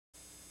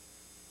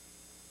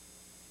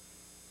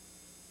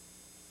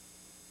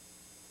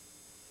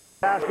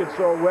Basket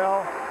so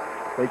well,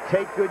 they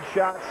take good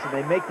shots and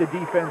they make the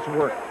defense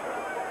work.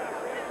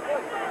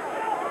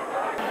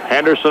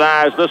 Henderson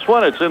eyes this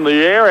one. It's in the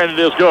air and it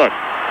is good.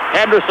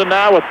 Henderson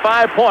now with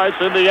 5 points.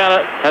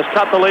 Indiana has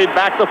cut the lead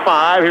back to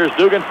 5. Here's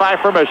Dugan Fife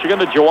for Michigan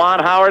to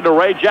Juwan Howard to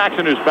Ray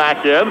Jackson, who's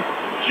back in.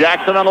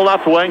 Jackson on the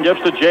left wing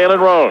gives to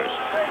Jalen Rose.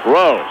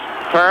 Rose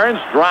turns,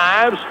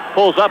 drives,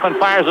 pulls up and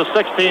fires a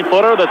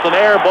 16-footer. That's an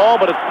air ball,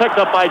 but it's picked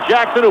up by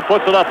Jackson, who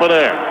puts it up and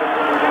in.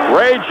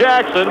 Ray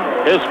Jackson,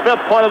 his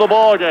 5th point of the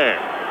ball game.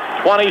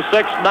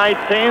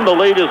 26-19. The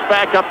lead is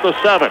back up to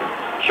 7.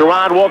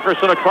 Sherrod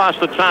Wilkerson across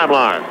the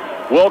timeline.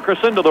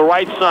 Wilkerson to the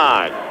right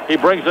side. He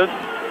brings it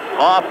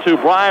off to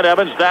Brian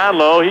Evans down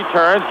low. He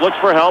turns, looks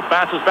for help,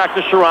 passes back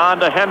to Sherrod,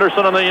 to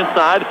Henderson on the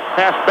inside.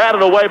 Pass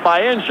batted away by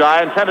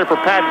Njai, intended for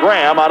Pat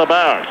Graham, out of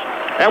bounds.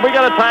 And we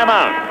got a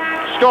timeout.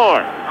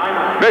 Score.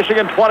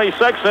 Michigan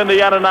 26,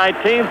 Indiana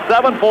 19,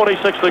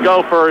 7:46 to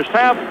go first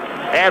half.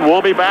 And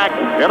we'll be back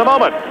in a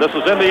moment. This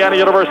is Indiana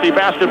University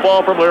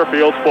basketball from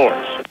Learfield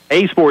Sports.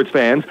 Hey, sports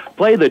fans,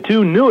 play the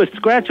 2 newest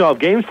scratch-off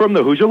games from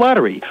the Hoosier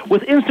Lottery.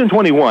 With Instant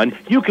 21,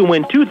 you can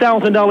win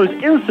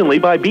 $2,000 instantly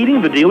by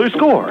beating the dealer's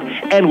score.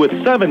 And with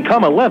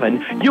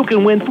 7-11, you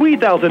can win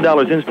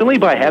 $3,000 instantly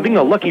by having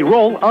a lucky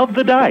roll of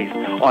the dice.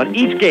 On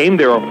each game,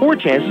 there are 4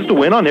 chances to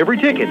win on every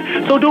ticket.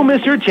 So don't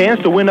miss your chance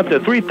to win up to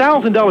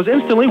 $3,000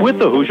 instantly with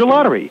the Hoosier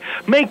Lottery.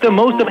 Make the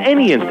most of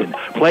any instant.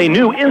 Play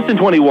new Instant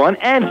 21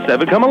 and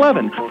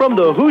 7-11 from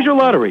the Hoosier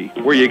Lottery,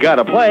 where you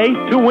gotta play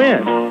to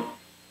win.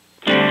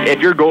 If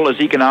your goal is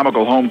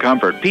economical home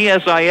comfort,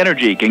 PSI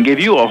Energy can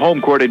give you a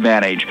home court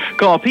advantage.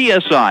 Call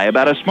PSI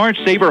about a Smart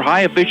Saver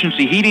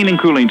high-efficiency heating and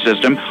cooling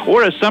system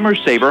or a Summer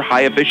Saver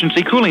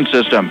high-efficiency cooling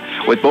system.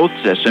 With both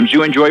systems,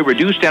 you enjoy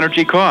reduced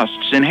energy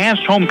costs,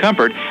 enhanced home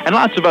comfort, and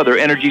lots of other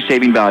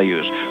energy-saving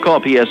values.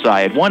 Call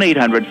PSI at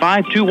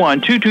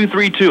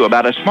 1-800-521-2232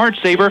 about a Smart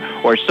Saver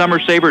or Summer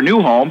Saver new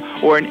home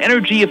or an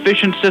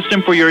energy-efficient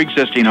system for your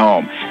existing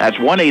home. That's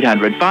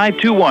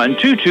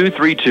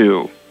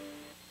 1-800-521-2232.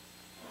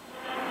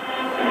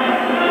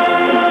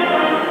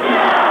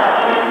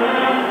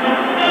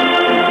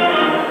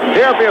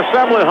 Here at the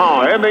Assembly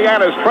Hall,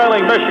 Indiana's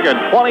trailing Michigan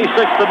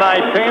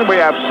 26-19. We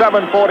have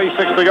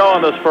 7:46 to go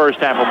in this first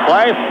half of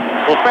play.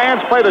 Well,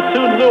 fans play the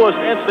 2 newest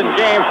instant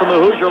games from the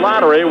Hoosier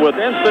Lottery. With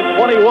Instant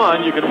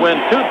 21, you can win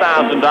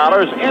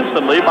 $2,000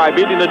 instantly by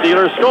beating the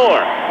dealer's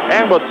score.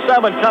 And with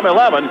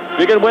 7-11,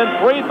 you can win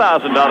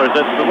 $3,000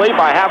 instantly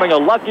by having a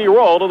lucky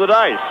roll to the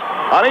dice.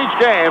 On each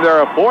game, there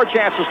are 4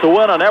 chances to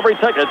win on every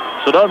ticket,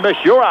 so don't miss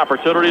your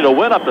opportunity to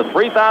win up to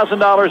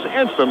 $3,000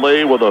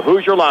 instantly with the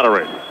Hoosier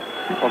Lottery.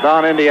 Well,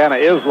 Don, Indiana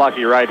is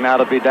lucky right now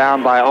to be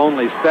down by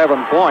only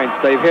 7 points.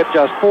 They've hit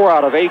just 4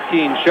 out of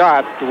 18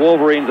 shots. The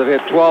Wolverines have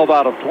hit 12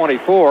 out of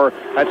 24.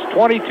 That's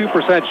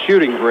 22%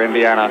 shooting for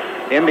Indiana.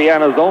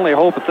 Indiana's only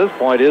hope at this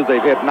point is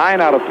they've hit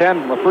 9 out of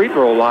 10 from the free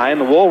throw line.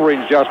 The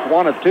Wolverines just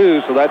 1 of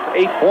 2, so that's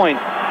 8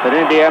 points that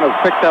Indiana's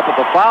picked up at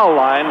the foul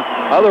line.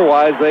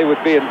 Otherwise, they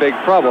would be in big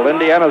trouble.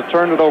 Indiana's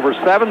turned it over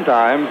 7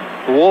 times.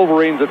 The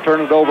Wolverines have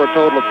turned it over a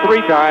total of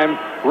 3 times.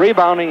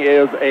 Rebounding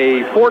is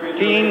a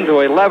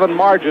 14-11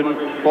 margin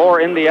for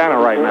Indiana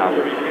right now.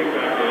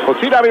 Well,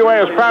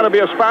 TWA is proud to be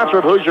a sponsor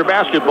of Hoosier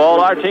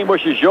basketball. Our team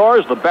wishes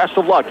yours the best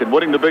of luck in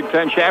winning the Big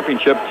Ten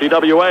championship.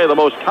 TWA, the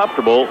most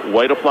comfortable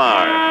way to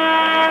fly.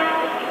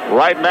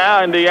 Right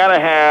now, Indiana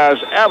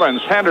has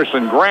Evans,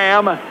 Henderson,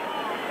 Graham,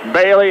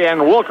 Bailey,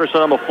 and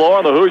Wilkerson on the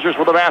floor. The Hoosiers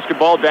with the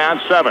basketball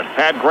down 7.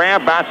 Pat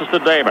Graham bounces to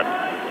Damon.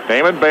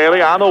 Damon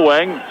Bailey on the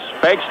wing.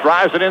 Fakes,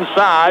 drives it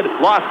inside.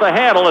 Lost the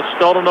handle. It's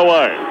stolen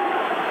away.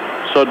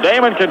 So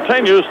Damon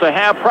continues to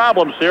have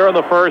problems here in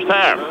the first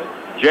half.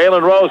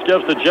 Jalen Rose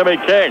gives to Jimmy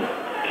King.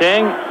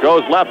 King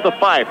goes left to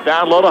Fife.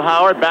 Down low to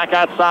Howard. Back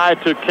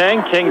outside to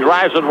King. King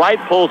drives it right.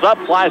 Pulls up.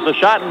 Flies the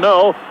shot.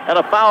 No. And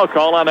a foul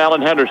call on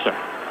Alan Henderson.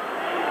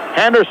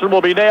 Henderson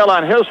will be nailed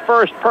on his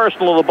first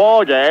personal of the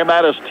ball game.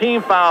 That is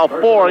team foul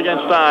 4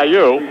 against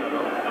IU.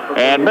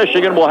 And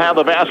Michigan will have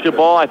the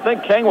basketball. I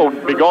think King will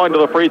be going to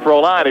the free throw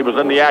line. He was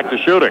in the act of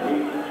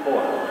shooting.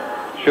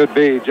 Should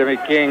be. Jimmy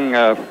King,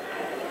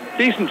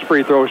 decent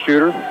free throw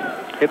shooter.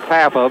 Hits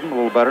half of them, a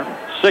little better.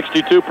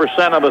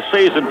 62% of the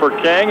season for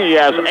King. He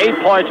has 8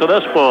 points in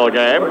this ball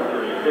game.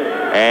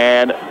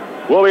 And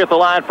will be at the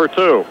line for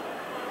 2.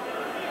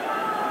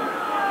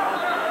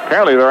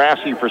 Apparently they're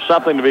asking for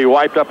something to be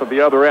wiped up at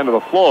the other end of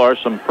the floor.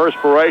 Some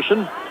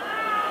perspiration.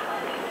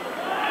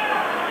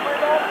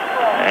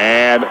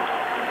 And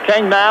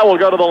King now will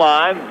go to the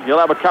line. He'll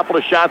have a couple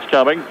of shots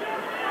coming.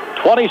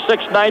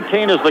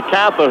 26-19 is the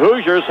count. The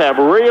Hoosiers have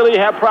really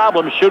had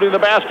problems shooting the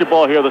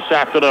basketball here this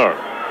afternoon.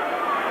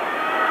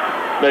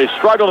 They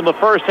struggled in the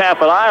first half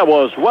at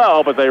Iowa as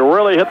well, but they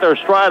really hit their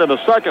stride in the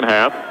second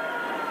half.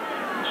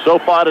 So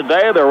far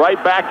today, they're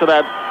right back to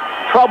that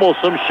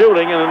troublesome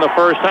shooting in the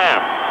first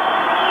half.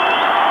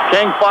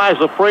 King flies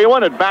the free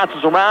one. It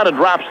bounces around and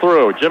drops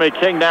through. Jimmy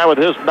King now with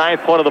his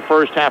 9th point of the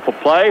first half of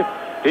play.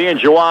 He and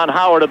Juwan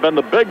Howard have been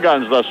the big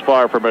guns thus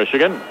far for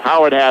Michigan.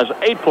 Howard has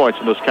 8 points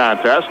in this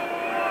contest.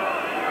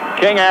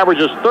 King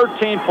averages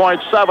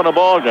 13.7 a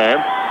ball game.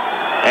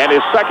 And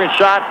his second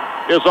shot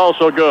is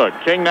also good.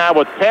 King now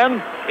with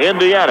 10.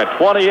 Indiana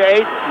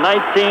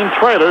 28-19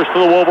 trailers to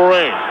the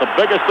Wolverines. The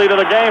biggest lead of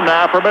the game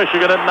now for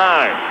Michigan at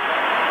 9.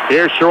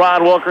 Here's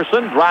Sherrod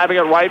Wilkerson driving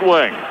at right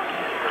wing.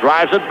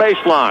 Drives it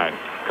baseline.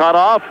 Cut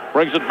off.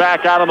 Brings it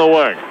back out on the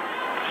wing.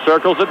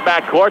 Circles it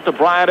backcourt to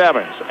Bryant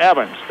Evans.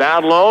 Evans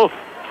down low.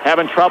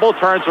 Having trouble.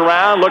 Turns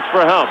around. Looks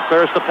for help.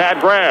 There's to Pat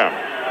Graham.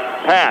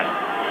 Pat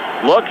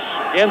looks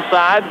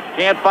inside.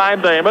 Can't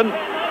find Damon.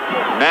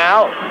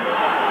 Now.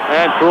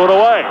 And threw it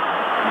away.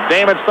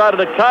 Damon started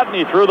to cut, and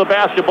he threw the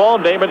basketball,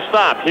 and Damon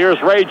stopped. Here's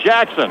Ray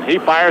Jackson. He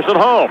fires it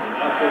home.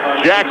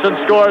 Jackson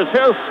scores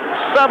his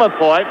 7th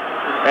point,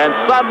 and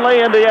suddenly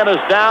Indiana's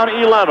down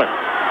 11,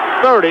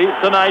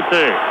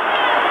 30-19.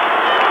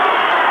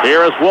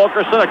 Here is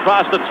Wilkerson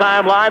across the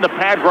timeline to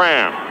Pat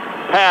Graham.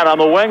 Pat on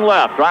the wing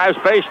left, drives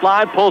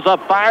baseline, pulls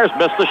up, fires,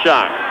 missed the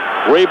shot.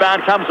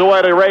 Rebound comes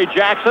away to Ray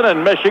Jackson,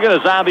 and Michigan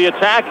is on the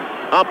attack.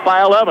 Up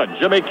by 11.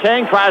 Jimmy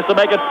King tries to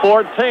make it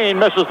 14.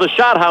 Misses the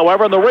shot,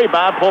 however, and the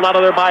rebound pulled out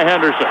of there by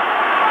Henderson.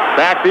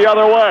 Back the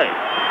other way.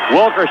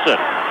 Wilkerson,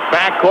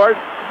 backcourt,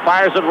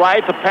 fires it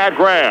right to Pat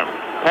Graham.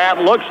 Pat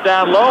looks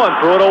down low and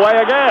threw it away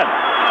again.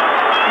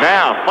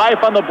 Now,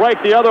 Fife on the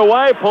break the other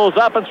way, pulls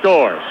up and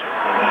scores.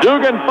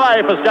 Dugan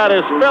Fife has got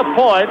his 5th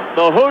point.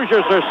 The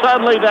Hoosiers are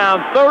suddenly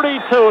down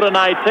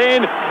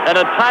 32-19, and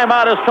a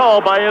timeout is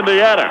called by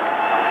Indiana.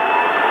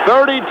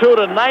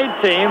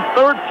 32-19,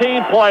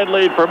 13-point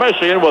lead for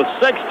Michigan with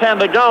 6:10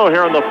 to go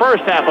here in the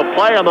first half of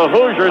play, and the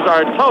Hoosiers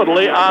are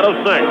totally out of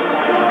sync.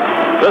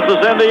 This is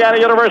Indiana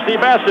University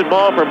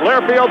basketball from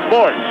Learfield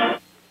Sports.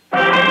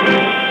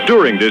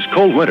 During this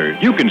cold winter,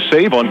 you can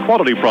save on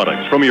quality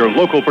products from your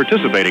local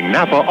participating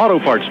Napa Auto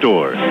Parts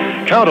store.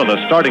 Count on the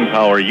starting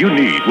power you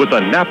need with the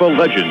Napa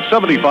Legend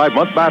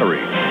 75-month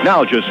battery.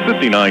 Now just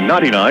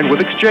 $59.99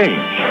 with exchange.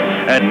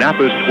 And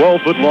Napa's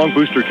 12-foot-long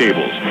booster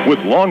cables with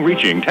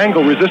long-reaching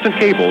tangle-resistant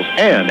cables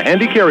and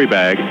handy carry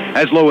bag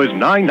as low as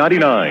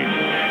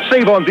 $9.99.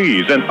 Save on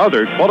these and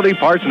other quality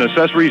parts and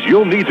accessories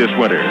you'll need this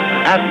winter.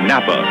 At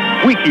Napa,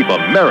 we keep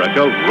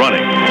America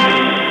running.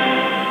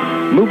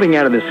 Moving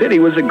out of the city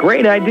was a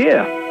great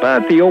idea,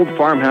 but the old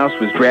farmhouse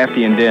was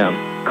drafty and dim.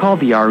 Call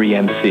the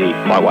REMC,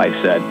 my wife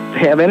said. They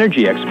have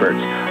energy experts.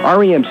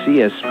 REMC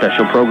has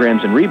special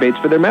programs and rebates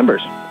for their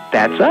members.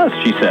 That's us,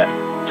 she said.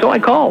 So I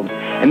called,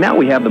 and now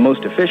we have the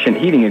most efficient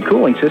heating and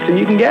cooling system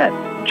you can get.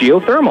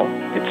 Geothermal.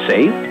 It's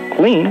safe,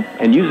 clean,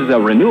 and uses a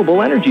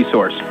renewable energy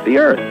source, the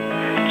earth.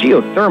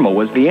 Geothermal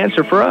was the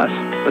answer for us.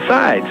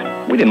 Besides,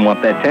 we didn't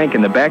want that tank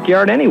in the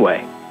backyard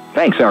anyway.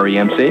 Thanks,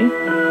 REMC.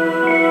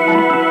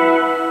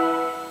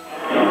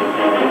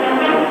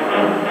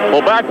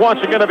 Well, back once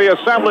again to the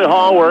Assembly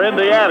Hall where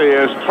Indiana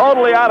is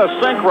totally out of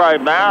sync right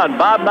now, and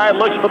Bob Knight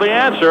looks for the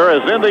answer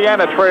as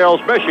Indiana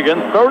trails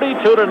Michigan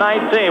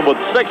 32-19 with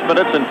 6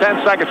 minutes and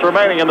 10 seconds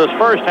remaining in this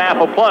first half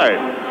of play.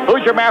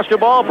 Hoosier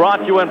basketball brought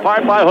to you in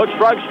part by Hook's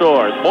Drug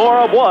Stores. More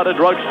of what a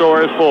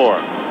drugstore is for.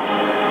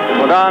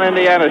 Well, Don,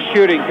 Indiana's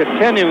shooting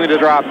continuing to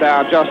drop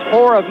down. Just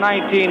 4 of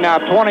 19, now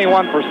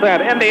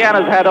 21%.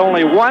 Indiana's had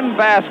only one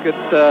basket,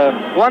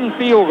 one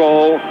field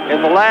goal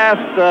in the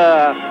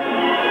last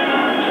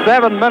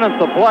 7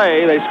 minutes of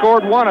play. They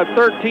scored one at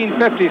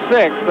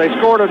 13:56. They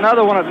scored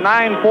another one at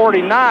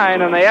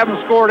 9:49, and they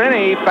haven't scored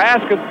any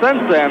baskets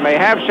since then. They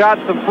have shot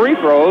some free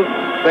throws.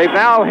 They've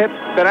now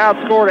been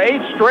outscored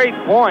 8 straight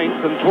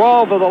points and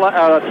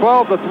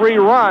 12-3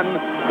 run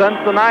since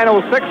the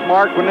 9:06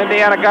 mark when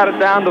Indiana got it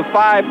down to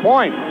 5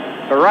 points.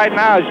 But right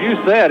now, as you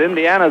said,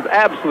 Indiana's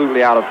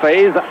absolutely out of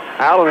phase.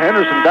 Alan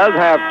Henderson does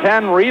have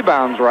 10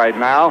 rebounds right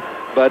now.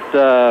 But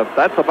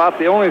that's about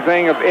the only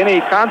thing of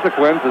any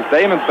consequence, as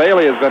Damon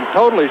Bailey has been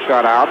totally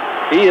shut out.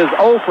 He is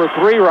 0 for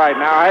 3 right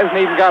now. Hasn't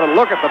even got a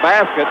look at the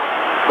basket.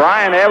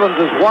 Brian Evans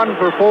is 1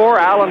 for 4.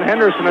 Alan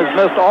Henderson has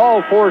missed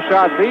all 4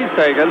 shots he's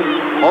taken.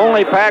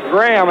 Only Pat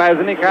Graham has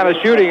any kind of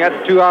shooting.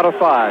 That's 2 out of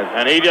 5.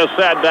 And he just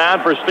sat down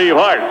for Steve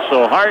Hart.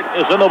 So Hart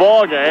is in the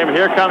ball game.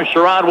 Here comes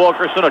Sherrod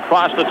Wilkerson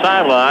across the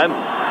timeline.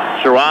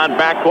 Sherrod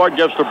backcourt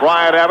gives to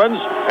Brian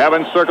Evans.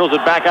 Evans circles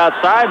it back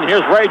outside, and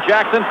here's Ray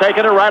Jackson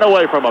taking it right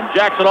away from him.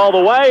 Jackson all the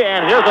way,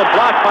 and here's a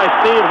block by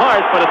Steve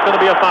Hart, but it's going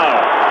to be a foul.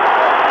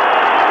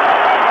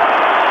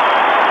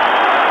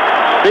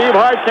 Steve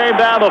Hart came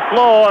down the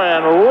floor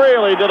and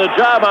really did a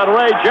job on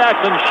Ray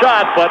Jackson's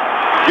shot, but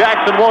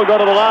Jackson will go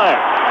to the line.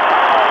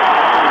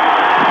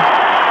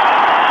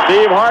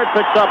 Steve Hart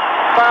picks up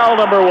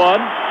foul number 1,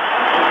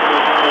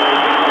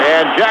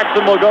 and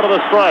Jackson will go to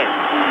the strike.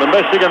 The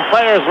Michigan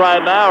players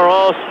right now are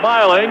all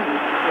smiling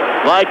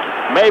like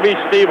maybe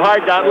Steve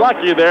Hart got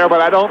lucky there, but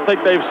I don't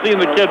think they've seen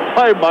the kid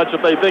play much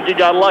if they think he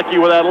got lucky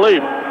with that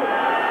leap.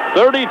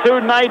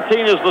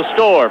 32-19 is the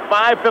score.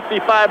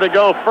 5:55 to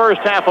go, first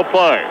half of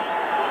play.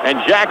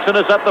 And Jackson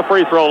is at the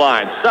free throw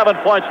line. 7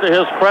 points to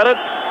his credit.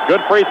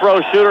 Good free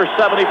throw shooter,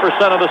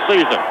 70% of the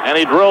season. And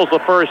he drills the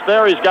first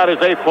there. He's got his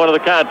 8th point of the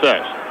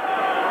contest.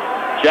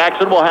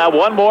 Jackson will have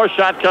one more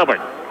shot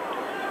coming.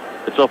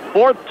 It's a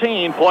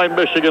 14-point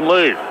Michigan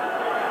lead.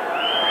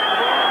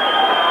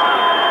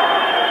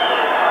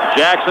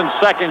 Jackson's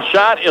second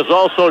shot is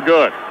also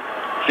good.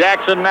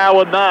 Jackson now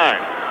with 9,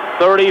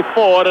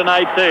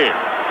 34-19.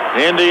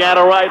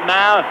 Indiana right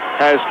now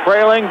has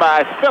trailing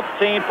by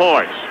 15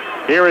 points.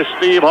 Here is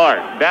Steve Hart.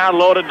 Down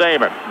low to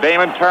Damon.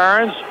 Damon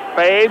turns,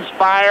 fades,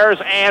 fires,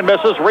 and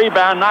misses.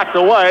 Rebound knocked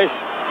away.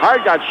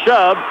 Hart got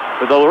shoved,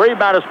 but the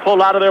rebound is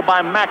pulled out of there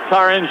by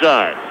Maktar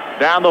Njai.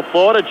 Down the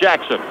floor to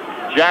Jackson.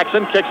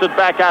 Jackson kicks it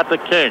back out to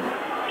King.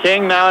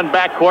 King now in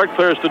backcourt,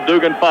 clears to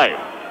Dugan Fife.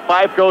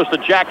 Fife goes to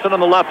Jackson on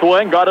the left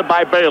wing, guarded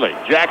by Bailey.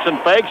 Jackson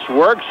fakes,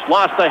 works,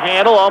 lost the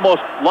handle,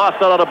 almost lost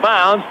it out of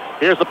bounds.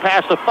 Here's the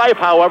pass to Fife,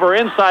 however,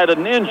 inside to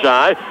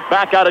Njai.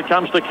 Back out it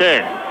comes to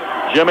King.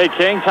 Jimmy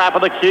King, top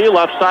of the key,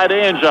 left side to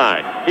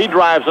Njai. He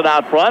drives it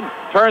out front,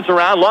 turns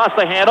around, lost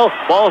the handle,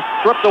 ball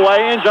stripped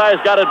away.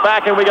 Njai's got it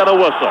back, and we got a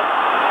whistle.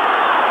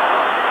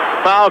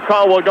 Foul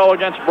call will go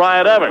against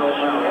Brian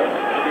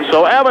Evans.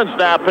 So Evans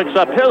now picks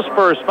up his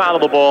first foul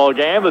of the ball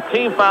game. The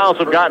team fouls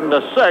have gotten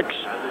to 6,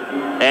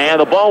 and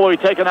the ball will be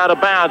taken out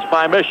of bounds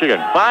by Michigan.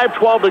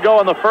 5:12 to go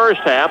in the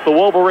first half. The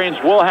Wolverines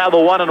will have the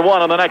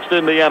 1-and-1 on the next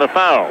Indiana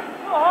foul.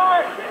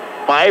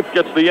 Fife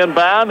gets the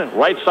inbound,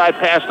 right side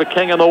pass to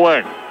King in the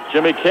wing.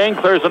 Jimmy King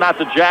clears it out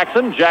to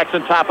Jackson.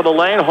 Jackson top of the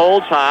lane,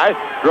 holds high,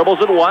 dribbles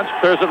it once,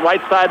 clears it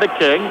right side to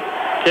King.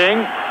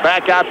 King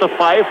back out to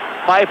Fife.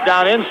 Fife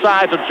down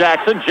inside to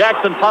Jackson.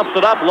 Jackson pumps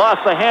it up,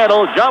 lost the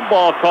handle, jump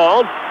ball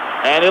called,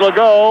 and it'll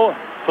go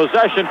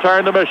possession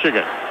turn to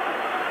Michigan.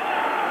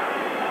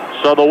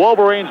 So the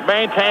Wolverines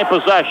maintain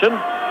possession,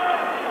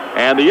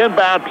 and the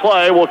inbound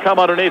play will come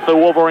underneath the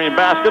Wolverine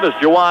basket as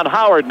Juwan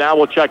Howard now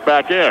will check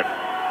back in.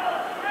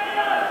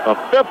 A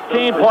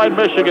 15-point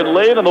Michigan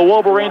lead, and the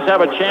Wolverines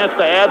have a chance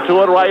to add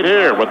to it right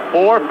here with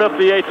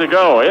 4:58 to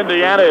go.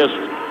 Indiana is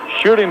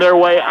shooting their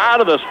way out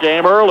of this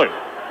game early.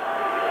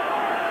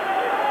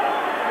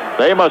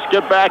 They must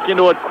get back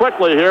into it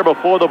quickly here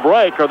before the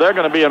break, or they're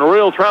going to be in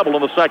real trouble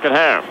in the second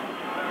half.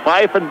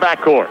 Fife in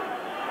backcourt.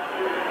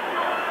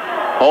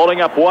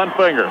 Holding up one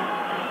finger.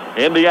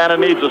 Indiana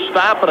needs a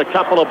stop and a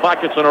couple of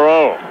buckets in a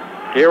row.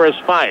 Here is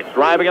Fife,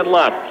 driving it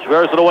left.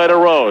 Squares it away to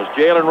Rose.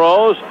 Jalen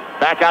Rose,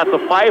 back out to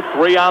Fife.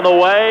 3 on the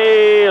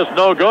way is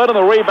no good, and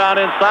the rebound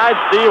inside.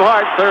 Steve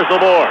Hart clears the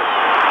board.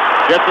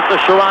 Gets it to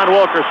Sharon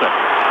Wilkerson.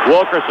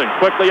 Wilkerson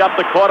quickly up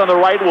the court on the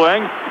right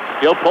wing.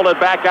 He'll pull it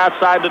back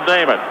outside to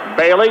Damon.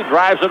 Bailey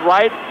drives it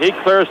right. He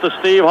clears to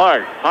Steve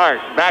Hart. Hart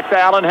back to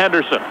Alan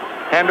Henderson.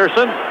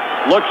 Henderson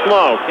looks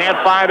low. Can't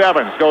find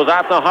Evans. Goes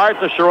out to Hart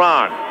to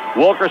Sharon.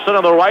 Wilkerson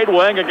on the right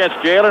wing against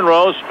Jalen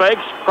Rose.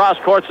 Fakes. Cross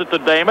courts it to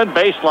Damon.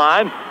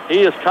 Baseline.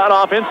 He is cut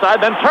off inside.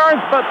 Then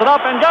turns, puts it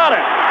up, and got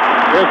it.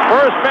 His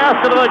first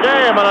basket of the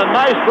game, and a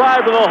nice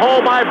drive to the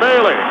hole by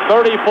Bailey.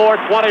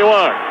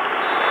 34-21.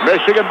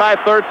 Michigan by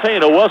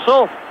 13. A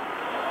whistle.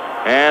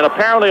 And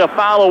apparently a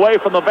foul away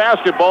from the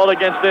basketball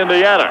against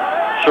Indiana.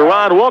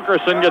 Sharon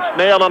Wilkerson gets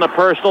nailed on a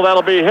personal.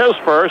 That'll be his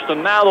first,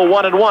 and now the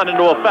 1-and-1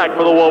 into effect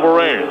for the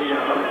Wolverines.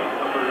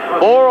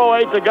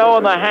 4:08 to go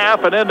in the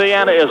half, and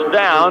Indiana is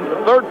down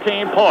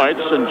 13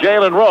 points, and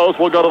Jalen Rose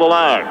will go to the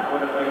line.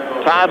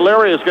 Todd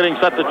Leary is getting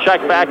set to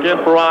check back in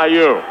for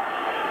IU.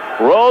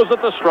 Rose at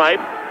the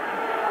stripe.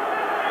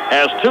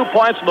 Has 2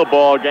 points in the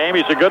ball game.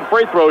 He's a good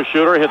free throw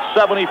shooter. Hits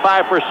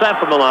 75%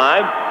 from the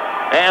line.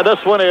 And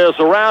this one is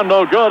around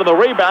no good, and the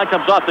rebound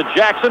comes off to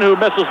Jackson, who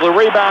misses the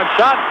rebound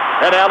shot,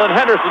 and Alan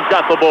Henderson's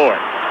got the board.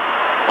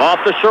 Off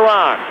to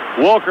Sharon.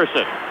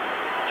 Wilkerson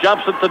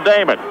jumps it to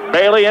Damon.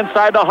 Bailey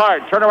inside to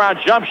Hart.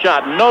 Turnaround jump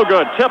shot, no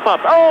good. Tip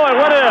up. Oh, it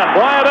went in.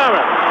 Brian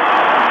Evans.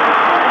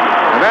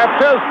 And that's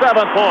his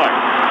 7th point.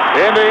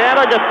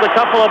 Indiana gets the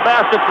couple of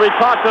baskets we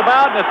talked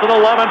about, and it's an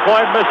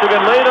 11-point Michigan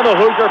lead, and the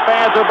Hoosier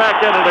fans are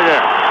back in it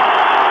again.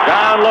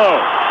 Down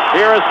low.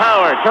 Here is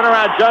Howard.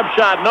 Turnaround jump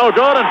shot. No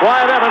good, and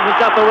Brian Evans has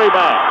got the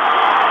rebound.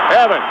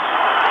 Evans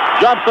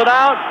jumps it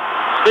out.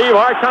 Steve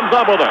Hart comes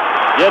up with it.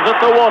 Gives it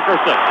to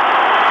Wilkerson.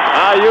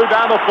 IU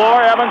down the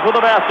floor. Evans with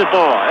the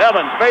basketball.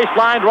 Evans,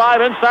 baseline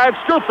drive inside.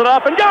 Scoops it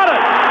up and got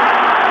it.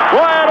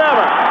 Brian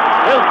Evans,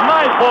 his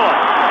 9th point.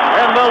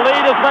 And the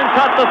lead has been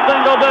cut to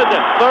single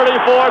digits.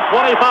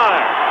 34-25.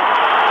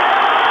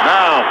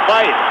 Now,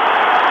 Fife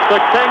to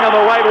King on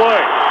the right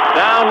wing.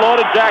 Down low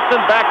to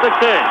Jackson. Back to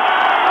King.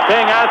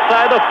 King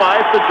outside the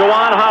Fife to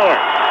Juwan Howard.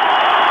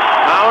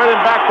 Howard in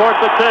backcourt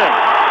to King.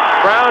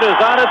 Crowd is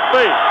on its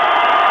feet.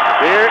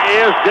 Here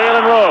is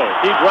Jalen Rose.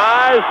 He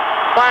drives,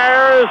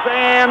 fires,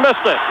 and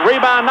missed it.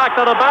 Rebound knocked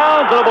out of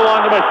bounds. It'll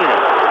belong to Michigan.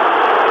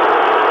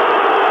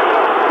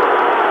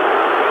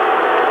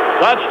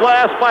 Touch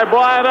last by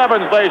Brian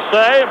Evans, they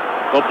say.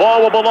 The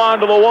ball will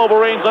belong to the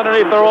Wolverines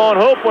underneath their own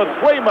hoop with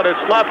 3 minutes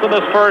left in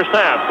this first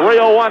half.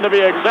 3:01 to be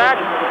exact.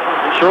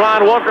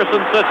 Sharon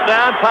Wilkerson sits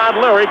down. Todd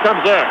Leary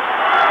comes in.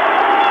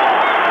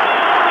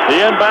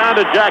 The inbound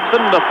to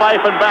Jackson, the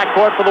Fife in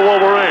backcourt for the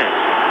Wolverines.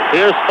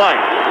 Here's Fife.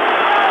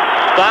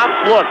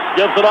 Stops, looks,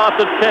 gives it off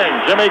to King.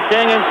 Jimmy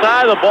King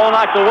inside, the ball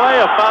knocked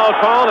away, a foul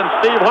called, and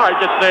Steve Hart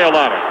gets nailed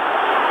on it.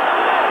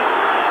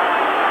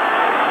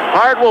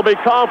 Hart will be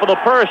called for the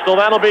personal.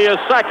 That'll be his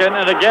 2nd,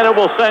 and again it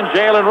will send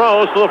Jalen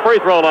Rose to the free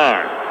throw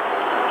line.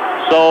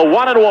 So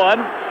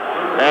 1-and-1.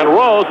 And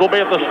Rose will be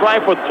at the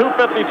stripe with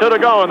 2:52 to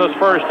go in this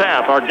first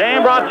half. Our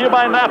game brought to you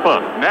by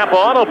Napa. Napa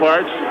Auto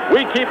Parts.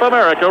 We keep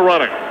America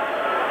running.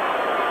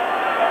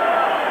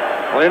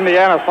 Well,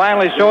 Indiana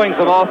finally showing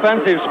some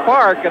offensive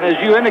spark, and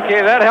as you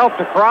indicated, that helped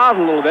the crowd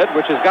a little bit,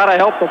 which has got to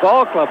help the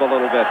ball club a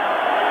little bit.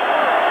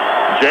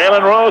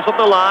 Jalen Rose at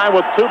the line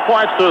with 2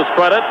 points to his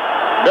credit.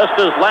 Missed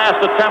his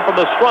last attempt from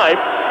the stripe.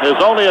 His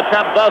only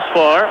attempt thus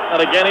far,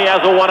 and again he has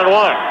a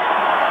 1-1.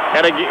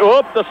 And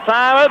this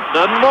time it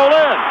doesn't roll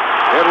in.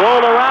 It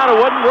rolled around, it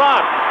wouldn't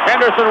drop.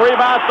 Henderson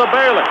rebounds to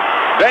Bailey.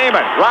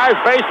 Damon drives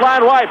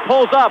baseline right,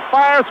 pulls up,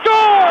 fires,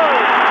 scores!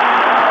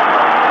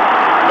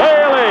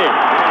 Bailey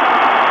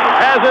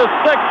has his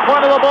 6th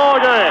point of the ball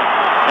game.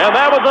 And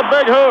that was a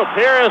big hoop.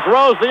 Here is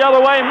Rose the other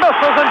way,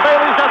 misses, and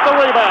Bailey's got the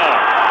rebound.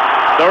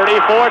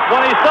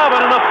 34-27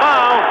 and a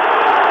foul.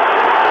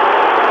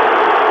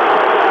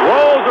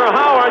 Rose or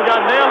Howard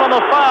got nailed on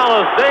the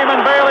foul as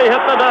Damon Bailey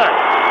hit the deck.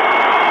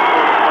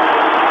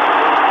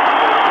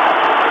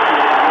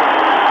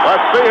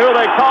 Let's see who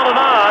they called it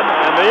on.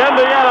 And the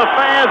Indiana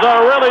fans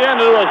are really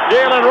into it as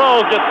Jalen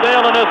Rose gets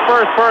nailed in his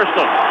first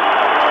personal.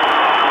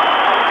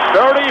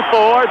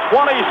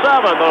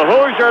 34-27. The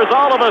Hoosiers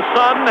all of a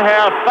sudden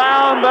have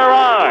found their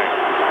eye.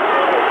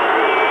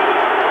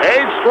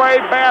 8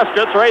 straight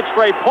baskets, or 8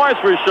 straight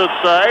points, we should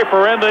say,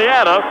 for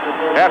Indiana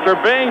after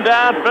being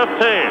down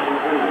 15.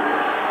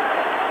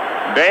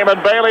 Damon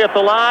Bailey at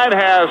the line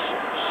has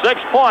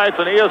 6 points,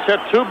 and he has hit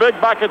 2 big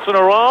buckets in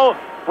a row.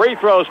 Free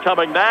throws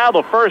coming now.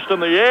 The first in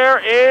the air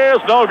is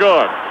no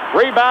good.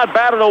 Rebound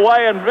batted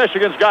away, and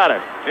Michigan's got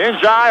it.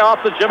 Njai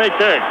off to Jimmy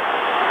King.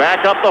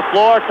 Back up the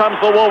floor comes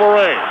the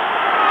Wolverines.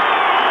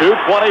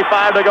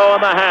 2:25 to go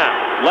in the half.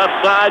 Left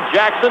side,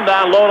 Jackson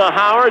down low to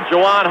Howard.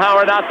 Juwan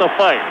Howard out to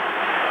fight.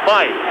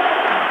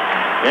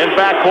 In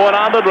backcourt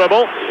on the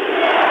dribble.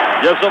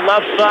 Gives it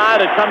left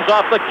side. It comes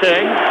off the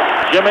King.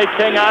 Jimmy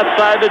King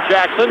outside to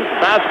Jackson.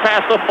 Bounce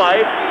past the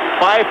Fife.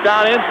 Fife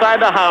down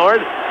inside to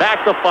Howard.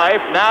 Back to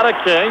Fife. Now to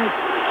King.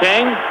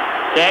 King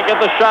can't get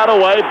the shot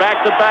away.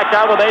 Back to back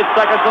out with 8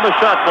 seconds on the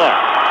shot clock.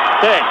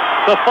 King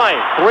to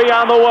Fife. 3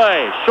 on the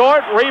way.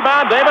 Short.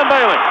 Rebound. Damon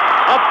Bailey.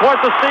 Up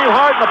court to Steve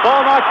Hart. And the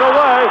ball knocked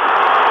away.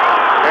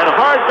 And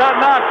Hart got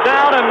knocked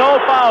down and no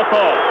foul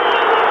call.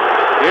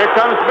 Here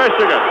comes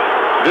Michigan.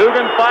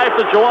 Dugan Fife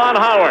to Juwan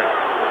Howard.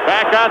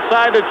 Back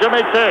outside to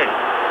Jimmy King.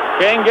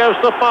 King gives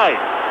the Fife.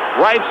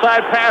 Right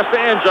side pass to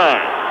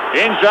Njai.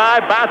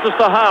 Njai bounces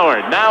to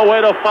Howard. Now away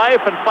to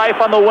Fife, and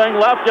Fife on the wing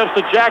left gives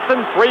to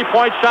Jackson.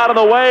 3-point shot on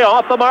the way.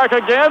 Off the mark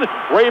again.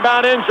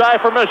 Rebound Njai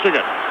for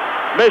Michigan.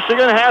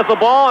 Michigan has the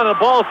ball, and the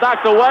ball's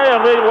knocked away,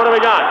 and what do we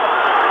got?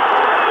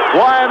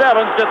 Wyatt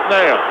Evans gets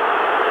nailed.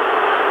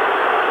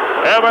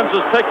 Evans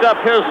has picked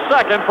up his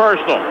 2nd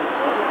personal.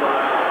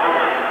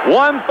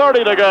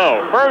 1:30 to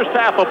go. First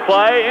half of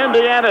play.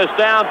 Indiana is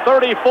down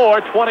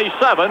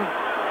 34-27.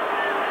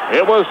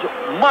 It was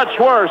much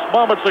worse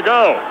moments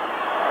ago.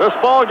 This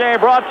ball game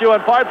brought to you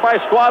in part by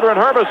Squadron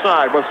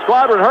Herbicide. With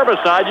Squadron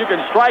Herbicide, you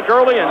can strike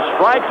early and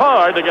strike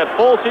hard to get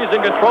full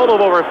season control of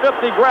over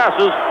 50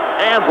 grasses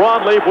and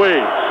broadleaf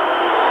weeds.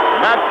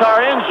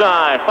 Maktar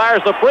Njai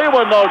fires the free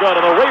one, no good,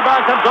 and the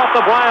rebound comes off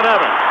to Brian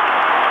Evans.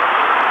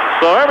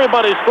 So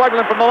everybody's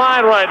struggling from the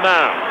line right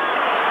now.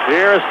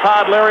 Here's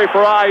Todd Leary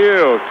for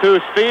IU to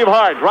Steve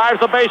Hart. Drives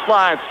the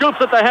baseline, scoops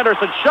it to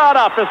Henderson. Shot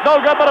up. It's no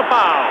good, but a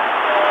foul.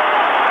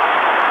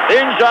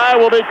 Njai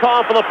will be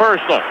called for the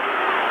personal.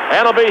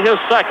 That'll be his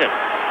 2nd.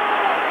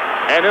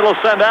 And it'll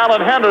send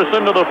Alan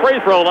Henderson to the free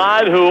throw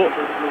line, who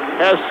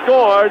has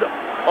scored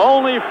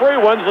only free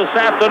ones this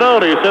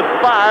afternoon. He's hit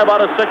 5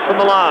 out of 6 from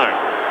the line.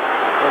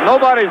 Well,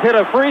 nobody's hit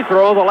a free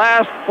throw the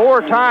last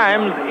 4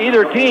 times.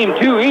 Either team,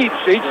 2 each.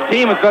 Each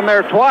team has been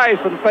there twice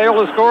and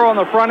failed to score on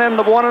the front end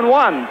of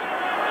 1-and-1s.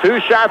 2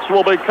 shots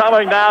will be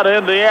coming now to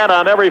Indiana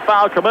on every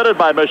foul committed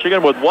by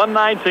Michigan with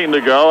 1:19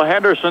 to go.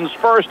 Henderson's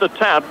first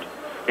attempt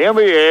in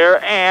the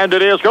air, and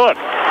it is good.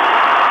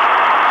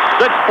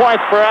 6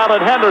 points for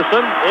Alan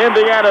Henderson.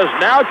 Indiana's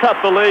now cut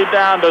the lead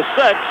down to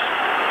 6.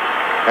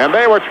 And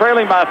they were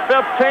trailing by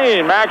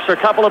 15, Max, a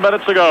couple of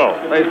minutes ago.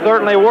 They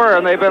certainly were,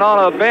 and they've been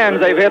on a binge.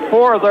 They've hit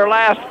 4 of their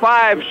last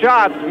 5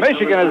 shots.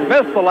 Michigan has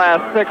missed the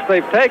last 6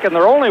 they've taken.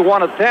 They're only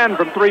 1 of 10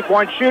 from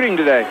 3-point shooting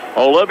today.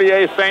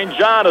 Olivier St.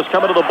 John has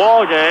come into the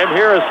ball game.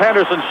 Here is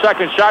Henderson's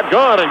 2nd shot.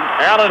 Good, and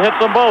Allen hits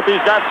them both.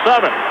 He's got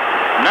 7.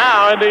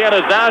 Now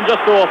Indiana's down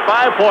just to a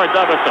 5-point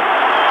deficit.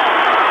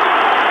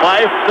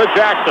 Fife to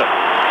Jackson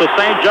to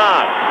St.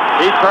 John.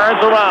 He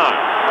turns around.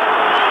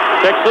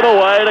 Kicks it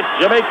away to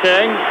Jimmy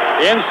King.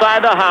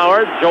 Inside to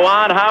Howard.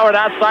 Juwan Howard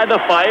outside to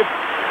Fife.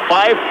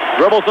 Fife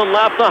dribbles it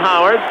left to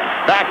Howard.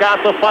 Back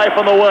out to Fife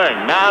on the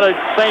wing. Now to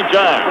St.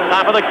 John.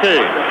 Top of the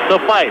key. To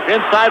Fife.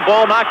 Inside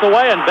ball knocked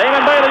away, and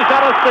Damon Bailey's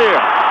got a steal.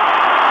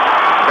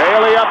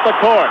 Bailey up the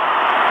court.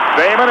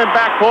 Damon in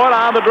backcourt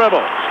on the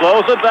dribble.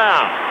 Slows it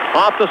down.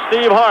 Off to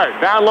Steve Hart.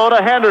 Down low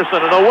to Henderson,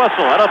 and a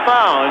whistle and a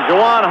foul. And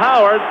Juwan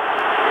Howard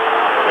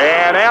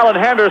and Alan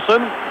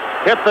Henderson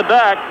hit the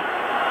deck.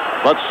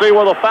 Let's see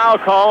where the foul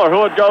call or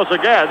who it goes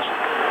against.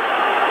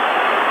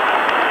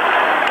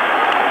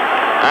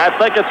 I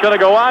think it's going to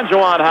go on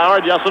Juwan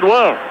Howard. Yes, it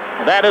will.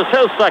 That is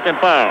his second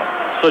foul.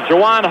 So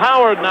Juwan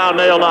Howard now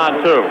nailed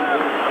on 2.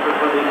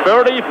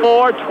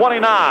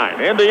 34-29.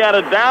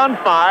 Indiana down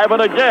 5,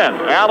 and again,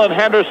 Alan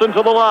Henderson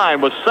to the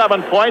line with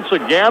 7 points,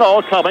 again,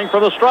 all coming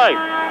from the strike.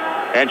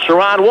 And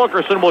Sharon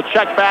Wilkerson will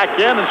check back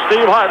in, and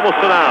Steve Hart will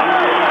sit down.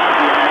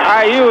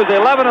 IU is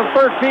 11 of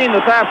 13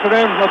 this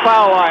afternoon from the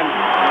foul line.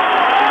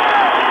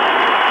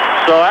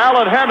 So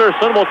Alan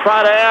Henderson will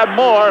try to add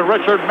more.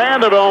 Richard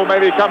Mandeville may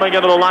be coming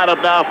into the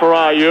lineup now for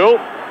IU.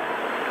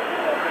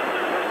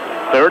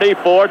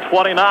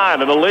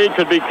 34-29, and the lead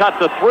could be cut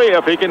to 3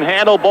 if he can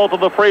handle both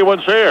of the free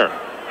ones here.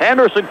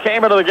 Henderson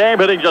came into the game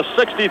hitting just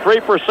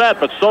 63%,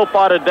 but so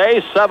far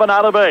today, 7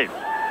 out of 8.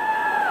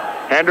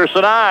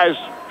 Henderson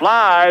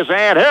flies,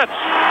 and hits.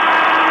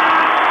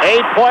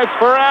 8 points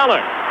for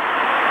Allen.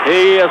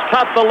 He has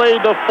cut the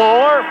lead to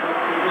 4.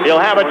 He'll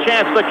have a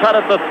chance to cut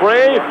it to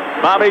 3.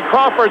 Bobby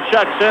Crawford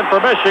checks in for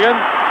Michigan.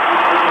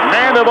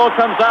 Mandeville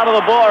comes out of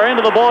the ball, or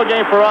into the ball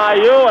game for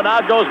IU, and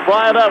out goes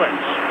Brian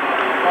Evans.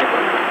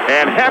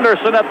 And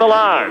Henderson at the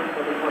line.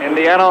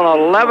 Indiana on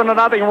an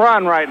 11-0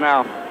 run right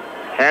now.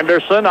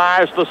 Henderson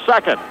eyes the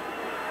second.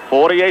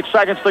 48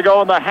 seconds to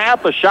go in the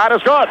half. The shot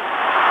is good.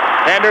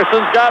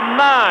 Henderson's got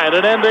 9,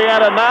 and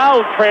Indiana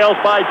now trails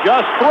by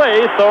just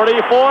 3,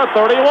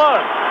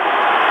 34-31.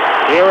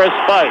 Here is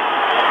Fife.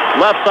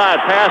 Left side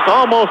pass,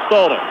 almost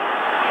stolen.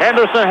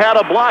 Henderson had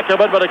a block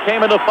of it, but it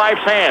came into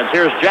Fife's hands.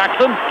 Here's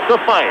Jackson to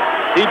Fife.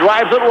 He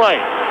drives it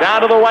right, down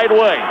to the right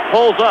wing.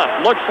 Pulls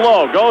up, looks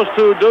low, goes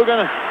to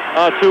Dugan, to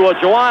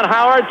Juwan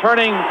Howard,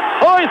 turning.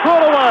 Oh, he threw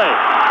it away.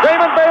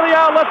 Damon Bailey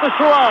outlet to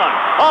Sharon.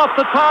 Off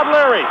to Todd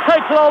Leary.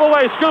 Takes it all the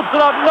way, scoops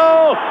it up.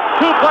 No.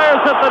 2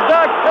 players hit the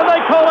deck, and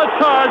they call a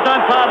charge on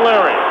Todd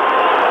Leary.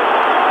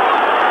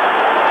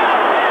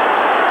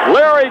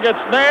 Leary gets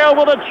nailed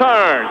with a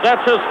charge.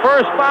 That's his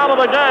first foul of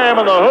the game,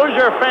 and the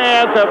Hoosier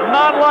fans have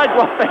not liked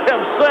what they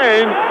have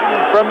seen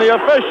from the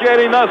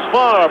officiating thus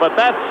far. But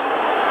that's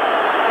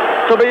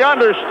to be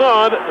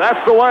understood. That's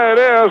the way it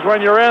is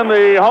when you're in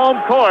the home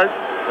court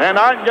and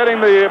aren't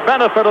getting the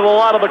benefit of a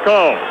lot of the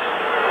calls.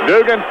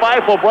 Dugan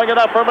Fife will bring it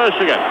up for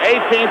Michigan.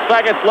 18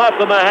 seconds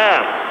left in the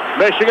half.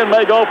 Michigan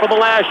may go for the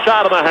last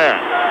shot of the half.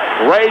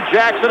 Ray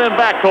Jackson in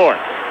backcourt.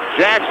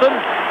 Jackson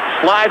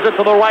slides it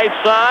to the right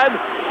side.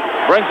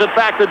 Brings it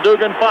back to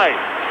Dugan Fife.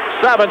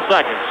 7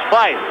 seconds.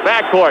 Fife,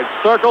 backcourt,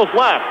 circles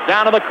left.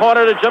 Down in the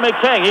corner to Jimmy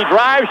King. He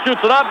drives,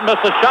 shoots it up,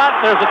 misses a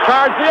shot. There's a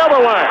charge the other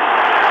way.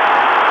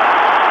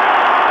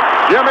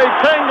 Jimmy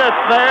King gets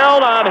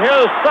nailed on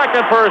his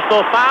second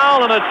personal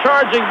foul and a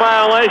charging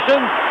violation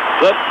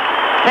that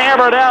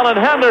hammered Alan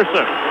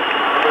Henderson.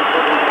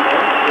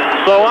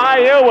 So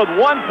IU with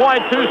 1.2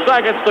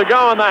 seconds to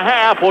go in the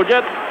half will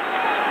get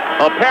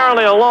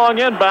apparently a long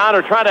inbound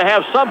or try to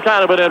have some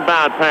kind of an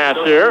inbound pass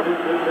here.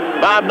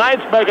 Bob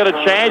Knight's making a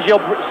change.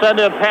 He'll send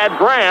in Pat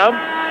Graham.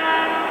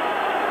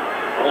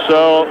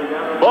 So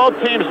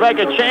both teams make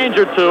a change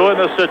or two in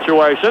this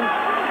situation.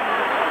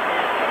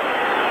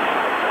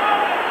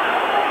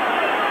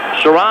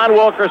 Sharon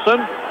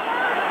Wilkerson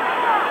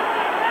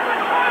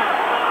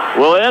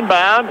will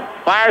inbound,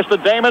 fires to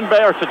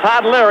to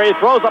Todd Leary,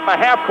 throws up a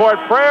half-court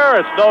prayer.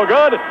 It's no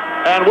good.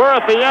 And we're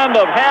at the end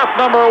of half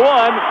number 1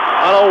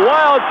 on a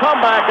wild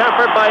comeback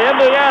effort by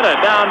Indiana.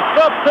 Down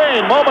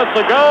 15 moments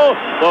ago,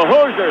 the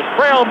Hoosiers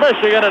trail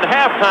Michigan at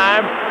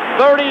halftime,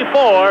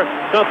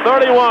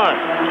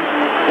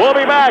 34-31. We'll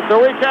be back to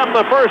recap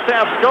the first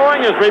half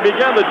scoring as we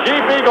begin the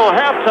Jeep Eagle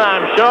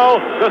halftime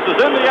show. This is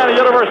Indiana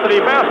University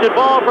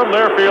basketball from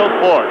Learfield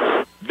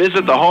Sports.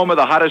 Visit the home of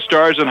the hottest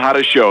stars and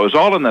hottest shows,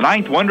 all in the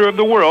 9th wonder of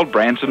the world,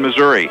 Branson,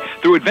 Missouri.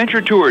 Through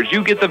Adventure Tours,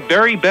 you get the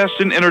very best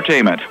in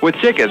entertainment, with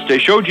tickets to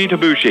Shoji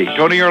Tabushi,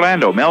 Tony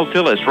Orlando, Mel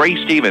Tillis, Ray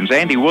Stevens,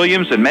 Andy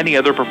Williams, and many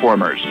other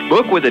performers.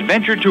 Book with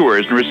Adventure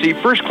Tours and receive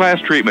first-class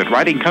treatment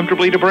riding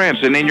comfortably to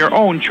Branson in your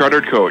own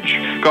chartered coach.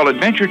 Call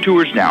Adventure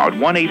Tours now at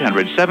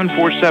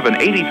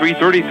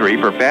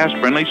 1-800-747-8333 for fast,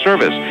 friendly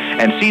service,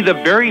 and see the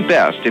very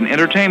best in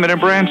entertainment in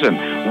Branson.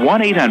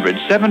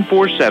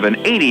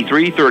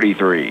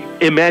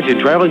 1-800-747-8333. Imagine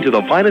traveling to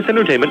the finest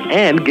entertainment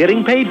and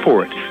getting paid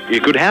for it.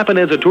 It could happen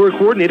as a tour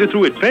coordinator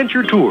through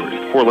Adventure Tours.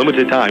 For a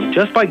limited time,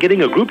 just by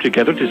getting a group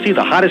together to see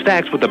the hottest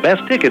acts with the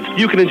best tickets,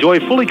 you can enjoy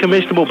fully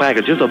commissionable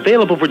packages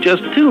available for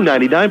just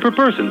 $2.99 per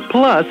person,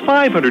 plus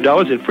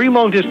 $500 in free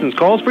long-distance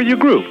calls for your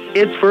group.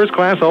 It's first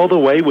class all the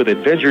way with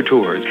Adventure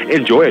Tours.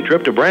 Enjoy a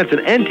trip to Branson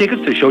and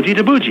tickets to Shoji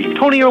Tabuchi,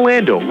 Tony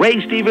Orlando, Ray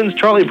Stevens,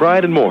 Charlie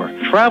Pride, and more.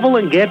 Travel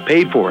and get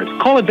paid for it.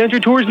 Call Adventure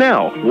Tours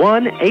now.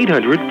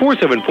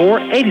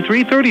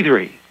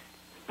 1-800-474-8333.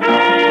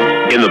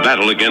 In the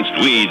battle against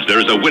weeds, there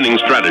is a winning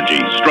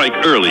strategy. Strike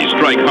early,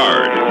 strike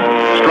hard.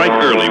 Strike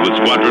early with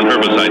Squadron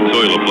herbicide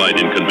soil applied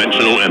in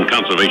conventional and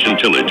conservation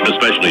tillage,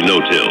 especially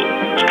no-till.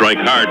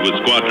 Strike hard with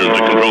Squadron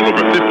to control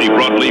over 50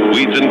 broadleaf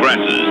weeds and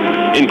grasses,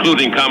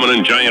 including common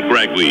and giant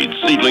ragweeds,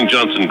 seedling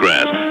Johnson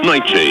grass,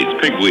 nightshades,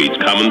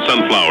 pigweeds, common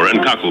sunflower,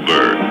 and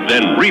cocklebur.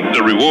 Then reap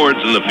the rewards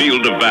in the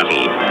field of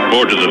battle.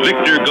 For to the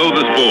victor go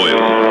the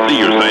spoils. See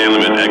your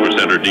Cyanamid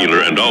Agri-Center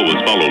dealer and always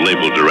follow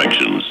label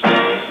directions.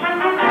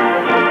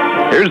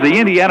 Here's the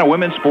Indiana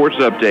Women's Sports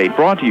Update,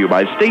 brought to you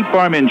by State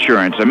Farm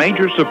Insurance, a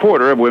major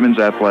supporter of women's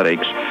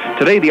athletics.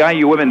 Today, the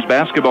IU women's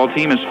basketball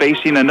team is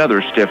facing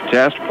another stiff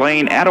test,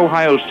 playing at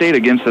Ohio State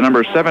against the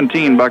number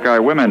 17 Buckeye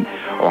women.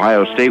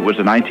 Ohio State was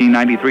the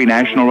 1993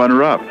 national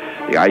runner-up.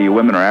 The IU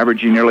women are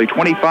averaging nearly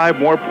 25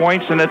 more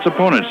points than its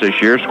opponents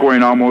this year,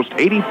 scoring almost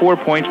 84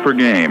 points per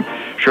game.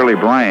 Shirley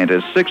Bryant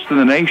is 6th in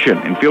the nation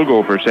in field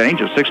goal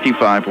percentage of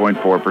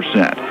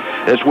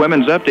 65.4%. This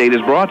Women's Update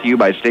is brought to you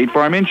by State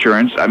Farm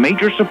Insurance, a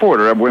major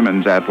supporter of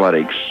women's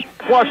athletics.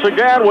 Once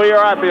again, we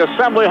are at the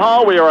Assembly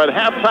Hall. We are at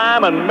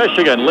halftime, and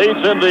Michigan leads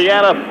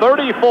Indiana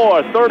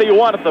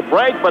 34-31 at the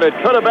break, but it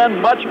could have been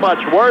much, much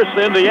worse.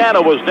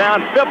 Indiana was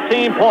down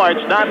 15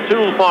 points not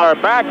too far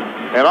back,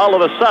 and all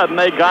of a sudden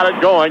they got it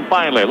going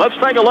finally. Let's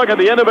take a look at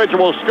the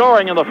individual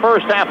scoring in the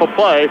first half of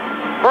play.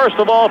 First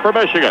of all, for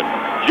Michigan,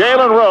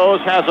 Jalen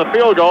Rose has a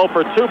field goal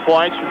for 2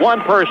 points,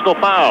 1 personal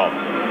foul.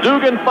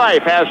 Dugan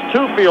Fife has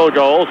 2 field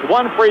goals,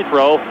 1 free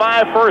throw,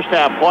 5 first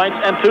half points,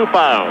 and 2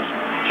 fouls.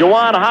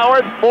 Juwan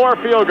Howard, 4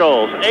 field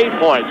goals, 8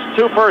 points,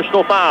 2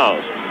 personal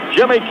fouls.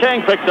 Jimmy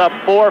King picked up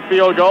 4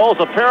 field goals,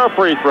 a pair of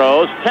free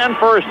throws, 10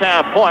 first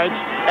half points,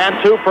 and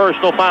 2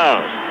 personal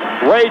fouls.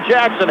 Ray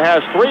Jackson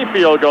has 3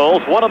 field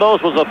goals. 1 of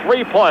those was a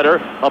 3-pointer,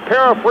 a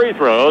pair of free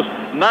throws,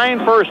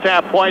 9 first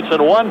half points,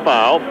 and 1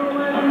 foul.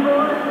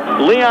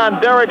 Leon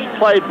Derricks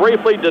played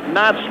briefly, did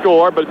not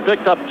score, but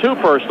picked up 2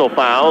 personal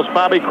fouls.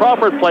 Bobby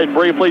Crawford played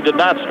briefly, did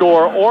not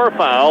score or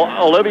foul.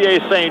 Olivier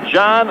St.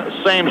 John,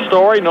 same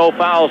story, no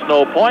fouls,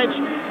 no points.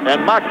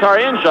 And Mokhtar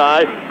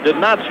Injai did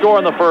not score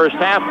in the first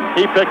half.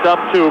 He picked up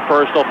 2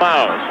 personal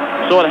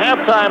fouls. So at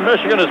halftime,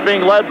 Michigan is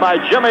being led by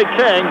Jimmy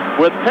King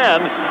with 10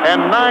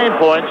 and 9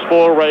 points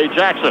for Ray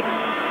Jackson.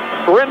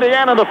 For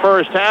Indiana in the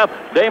first half,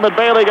 Damon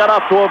Bailey got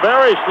off to a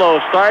very slow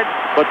start,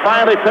 but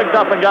finally picked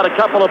up and got a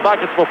couple of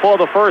buckets before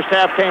the first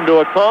half came to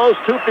a close.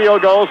 2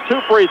 field goals, 2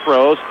 free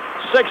throws,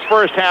 6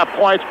 first half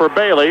points for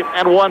Bailey,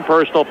 and 1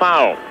 personal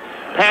foul.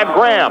 Pat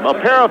Graham, a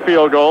pair of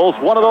field goals,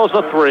 1 of those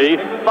a 3,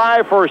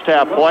 5 first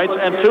half points,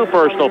 and 2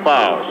 personal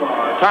fouls.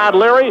 Todd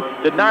Leary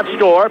did not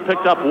score,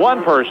 picked up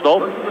 1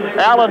 personal.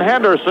 Alan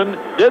Henderson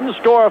didn't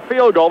score a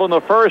field goal in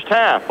the first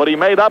half, but he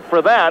made up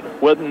for that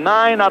with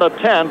 9 out of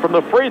 10 from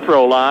the free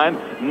throw line,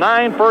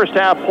 9 first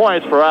half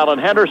points for Alan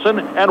Henderson,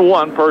 and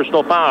 1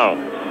 personal foul.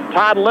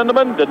 Todd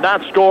Lindemann did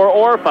not score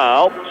or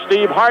foul.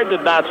 Steve Hart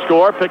did not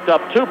score, picked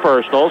up 2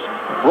 personals.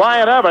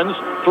 Brian Evans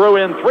threw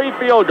in 3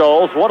 field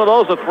goals, 1 of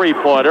those a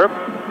 3-pointer,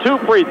 2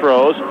 free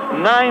throws,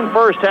 9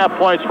 first half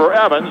points for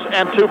Evans,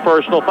 and 2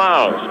 personal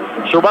fouls.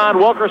 Sherron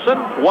Wilkerson,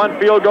 1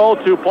 field goal,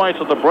 2 points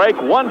at the break,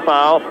 1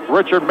 foul.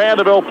 Richard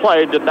Mandeville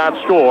played, did not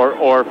score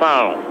or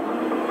foul.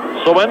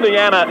 So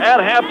Indiana at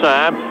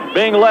halftime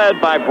being led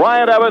by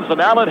Brian Evans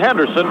and Alan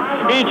Henderson,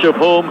 each of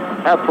whom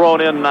have thrown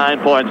in 9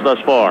 points thus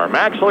far.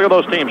 Max, look at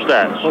those team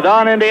stats. Well,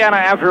 Don, Indiana,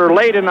 after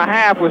late in the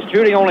half, was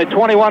shooting only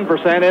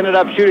 21%, ended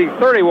up shooting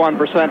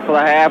 31% for the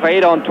half,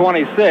 8 on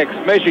 26.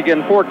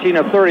 Michigan, 14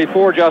 of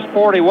 34, just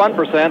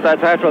 41%.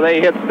 That's after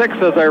they hit 6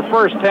 of their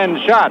first 10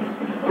 shots.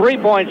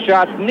 3-point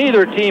shots,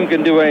 neither team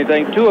can do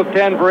anything. 2 of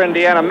 10 for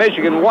Indiana.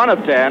 Michigan, 1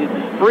 of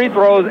 10. Free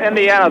throws,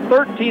 Indiana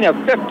 13 of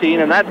 15,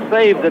 and that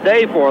saved the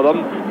day for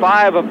them.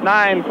 5 of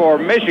 9 for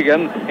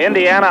Michigan.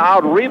 Indiana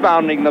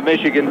out-rebounding the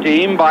Michigan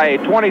team by a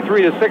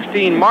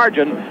 23-16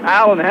 margin.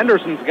 Alan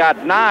Henderson's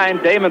got 9.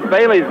 Damon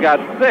Bailey's got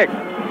 6.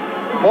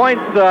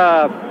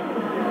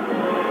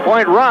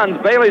 Point runs.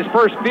 Bailey's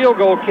first field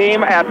goal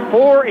came at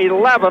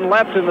 4:11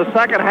 left in the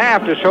second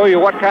half to show you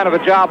what kind of a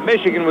job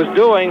Michigan was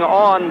doing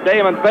on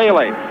Damon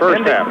Bailey.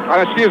 First half.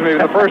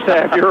 The first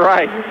half. You're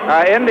right.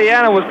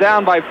 Indiana was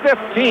down by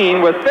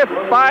 15 with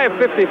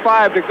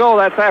 5:55 to go.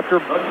 That's after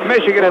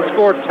Michigan had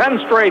scored 10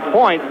 straight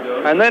points.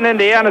 And then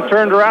Indiana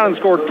turned around and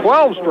scored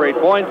 12 straight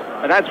points.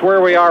 And that's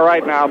where we are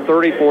right now,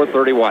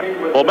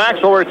 34-31. Well,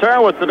 Max will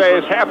return with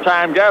today's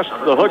halftime guest,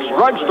 the Hooks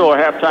Drugstore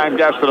halftime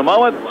guest in a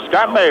moment.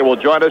 Scott May will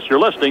join us. You're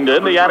listening to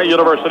Indiana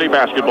University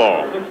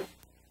basketball.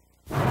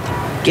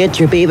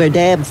 Get your Beaver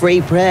Dam free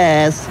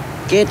press.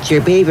 Get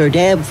your Beaver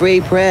Dam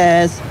free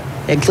press.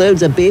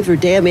 Includes a Beaver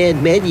Dam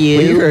in menu.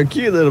 Well, you're a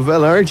cute little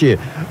fella, aren't you?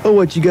 Oh,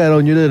 what you got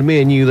on your little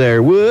menu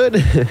there,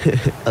 Wood?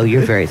 Oh,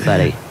 you're very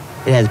funny.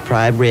 It has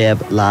prime rib,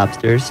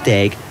 lobster,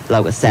 steak,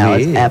 along with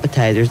salads,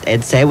 appetizers,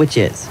 and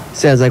sandwiches.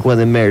 Sounds like one of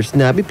them there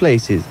snobby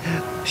places.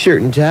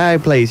 Shirt and tie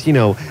place, you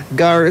know,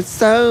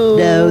 garçon.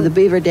 No, the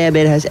Beaver Dam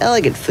Inn has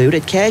elegant food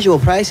at casual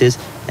prices,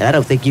 and I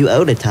don't think you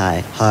own a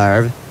tie,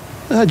 Harv.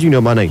 How'd you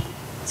know my name?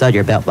 It's on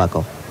your belt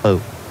buckle.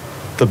 Oh.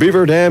 The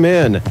Beaver Dam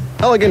Inn.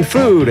 Elegant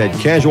food at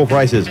casual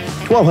prices.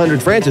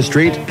 1200 Francis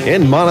Street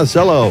in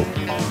Monticello.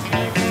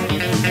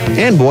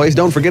 And boys,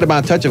 don't forget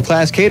about Touch of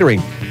Class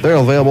Catering. They're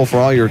available for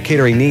all your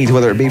catering needs,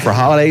 whether it be for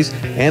holidays,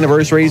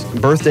 anniversaries,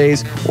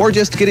 birthdays, or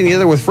just getting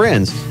together with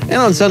friends. And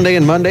on Sunday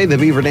and Monday, the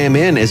Beaver Dam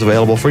Inn is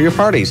available for your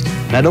parties.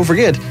 Now don't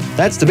forget,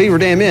 that's the Beaver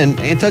Dam Inn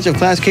and Touch of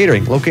Class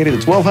Catering, located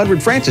at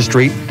 1200 Francis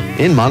Street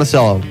in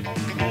Monticello.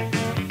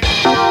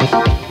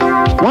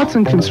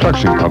 Watson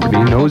Construction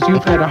Company knows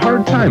you've had a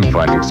hard time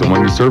finding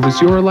someone to service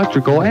your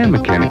electrical and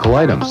mechanical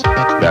items.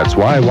 That's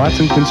why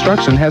Watson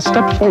Construction has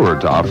stepped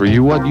forward to offer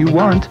you what you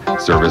want,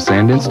 service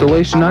and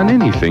installation on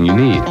anything you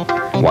need.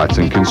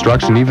 Watson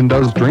Construction even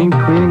does drain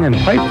cleaning and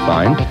pipe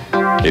find.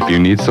 If you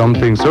need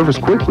something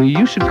serviced quickly,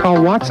 you should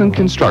call Watson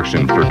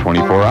Construction for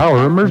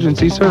 24-hour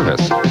emergency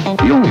service.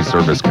 The only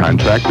service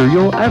contractor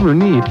you'll ever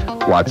need,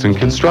 Watson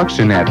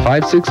Construction at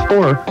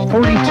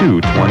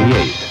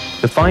 564-4228.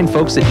 The fine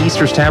folks at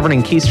Easter's Tavern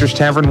and Keister's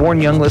Tavern warn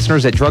young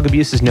listeners that drug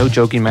abuse is no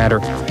joking matter.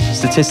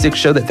 Statistics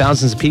show that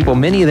thousands of people,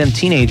 many of them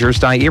teenagers,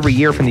 die every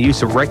year from the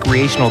use of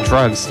recreational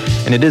drugs,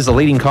 and it is the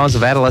leading cause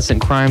of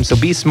adolescent crime, so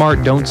be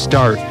smart, don't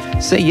start.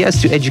 Say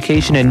yes to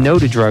education and no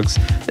to drugs.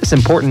 This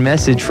important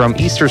message from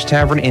Easter's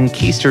Tavern and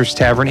Keister's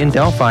Tavern in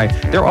Delphi.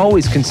 They're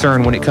always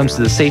concerned when it comes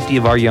to the safety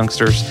of our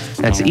youngsters.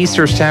 That's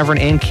Easter's Tavern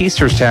and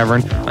Keister's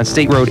Tavern on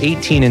State Road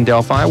 18 in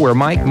Delphi, where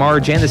Mike,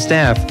 Marge, and the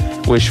staff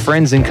wish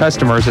friends and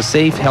customers a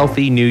safe,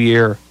 healthy New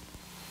Year.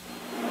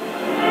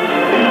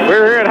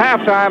 We're here at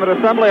halftime at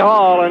Assembly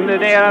Hall in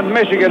Indiana and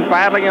Michigan,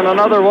 battling in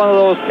another one of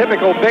those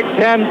typical Big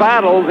Ten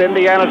battles.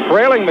 Indiana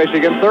trailing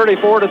Michigan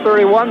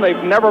 34-31.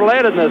 They've never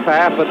led in this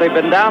half, but they've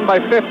been down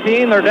by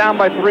 15. They're down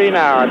by 3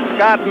 now. And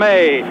Scott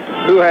May,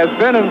 who has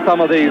been in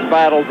some of these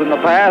battles in the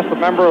past, a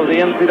member of the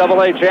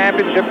NCAA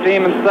championship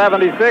team in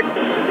 '76.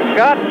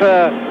 Scott,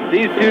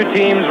 these two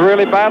teams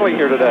really battling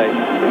here today.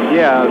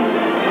 Yeah,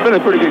 it's been a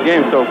pretty good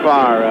game so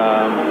far.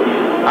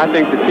 I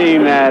think the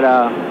team that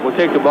will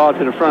take the ball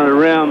to the front of the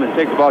rim and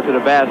take the ball to the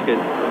basket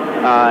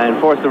and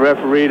force the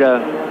referee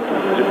to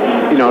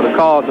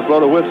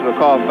blow the whistle, to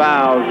call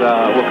fouls,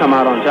 will come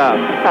out on top.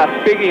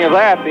 Speaking of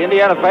that, the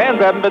Indiana fans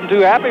haven't been too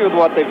happy with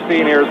what they've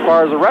seen here as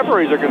far as the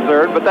referees are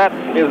concerned, but that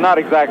is not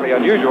exactly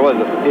unusual, is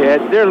it? Yeah,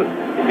 they're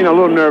a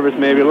little nervous,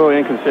 maybe a little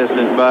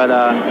inconsistent, but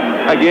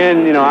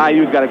again,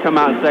 IU's got to come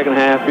out in the second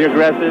half, be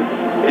aggressive,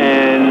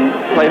 and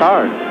play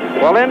hard.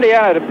 Well,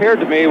 Indiana, it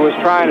appeared to me, was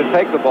trying to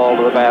take the ball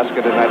to the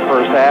basket in that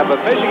first half,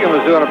 but Michigan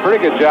was doing a pretty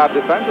good job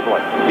defensively.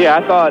 Yeah,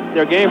 I thought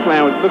their game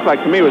plan looked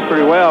like to me was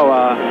pretty well.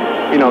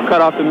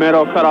 Cut off the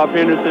middle, cut off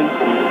Henderson,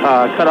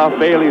 cut off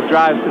Bailey's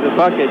drives to the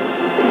bucket.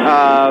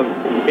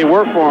 It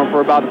worked for them for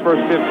about the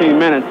first 15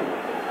 minutes,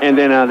 and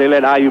then they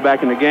let IU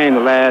back in the game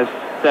the last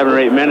 7 or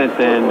 8 minutes,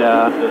 and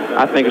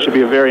I think it should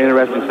be a very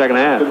interesting second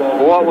half.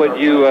 What would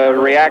you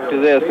react to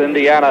this?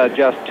 Indiana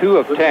just 2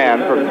 of 10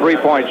 from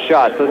three-point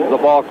shots. This is the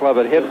ball club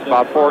that hits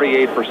about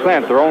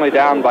 48%. They're only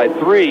down by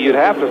 3. You'd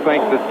have to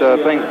think that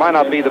things might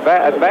not be as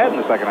bad in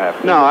the second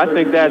half. No, I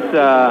think that's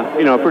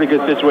a pretty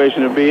good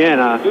situation to be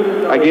in.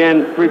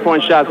 Again,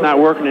 three-point shots not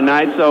working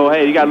tonight, so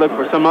hey, you got to look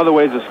for some other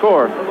ways to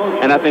score.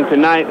 And I think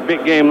tonight, a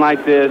big game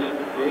like this,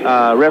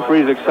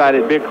 referees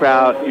excited, big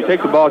crowd. You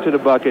take the ball to the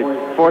bucket,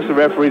 force the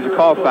referees to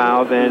call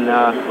fouls, and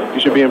you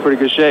should be in pretty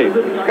good shape.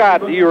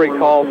 Scott, do you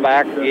recall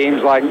back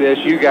games like this?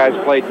 You guys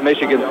played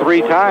Michigan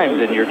 3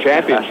 times in your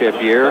championship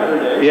year.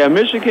 Yeah,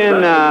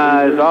 Michigan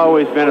has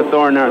always been a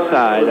thorn in our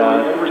side.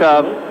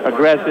 Tough,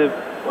 aggressive,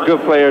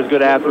 good players,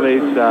 good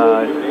athletes.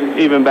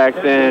 Even back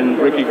then,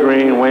 Ricky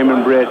Green,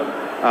 Wayman Britt,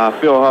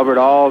 Phil Hubbard,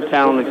 all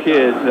talented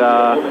kids.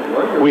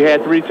 We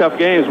had 3 tough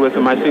games with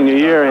them my senior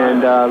year,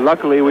 and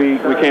luckily we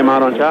came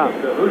out on top.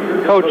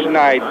 Coach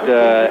Knight,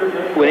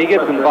 when he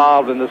gets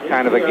involved in this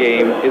kind of a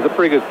game, is a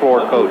pretty good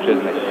floor coach,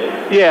 isn't he?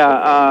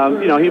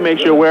 Yeah, he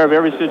makes you aware of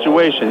every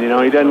situation. He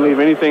doesn't leave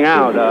anything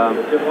out.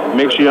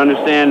 Makes you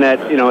understand that,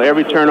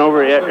 every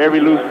turnover, every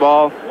loose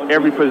ball,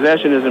 every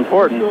possession is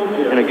important.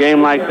 In a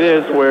game like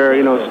this where,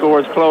 the score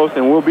is close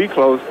and will be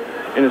close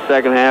in the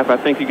second half, I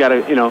think you got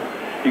to,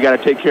 you got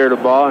to take care of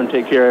the ball and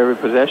take care of every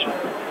possession.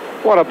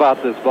 What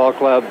about this ball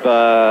club?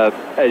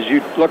 As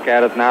you look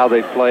at it now,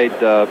 they've played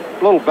a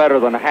little better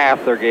than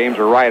half their games,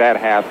 or right at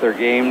half their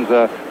games.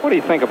 What do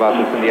you think about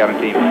this Indiana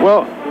team?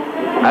 Well,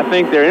 I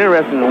think they're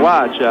interesting to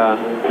watch.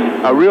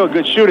 A real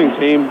good shooting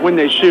team when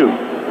they shoot.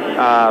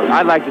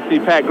 I'd like to see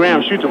Pat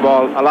Graham shoot the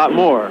ball a lot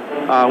more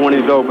when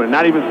he's open,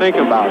 not even think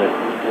about it.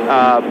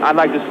 I'd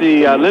like to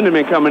see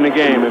Lindemann come in the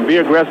game and be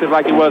aggressive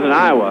like he was in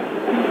Iowa.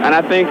 And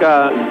I think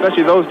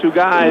especially those 2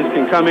 guys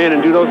can come in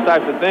and do those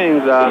types of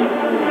things.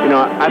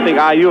 I think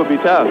IU will be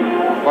tough.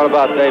 What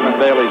about Damon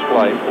Bailey's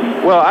play?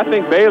 Well, I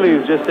think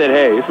Bailey's just said,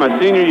 hey, it's my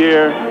senior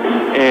year,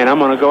 and I'm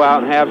going to go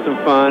out and have some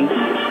fun,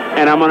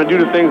 and I'm going to do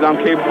the things I'm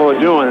capable of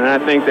doing. And I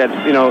think that,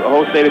 the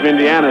whole state of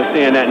Indiana is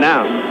seeing that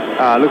now.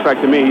 Looks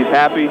like to me he's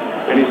happy,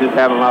 and he's just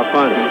having a lot of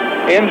fun.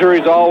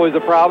 Injuries always a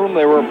problem.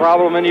 They were a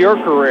problem in your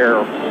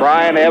career.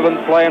 Brian Evans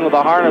playing with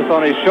a harness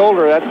on his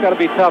shoulder. That's got to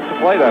be tough to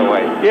play that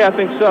way. Yeah, I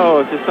think so.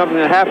 It's just something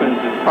that happens.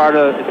 It's part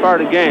of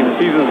the game. The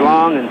season's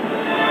long, and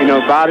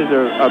bodies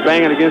are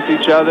banging against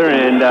each other.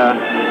 And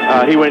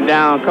he went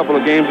down a couple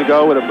of games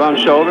ago with a bum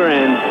shoulder,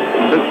 and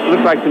it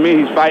looks like to me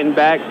he's fighting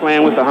back,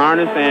 playing with the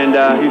harness, and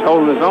he's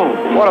holding his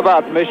own. What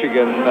about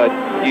Michigan?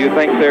 Do you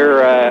think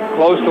they're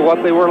close to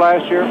what they were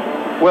last year?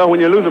 Well,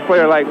 when you lose a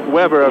player like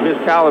Weber of his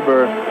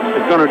caliber,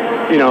 it's going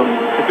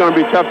to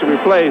be tough to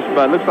replace.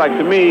 But it looks like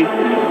to me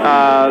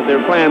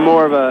they're playing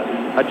more of a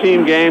a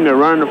team game. They're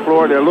running the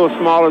floor. They're a little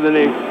smaller than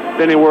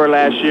they were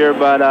last year,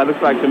 but it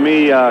looks like to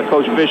me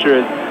Coach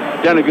Fisher has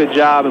done a good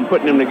job in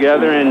putting them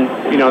together, and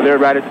they're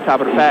right at the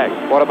top of the pack.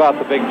 What about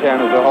the Big Ten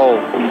as a whole?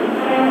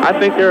 I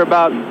think there are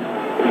about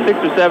 6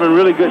 or 7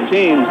 really good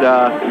teams.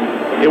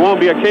 It won't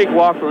be a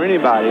cakewalk for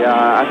anybody.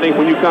 I think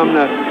when you come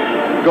to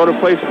go to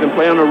places and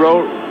play on the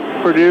road,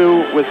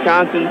 Purdue,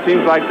 Wisconsin,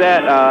 teams like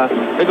that,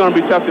 they're going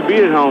to be tough to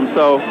beat at home.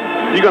 So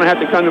you're going to have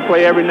to come to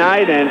play every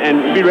night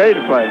and be ready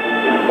to play.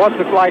 What's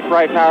it like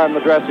right now in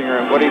the dressing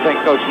room? What do you think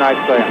Coach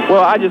Knight's saying?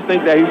 Well, I just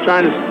think that he's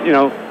trying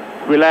to,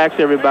 relax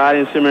everybody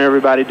and simmer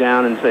everybody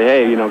down and say,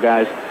 hey,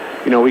 guys,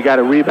 we got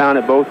to rebound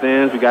at both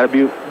ends. We got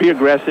to be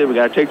aggressive. We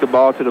got to take the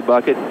ball to the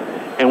bucket.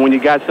 And when you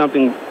got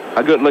something,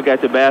 a good look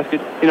at the basket,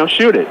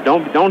 shoot it.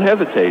 Don't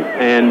hesitate.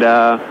 And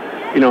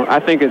I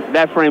think in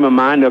that frame of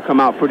mind, they'll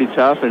come out pretty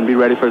tough and be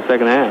ready for the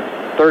second half.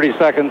 30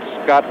 seconds,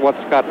 Scott. What's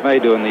Scott May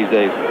doing these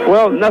days?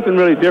 Well, nothing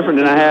really different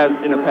than I have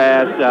in the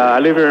past. I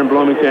live here in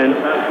Bloomington.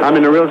 I'm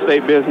in the real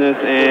estate business,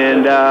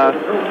 and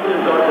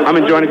I'm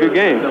enjoying a good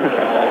game.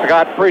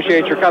 Scott,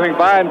 appreciate your coming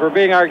by, and for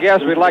being our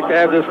guest, we'd like to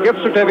have this gift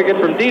certificate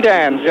from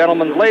D-Dan's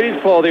Gentlemen's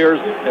Ladies Clothiers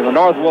in the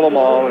North Willow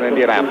Mall in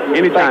Indianapolis.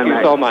 Anytime, Thank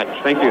you so much.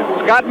 Thank you.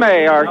 Scott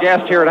May, our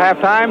guest here at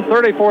halftime,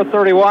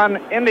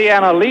 34-31.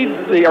 Indiana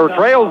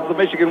trails the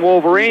Michigan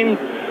Wolverines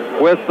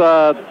with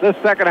this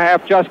second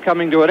half just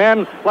coming to an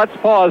end. Let's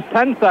pause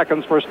 10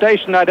 seconds for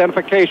station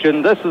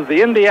identification. This is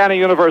the Indiana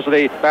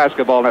University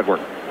Basketball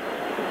Network.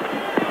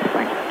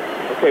 Thanks.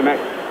 Okay, Max.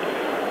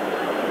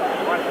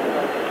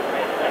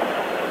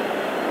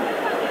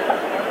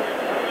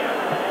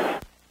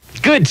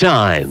 Good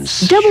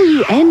times.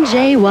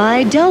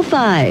 WNJY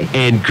Delphi.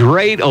 And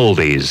great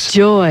oldies.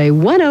 Joy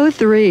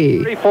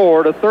 103.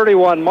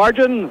 34-31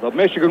 margin. The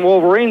Michigan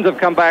Wolverines have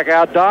come back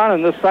out, Don,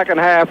 and this second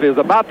half is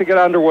about to get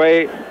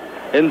underway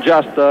in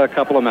just a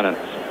couple of minutes.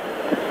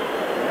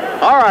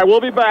 All right, we'll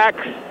be back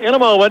in a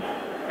moment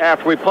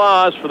after we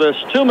pause for this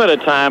 2-minute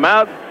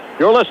timeout.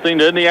 You're listening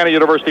to Indiana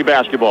University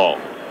basketball.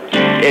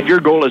 If your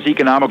goal is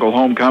economical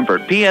home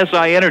comfort,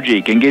 PSI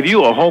Energy can give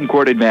you a home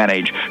court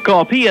advantage.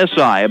 Call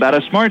PSI about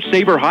a Smart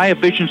Saver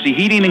high-efficiency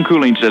heating and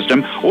cooling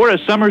system or a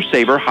Summer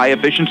Saver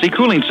high-efficiency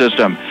cooling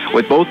system.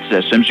 With both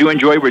systems, you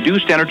enjoy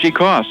reduced energy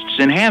costs,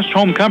 enhanced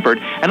home comfort,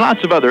 and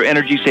lots of other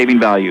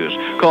energy-saving values.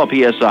 Call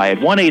PSI at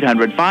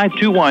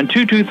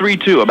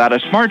 1-800-521-2232 about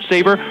a Smart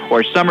Saver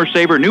or Summer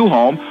Saver new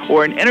home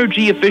or an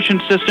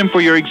energy-efficient system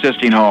for your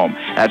existing home.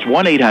 That's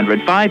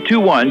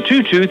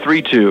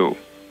 1-800-521-2232.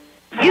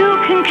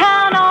 You can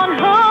count on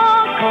Hooks.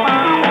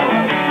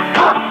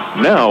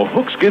 Now,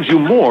 Hooks gives you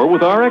more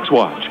with RX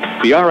Watch.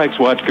 The RX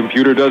Watch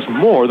computer does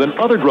more than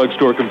other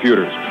drugstore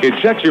computers. It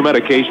checks your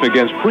medication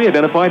against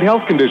pre-identified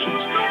health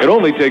conditions. It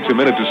only takes a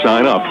minute to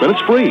sign up, and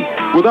it's free.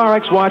 With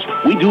RX Watch,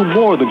 we do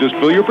more than just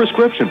fill your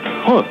prescription.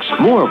 Hooks,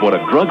 more of what a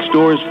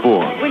drugstore is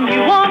for. When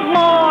you want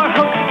more,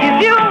 Hooks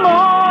gives you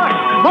more.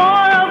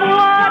 More of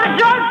what a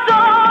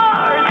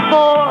drugstore is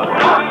for.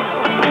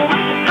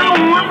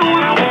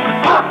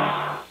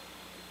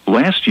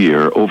 Last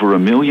year, over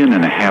 1.5 million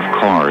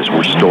cars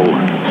were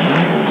stolen.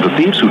 The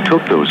thieves who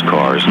took those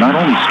cars not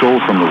only stole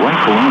from the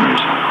rightful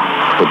owners,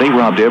 but they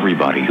robbed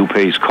everybody who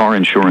pays car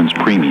insurance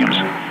premiums.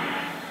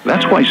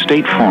 That's why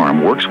State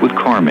Farm works with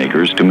car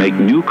makers to make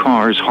new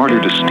cars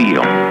harder to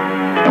steal,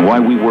 and why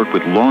we work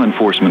with law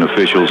enforcement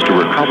officials to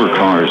recover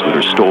cars that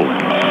are stolen.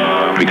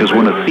 Because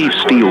when a thief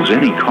steals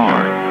any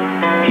car,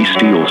 he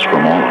steals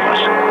from all of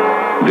us.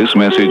 This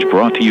message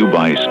brought to you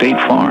by State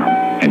Farm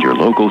and your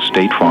local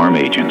State Farm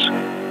agents.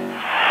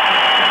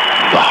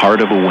 The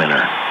heart of a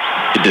winner.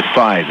 It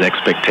defies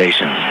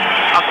expectations.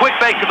 A quick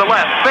fake to the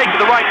left, fake to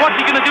the right. What's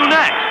he going to do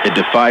next? It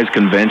defies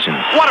conventions.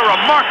 What a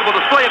remarkable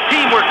display of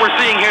teamwork we're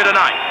seeing here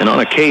tonight. And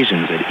on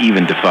occasions, it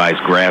even defies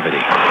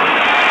gravity.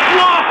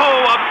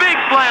 Whoa, a big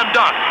slam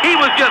dunk. He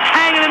was just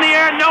hanging in the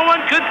air. No one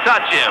could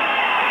touch him.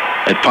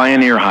 At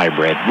Pioneer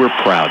Hybrid, we're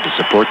proud to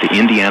support the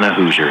Indiana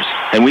Hoosiers,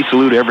 and we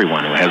salute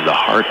everyone who has the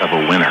heart of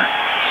a winner.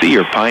 See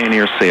your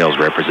Pioneer sales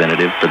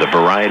representative for the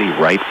variety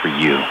right for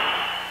you.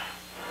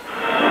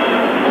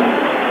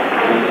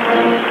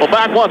 Well,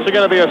 back once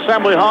again at the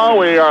Assembly Hall.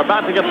 We are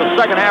about to get the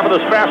second half of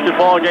this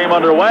basketball game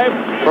underway.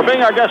 For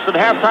being our guest at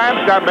halftime,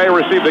 Scott May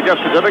received a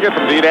gift certificate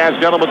from D-Dan's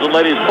Gentlemen's and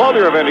Ladies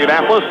Clothier of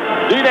Indianapolis.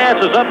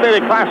 D-Dan's has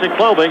updated classic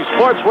clothing,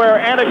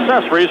 sportswear, and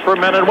accessories for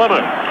men and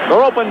women.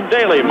 They're open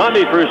daily,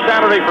 Monday through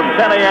Saturday from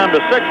 10 a.m.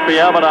 to 6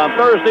 p.m. and on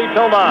Thursday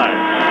till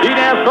 9.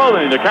 D-Dan's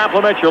Clothing to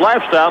complement your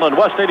lifestyle on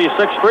West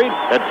 86th Street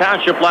at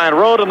Township Line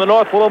Road in the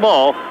North Willow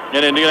Mall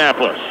in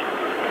Indianapolis.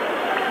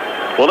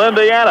 Well,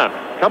 Indiana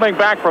coming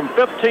back from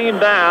 15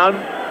 down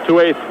to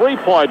a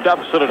 3-point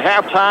deficit at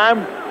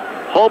halftime,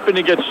 hoping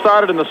to get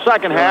started in the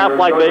second half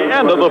like they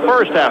ended the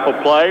first half of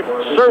play,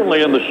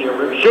 certainly in the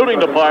shooting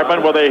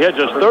department where they hit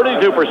just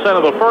 32%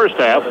 of the first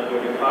half.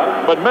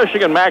 But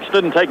Michigan, Max,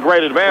 didn't take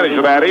great advantage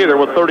of that either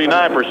with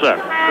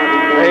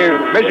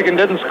 39%. Michigan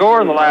didn't score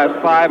in the last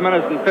 5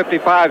 minutes and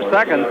 55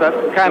 seconds. That's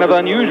kind of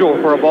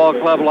unusual for a ball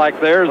club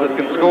like theirs that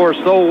can score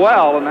so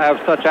well and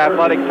have such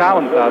athletic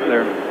talents out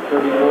there.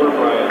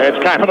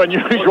 It's kind of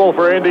unusual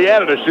for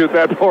Indiana to shoot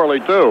that poorly,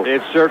 too.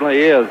 It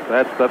certainly is.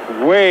 That's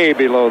way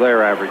below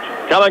their average.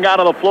 Coming out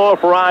on the floor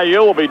for IU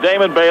will be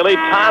Damon Bailey,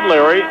 Todd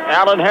Leary,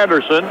 Alan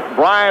Henderson,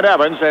 Brian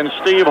Evans, and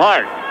Steve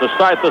Hart to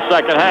start the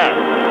second half.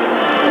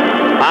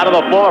 Out of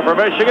the floor for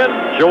Michigan,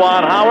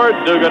 Juwan Howard,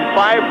 Dugan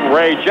Fife,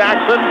 Ray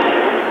Jackson,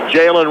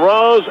 Jalen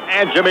Rose,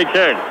 and Jimmy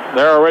King,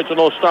 their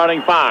original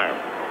starting five.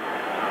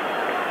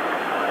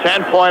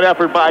 10-point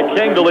effort by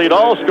King to lead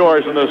all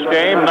scorers in this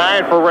game,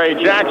 9 for Ray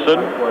Jackson.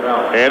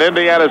 And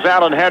Indiana's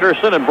Alan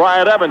Henderson and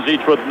Brian Evans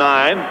each with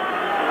 9.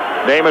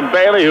 Damon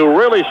Bailey, who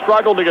really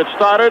struggled to get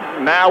started,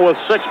 now with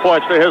 6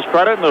 points to his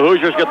credit, and the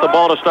Hoosiers get the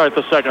ball to start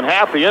the second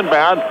half. The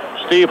inbound,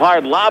 Steve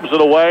Hart lobs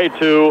it away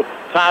to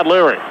Todd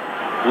Leary.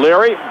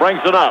 Leary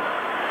brings it up.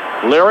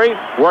 Leary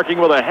working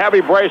with a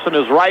heavy brace on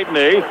his right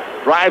knee,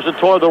 drives it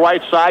toward the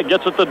right side,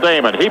 gets it to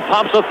Damon. He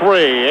pumps a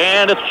three,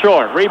 and it's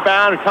short.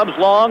 Rebound comes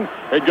long.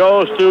 It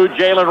goes to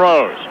Jalen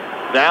Rose.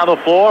 Down the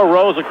floor,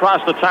 Rose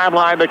across the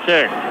timeline to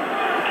King.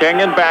 King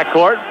in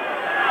backcourt.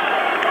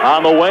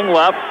 On the wing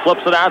left,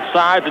 flips it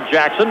outside to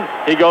Jackson.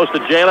 He goes to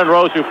Jalen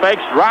Rose, who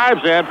fakes,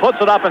 drives in,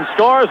 puts it up and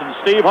scores, and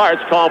Steve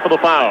Hart's called for the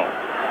foul.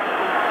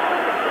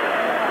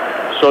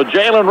 So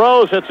Jalen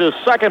Rose hits his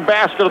second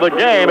basket of the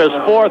game, his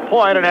 4th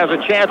point, and has a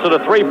chance at a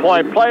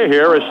 3-point play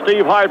here as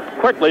Steve Hart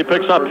quickly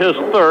picks up his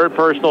 3rd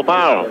personal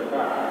foul.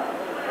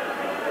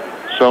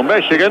 So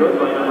Michigan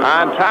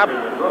on top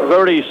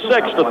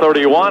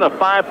 36-31, a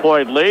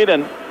 5-point lead,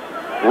 and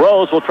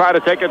Rose will try to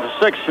take it to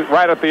 6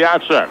 right at the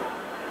outset.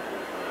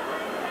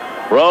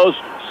 Rose,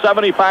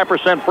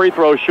 75% free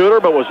throw shooter,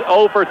 but was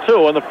 0 for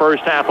 2 in the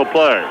first half of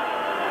play.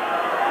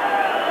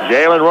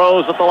 Jalen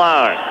Rose at the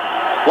line.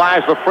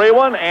 Flies the free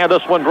one, and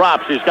this one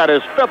drops. He's got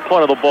his 5th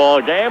point of the ball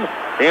game.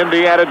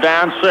 Indiana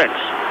down 6.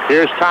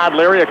 Here's Todd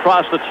Leary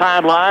across the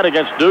timeline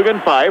against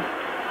Dugan Fife.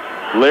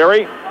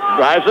 Leary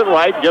drives it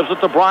right, gives it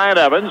to Brian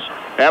Evans.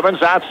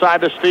 Evans outside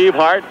to Steve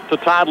Hart, to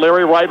Todd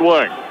Leary, right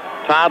wing.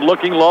 Todd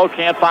looking low,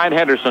 can't find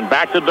Henderson.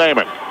 Back to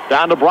Damon.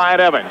 Down to Brian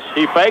Evans.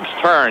 He fakes,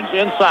 turns,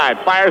 inside,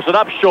 fires it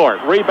up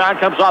short. Rebound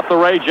comes off the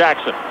Ray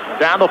Jackson.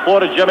 Down the floor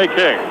to Jimmy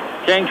King.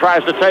 King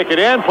tries to take it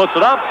in, puts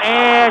it up,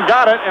 and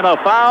got it, and a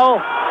foul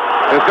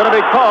is going to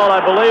be called, I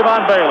believe,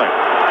 on Bailey.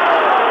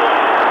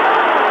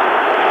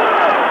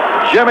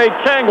 Jimmy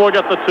King will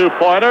get the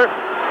 2-pointer.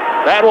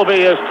 That will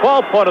be his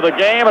 12th point of the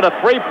game, and a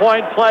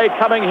 3-point play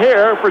coming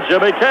here for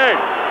Jimmy King.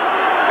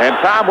 And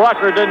Tom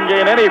Rucker didn't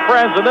gain any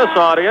friends in this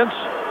audience.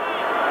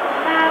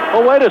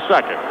 Oh, wait a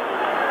second.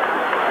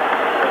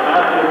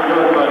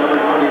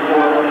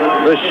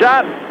 The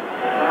shot.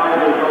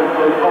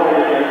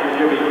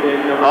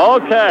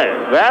 Okay,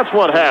 that's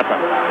what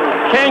happened.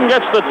 King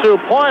gets the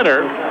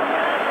 2-pointer,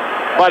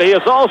 but he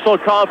is also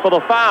called for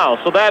the foul,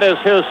 so that is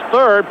his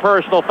 3rd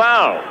personal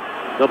foul.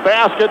 The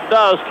basket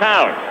does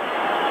count.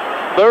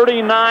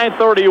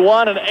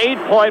 39-31, an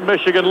 8-point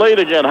Michigan lead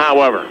again,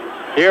 however.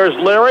 Here's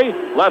Leary,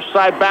 left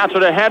side bouncer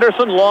to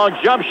Henderson, long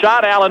jump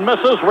shot, Allen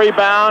misses,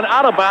 rebound,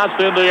 out of bounds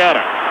to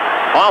Indiana,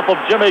 off of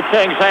Jimmy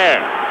King's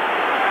hand.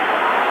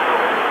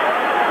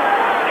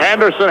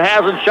 Henderson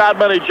hasn't shot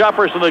many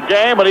jumpers in the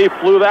game, but he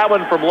flew that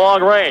one from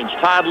long range.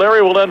 Todd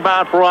Leary will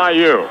inbound for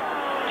IU.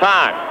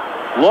 Todd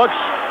looks,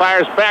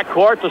 fires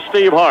backcourt to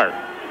Steve Hart.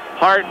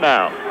 Hart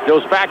now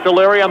goes back to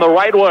Leary on the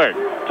right wing.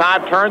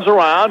 Todd turns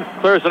around,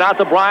 clears it out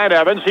to Brian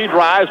Evans. He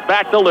drives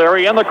back to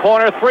Leary in the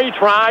corner. 3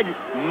 try,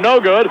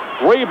 no good.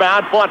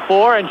 Rebound fought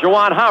for, and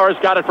Juwan Howard's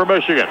got it for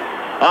Michigan.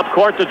 Up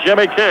court to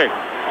Jimmy King.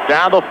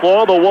 Down the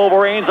floor, the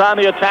Wolverines on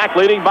the attack,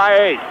 leading by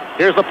 8.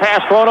 Here's the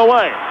pass thrown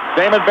away.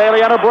 Damon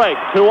Bailey on a break.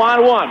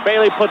 2-on-1.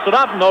 Bailey puts it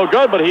up, no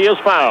good, but he is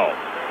fouled.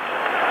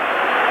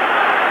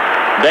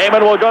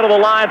 Damon will go to the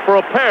line for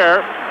a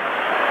pair.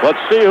 Let's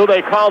see who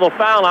they call the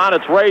foul on.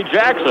 It's Ray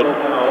Jackson,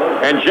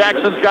 and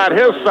Jackson's got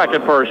his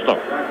 2nd personal.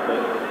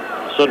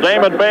 So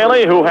Damon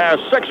Bailey, who has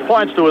 6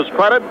 points to his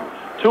credit,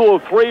 2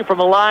 of 3 from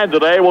the line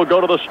today, will go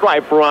to the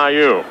stripe for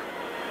IU.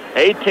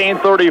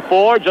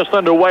 18-34, just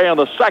underway in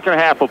the second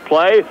half of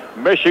play.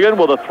 Michigan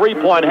with a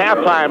 3-point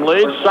halftime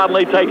lead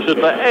suddenly takes it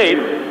to 8,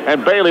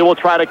 and Bailey will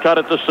try to cut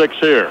it to 6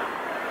 here.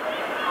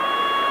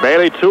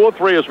 Bailey 2 of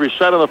 3 as we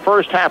said in the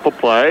first half of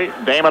play.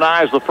 Damon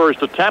eyes the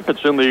first attempt.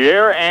 It's in the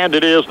air, and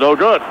it is no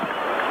good.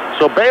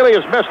 So Bailey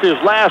has missed his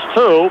last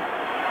 2,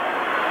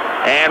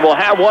 and will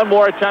have one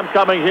more attempt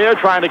coming here,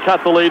 trying to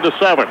cut the lead to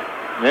 7.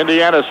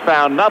 Indiana's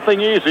found nothing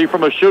easy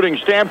from a shooting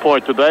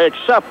standpoint today,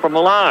 except from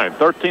the line.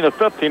 13 of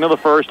 15 in the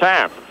first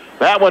half.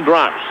 That one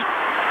drops.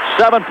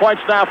 7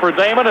 points now for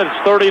Damon, and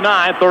it's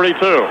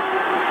 39-32.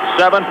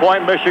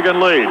 7-point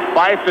Michigan lead.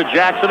 Fife to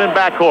Jackson in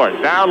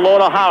backcourt. Down low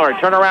to Howard.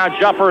 Turnaround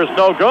jumper is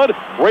no good.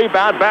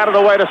 Rebound batted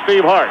away to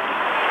Steve Hart.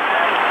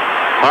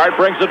 Hart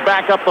brings it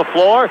back up the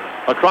floor.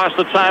 across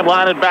the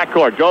timeline in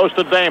backcourt. Goes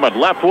to Damon.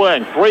 Left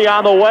wing. 3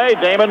 on the way.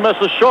 Damon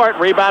misses short.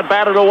 Rebound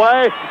batted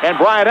away. And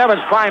Brian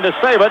Evans trying to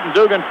save it. And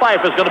Dugan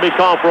Fife is going to be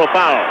called for a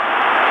foul.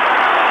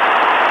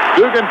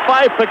 Dugan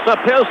Fife picks up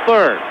his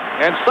third.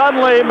 And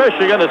suddenly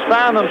Michigan has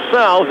found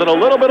themselves in a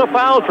little bit of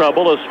foul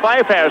trouble as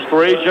Fife has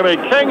 3. Jimmy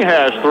King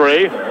has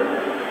 3.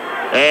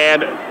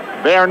 And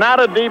they are not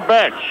a deep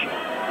bench.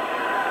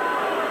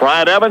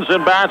 Brian Evans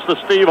inbounds to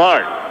Steve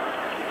Hart.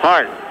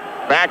 Hart,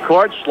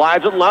 backcourt,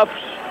 slides it left.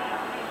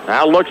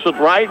 Now looks it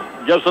right,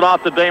 gives it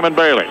off to Damon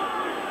Bailey.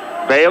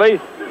 Bailey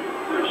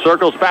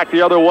circles back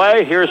the other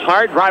way. Here's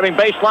Hart driving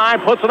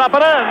baseline, puts it up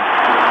and in.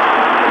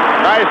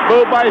 Nice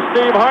move by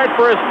Steve Hart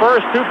for his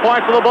first 2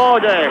 points of the ball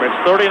game. It's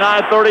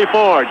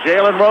 39-34.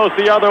 Jalen Rose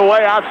the other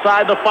way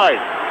outside the fight.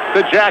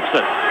 To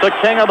Jackson. To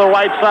King on the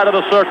right side of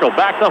the circle.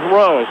 Back to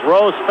Rose.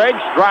 Rose fakes,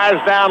 drives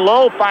down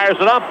low, fires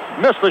it up,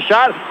 missed the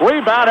shot.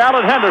 Rebound,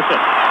 Alan Henderson.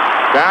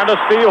 Down to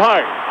Steve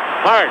Hart.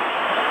 Hart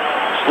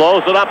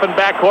slows it up in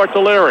backcourt to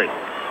Leary.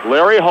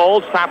 Leary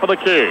holds top of the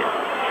key.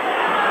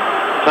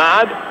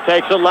 Todd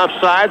takes it left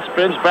side,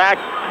 spins back,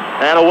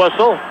 and a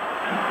whistle.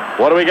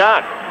 What do we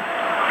got?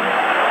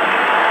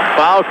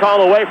 Foul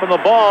call away from the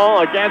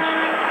ball against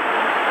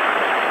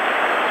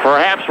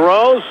perhaps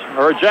Rose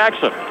or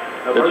Jackson.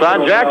 It's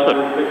on Jackson.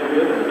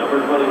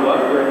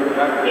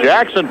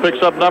 Jackson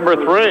picks up number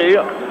 3.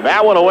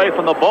 That one away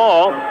from the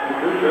ball.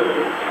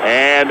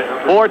 And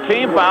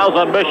 14 fouls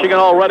on Michigan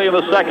already in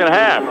the second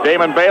half.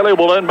 Damon Bailey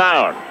will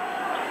inbound.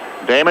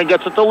 Damon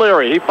gets it to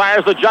Leary. He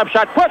fires the jump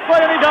shot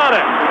quickly, and he got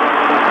it.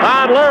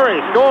 Todd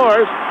Leary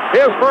scores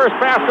his first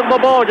basket of the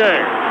ball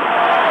game.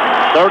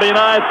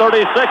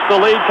 39-36, the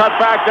lead cut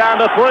back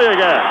down to 3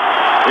 again.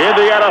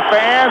 Indiana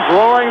fans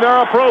roaring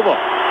their approval.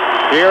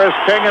 Here is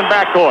King in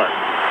backcourt.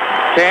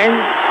 King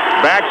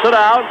backs it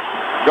out,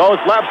 goes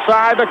left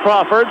side to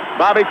Crawford.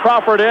 Bobby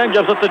Crawford in,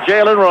 gives it to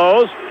Jalen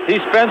Rose.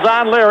 He spins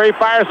on Leary,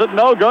 fires it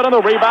no good, and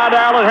the rebound to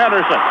Alan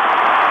Henderson.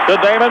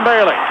 To Damon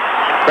Bailey.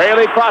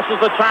 Bailey crosses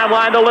the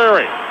timeline to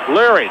Leary.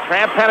 Leary,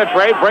 tramp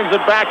penetrate, brings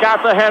it back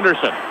out to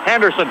Henderson.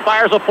 Henderson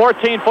fires a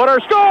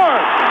 14-footer,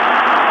 scores!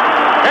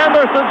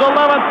 Henderson's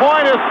 11th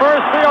point, his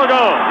first field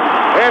goal.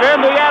 And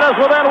Indiana's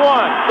within 1,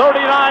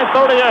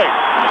 39-38.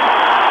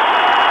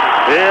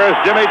 Here's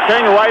Jimmy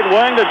King, right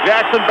wing to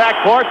Jackson,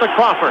 backcourt to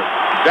Crawford.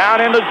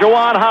 Down into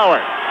Juwan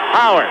Howard.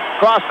 Howard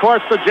cross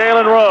courts to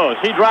Jalen Rose.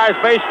 He drives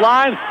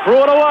baseline,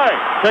 threw it away.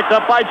 Picked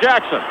up by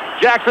Jackson.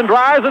 Jackson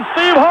drives, and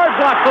Steve Hart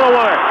blocks it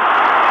away.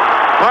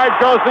 Hart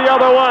goes the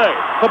other way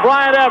to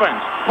Brian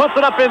Evans. Puts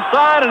it up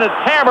inside, and it's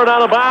hammered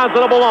out of bounds.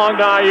 It'll belong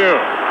to IU.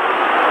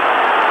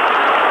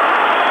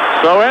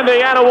 So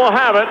Indiana will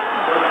have it.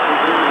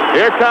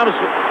 Here comes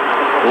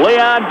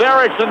Leon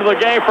Derricks into the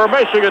game for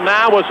Michigan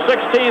now with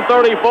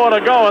 16:34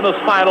 to go in the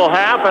final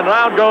half, and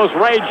round goes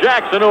Ray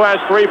Jackson, who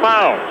has 3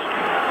 fouls.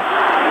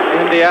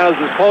 Indiana's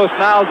as close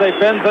now as they've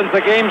been since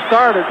the game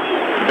started.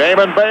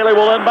 Damon Bailey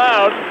will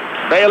inbound.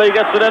 Bailey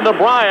gets it into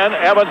Bryan.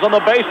 Evans on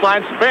the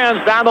baseline, spins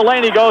down the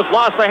lane. He goes,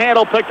 lost the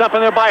handle, picked up in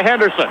there by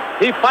Henderson.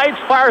 He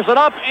fights, fires it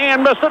up,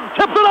 and missed it,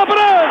 tipped it up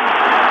and in.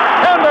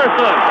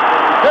 Henderson,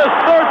 his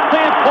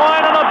 13th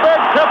point and a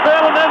big tip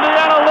in, and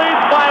Indiana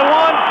leads by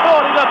 1,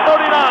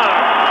 40-39.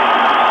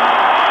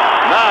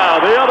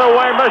 Now, the other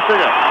way,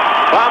 Michigan.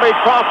 Bobby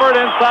Crawford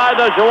inside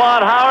to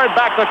Juwan Howard.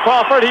 Back to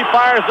Crawford. He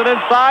fires it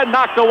inside.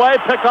 Knocked away.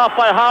 Picked off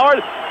by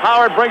Howard.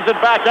 Howard brings it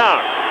back out.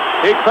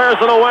 He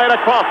clears it away to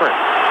Crawford.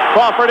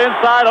 Crawford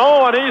inside.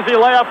 Oh, an easy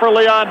layup for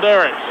Leon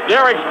Derricks.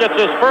 Derricks gets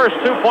his first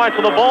 2 points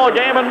of the ball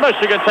game, and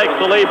Michigan takes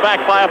the lead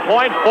back by a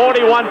point,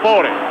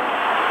 41-40.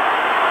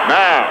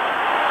 Now,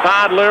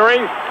 Todd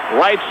Leary,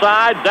 right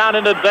side, down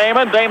into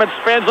Damon. Damon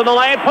spins in the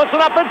lane, puts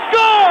it up, and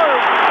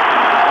scores!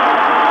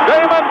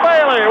 Damon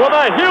Bailey with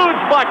a huge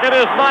bucket,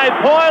 his 9th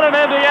point, and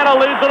Indiana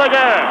leads it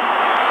again.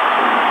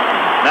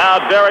 Now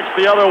Derricks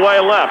the other way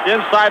left,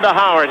 inside to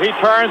Howard. He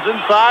turns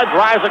inside,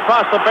 drives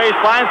across the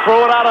baseline,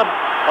 threw it out of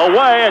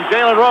away, and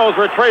Jalen Rose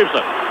retrieves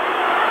it.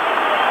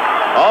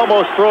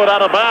 Almost threw it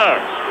out of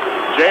bounds.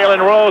 Jalen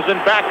Rose in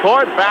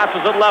backcourt,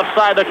 passes it left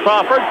side to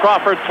Crawford.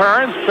 Crawford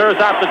turns, clears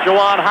out to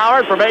Juwan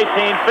Howard from 18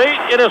 feet.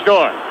 It is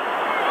good.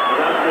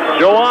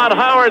 Juwan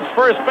Howard's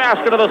first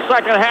basket of the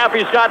second half.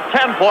 He's got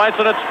 10 points,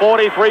 and it's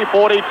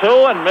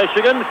 43-42, and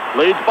Michigan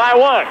leads by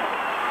 1.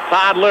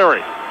 Todd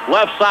Leary,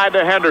 left side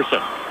to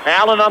Henderson.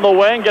 Allen on the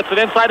wing, gets it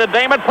inside to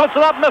Damon, puts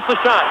it up, missed the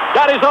shot.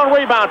 Got his own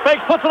rebound,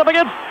 fakes, puts it up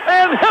against,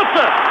 and hits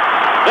it.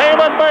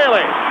 Damon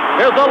Bailey,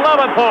 his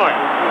 11th point.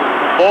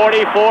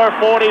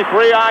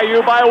 44-43,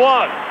 IU by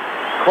 1.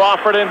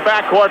 Crawford in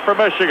backcourt for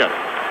Michigan.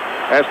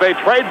 As they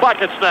trade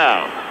buckets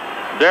now.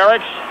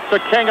 Derricks to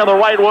King on the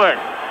right wing.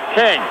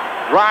 King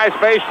drives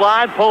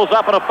baseline, pulls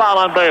up, and a foul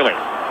on Bailey.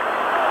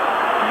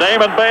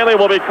 Damon Bailey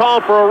will be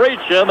called for a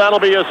reach-in. That'll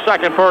be his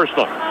second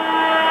personal.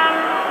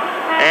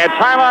 And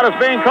timeout is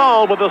being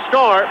called with the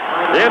score.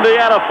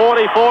 Indiana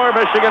 44,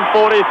 Michigan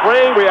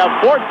 43. We have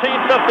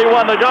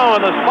 14:51 to go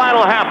in this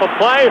final half of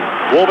play.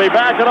 We'll be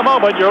back in a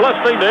moment. You're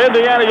listening to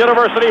Indiana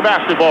University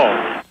basketball.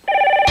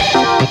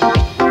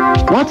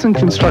 Watson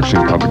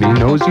Construction Company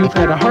knows you've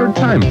had a hard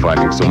time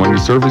finding someone to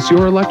service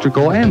your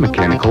electrical and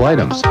mechanical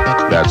items.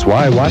 That's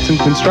why Watson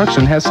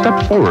Construction has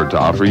stepped forward to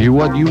offer you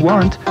what you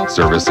want,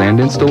 service and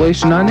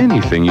installation on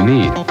anything you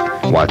need.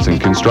 Watson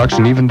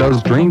Construction even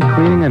does drain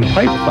cleaning and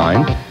pipe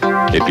fine.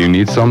 If you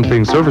need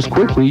something serviced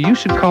quickly, you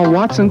should call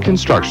Watson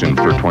Construction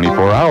for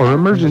 24-hour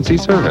emergency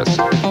service.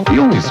 The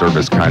only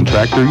service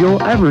contractor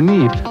you'll ever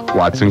need,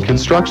 Watson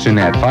Construction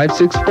at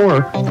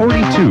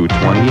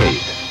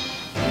 564-4228.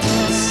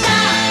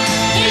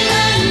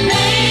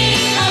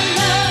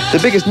 The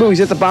biggest movies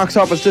at the box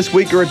office this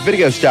week are at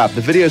Video Stop,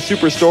 the video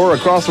superstore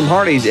across from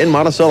Hardee's in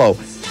Monticello.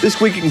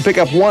 This week you can pick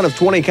up one of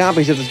 20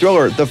 copies of the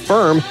thriller The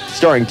Firm,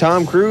 starring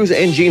Tom Cruise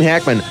and Gene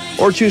Hackman,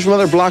 or choose from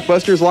other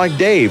blockbusters like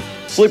Dave,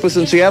 Sleepless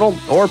in Seattle,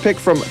 or pick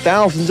from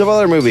thousands of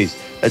other movies.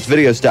 That's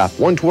Video Stop,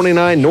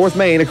 129 North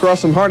Main across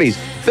from Hardee's.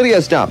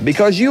 Video Stop,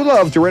 because you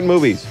love to rent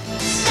movies.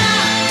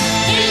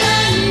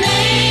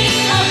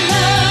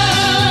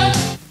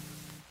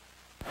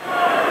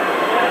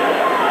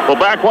 Well,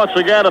 back once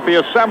again at the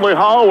Assembly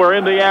Hall where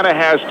Indiana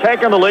has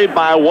taken the lead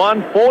by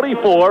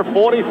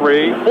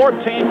 44-43,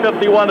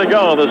 14:51 to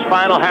go this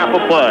final half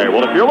of play.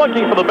 Well, if you're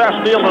looking for the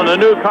best deal on a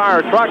new car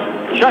or truck,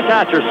 check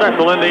out your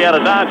Central Indiana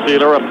Dodge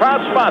dealer, a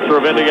proud sponsor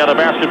of Indiana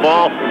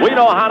basketball. We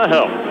know how to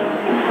help.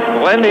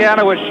 Well,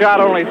 Indiana was shot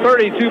only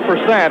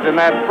 32% in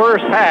that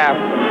first half,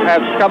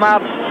 has come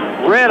out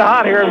red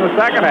hot here in the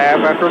second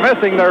half. After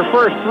missing their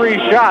first 3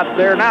 shots,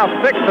 they're now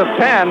 6 of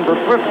 10 for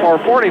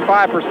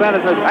 45%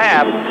 in this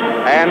half.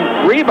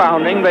 And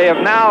rebounding, they have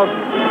now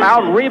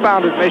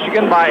out-rebounded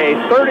Michigan by a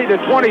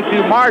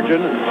 30-22 margin,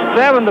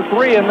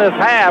 7-3 in this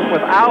half,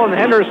 with Alan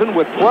Henderson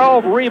with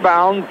 12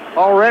 rebounds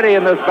already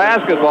in this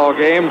basketball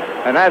game,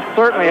 and that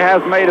certainly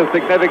has made a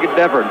significant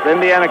difference.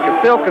 Indiana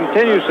still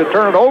continues to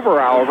turn it over,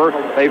 however.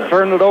 They've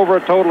turned it over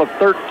a total of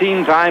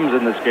 13 times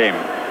in this game.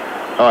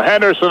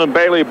 Henderson and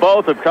Bailey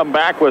both have come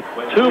back with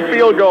 2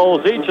 field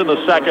goals each in the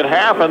second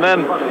half, and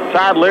then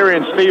Todd Leary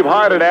and Steve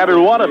Hart had added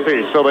 1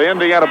 apiece. So the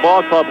Indiana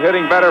ball club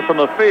hitting better from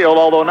the field,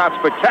 although not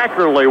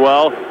spectacularly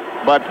well,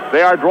 but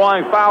they are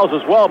drawing fouls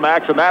as well,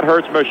 Max, and that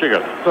hurts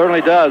Michigan.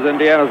 Certainly does.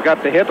 Indiana's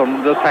got to hit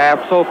them this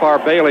half. So far,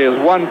 Bailey is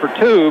 1 for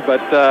 2, but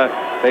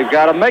they've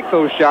got to make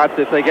those shots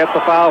if they get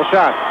the foul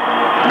shot.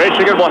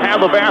 Michigan will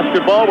have the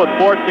basketball with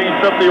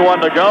 14:51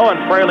 to go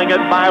and trailing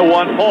it by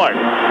 1 point.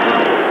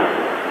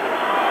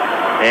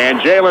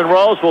 And Jalen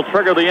Rose will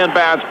trigger the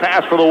inbounds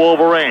pass for the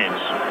Wolverines.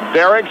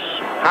 Derricks,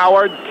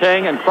 Howard,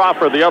 King, and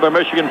Crawford, the other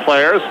Michigan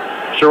players.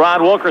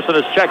 Sharon Wilkerson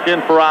has checked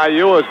in for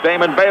IU as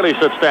Damon Bailey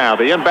sits down.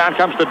 The inbound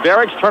comes to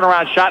Derricks.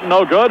 Turnaround shot,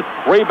 no good.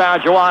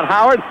 Rebound, Juwan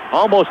Howard.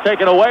 Almost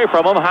taken away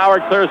from him.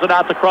 Howard clears it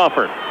out to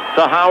Crawford.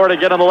 To Howard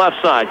again on the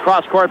left side.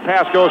 Cross-court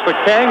pass goes to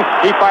King.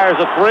 He fires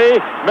a 3.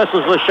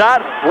 Misses the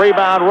shot.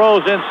 Rebound,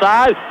 Rose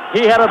inside.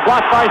 He had it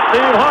blocked by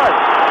Steve Hart.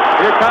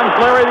 Here comes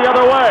Leary the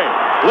other way.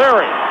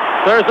 Leary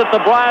clears it to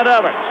Brian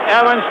Evans.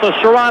 Evans to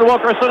Sharon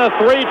Wilkerson. A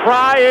 3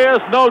 try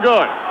is no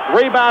good.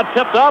 Rebound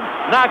tipped up,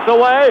 knocked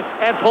away,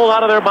 and pulled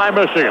out of there by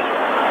Michigan.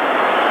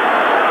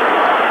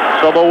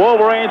 So the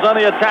Wolverines on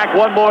the attack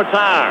one more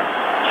time.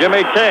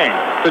 Jimmy King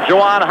to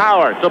Juwan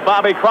Howard to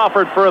Bobby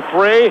Crawford for a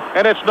 3,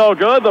 and it's no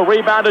good. The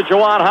rebound to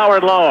Juwan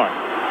Howard long.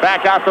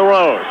 Back out to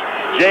Rose.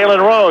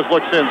 Jalen Rose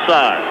looks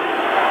inside.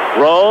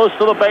 Rose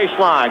to the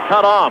baseline,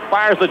 cut off,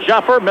 fires the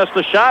jumper, missed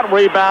the shot,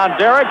 rebound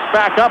Derricks,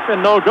 back up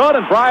and no good,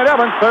 and Brian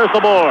Evans clears the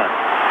board.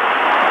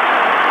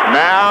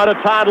 Now to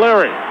Todd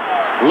Leary.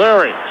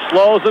 Leary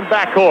slows in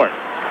backcourt.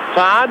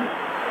 Todd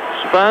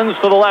spins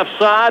to the left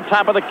side,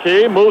 top of the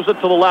key, moves it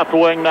to the left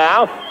wing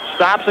now,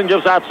 stops and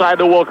gives outside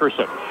to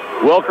Wilkerson.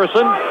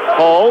 Wilkerson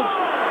holds,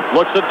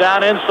 looks it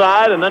down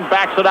inside, and then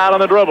backs it out on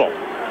the dribble.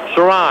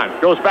 Sharon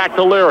goes back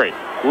to Leary.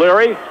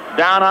 Leary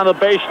down on the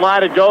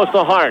baseline, it goes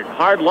to Hart.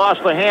 Hart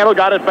lost the handle,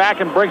 got it back,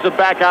 and brings it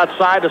back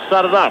outside to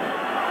set it up.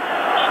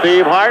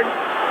 Steve Hart,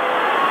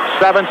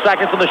 7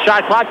 seconds on the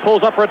shot clock,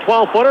 pulls up for a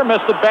 12-footer,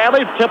 missed it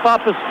badly, tip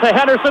up to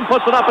Henderson,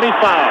 puts it up, and he's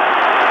fouled.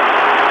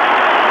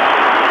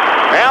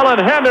 Alan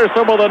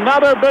Henderson with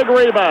another big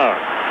rebound.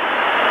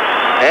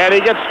 And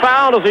he gets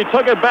fouled as he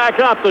took it back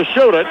up to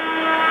shoot it.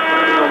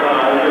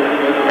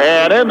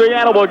 And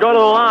Indiana will go to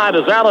the line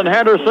as Alan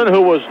Henderson,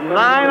 who was 9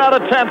 out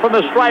of 10 from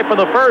the stripe in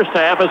the first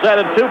half, has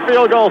added 2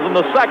 field goals in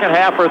the second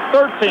half for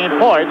 13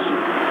 points.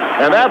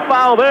 And that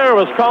foul there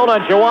was called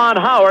on Juwan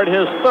Howard,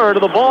 his 3rd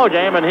of the ball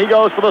game, and he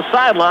goes to the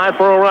sideline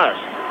for a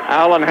rest.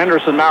 Alan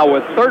Henderson now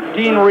with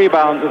 13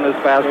 rebounds in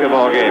this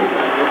basketball game.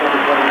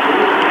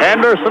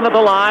 Henderson at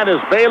the line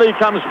as Bailey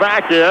comes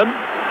back in.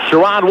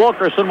 Sharon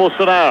Wilkerson will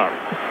sit down.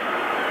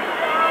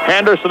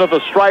 Henderson at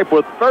the stripe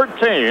with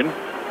 13.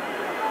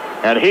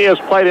 And he has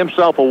played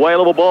himself a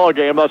whale of a ball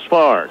game thus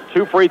far.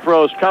 2 free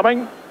throws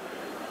coming.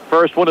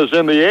 First one is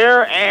in the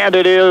air, and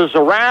it is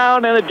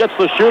around, and it gets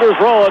the shooter's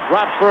roll. It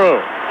drops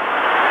through.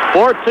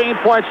 14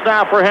 points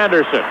now for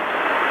Henderson.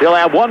 He'll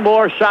have one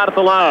more shot at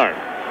the line.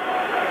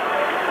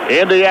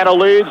 Indiana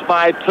leads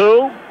by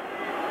 2.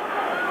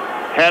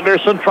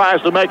 Henderson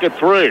tries to make it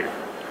 3.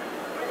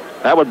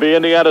 That would be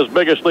Indiana's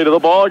biggest lead of the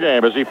ball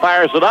game. As he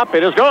fires it up,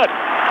 it is good.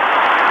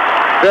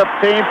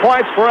 15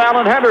 points for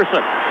Alan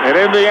Henderson. And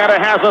Indiana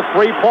has a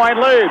 3-point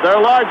lead, their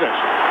largest.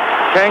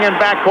 King in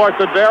backcourt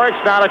to Derricks,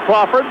 now to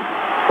Crawford.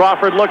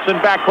 Crawford looks in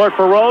backcourt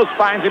for Rose,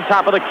 finds him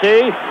top of the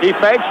key. He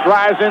fakes,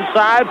 drives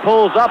inside,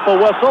 pulls up a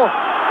whistle.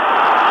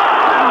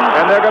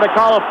 And they're going to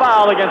call a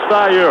foul against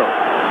IU.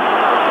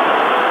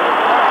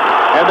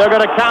 And they're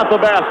going to count the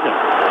basket.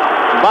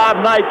 Bob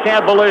Knight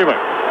can't believe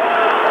it.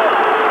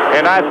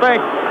 And I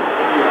think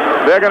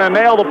they're going to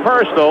nail the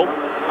personal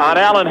on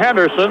Alan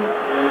Henderson.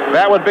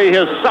 That would be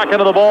his second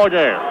of the ball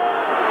game.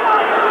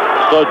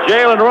 So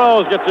Jalen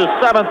Rose gets his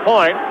 7th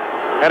point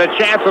and a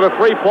chance at a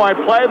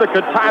 3-point play that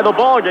could tie the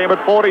ball game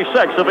at 46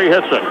 if he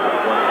hits it.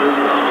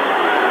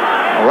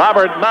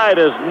 Robert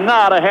Knight is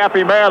not a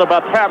happy man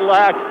about that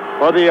lack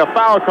or the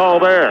foul call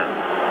there.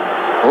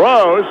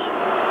 Rose,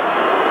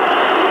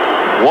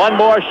 one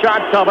more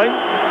shot coming.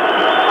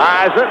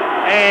 Eyes it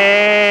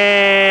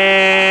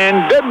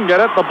and didn't get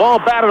it. The ball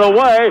batted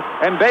away,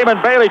 and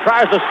Damon Bailey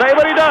tries to save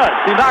it. He does.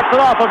 He knocks it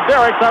off of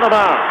Derricks out of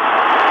bounds.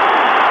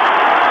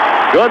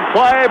 Good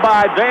play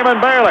by Damon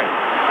Bailey.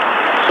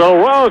 So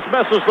Rose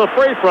misses the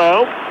free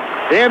throw.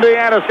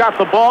 Indiana's got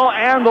the ball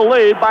and the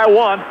lead by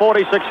 1,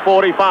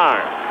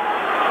 46-45.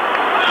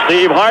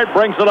 Steve Hart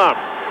brings it up.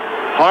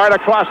 Hart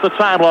across the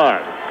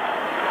timeline.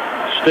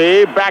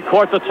 Steve,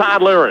 backcourt to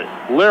Todd Leary.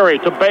 Leary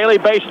to Bailey,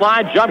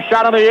 baseline, jump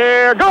shot in the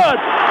air, good!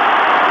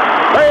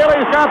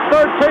 Bailey's got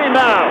 13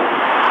 now.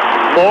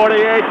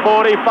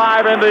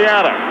 48-45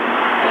 Indiana.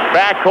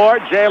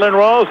 Backcourt, Jalen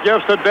Rose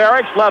gives to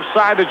Derricks, left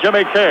side to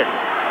Jimmy King.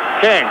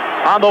 King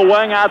on the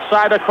wing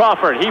outside to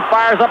Crawford. He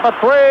fires up a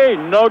 3,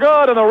 no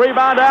good, and the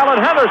rebound to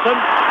Alan Henderson.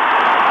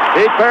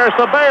 He clears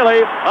to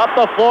Bailey, up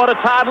the floor to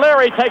Todd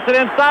Leary, takes it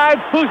inside,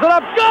 screws it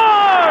up,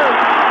 good!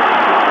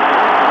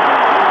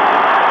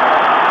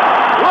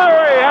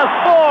 Leary has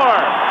 4,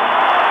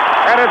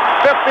 and it's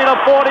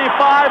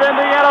 50-45,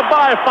 Indiana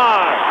by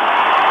 5.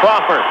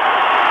 Crawford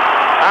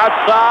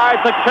outside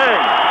to King,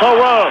 to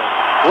Rose.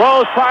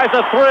 Rose tries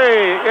a 3.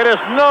 It is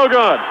no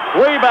good.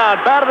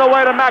 Rebound, batted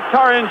away to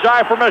Maktar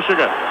Njai for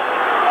Michigan.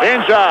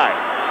 Njai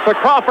to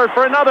Crawford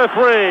for another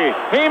 3.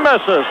 He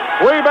misses.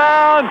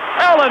 Rebound.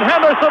 Alan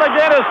Henderson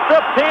again, his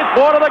 15th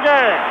board of the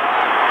game.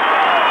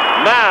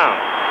 Now,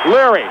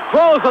 Leary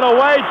throws it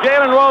away.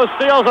 Jalen Rose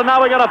steals, and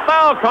now we got a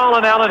foul call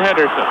on Alan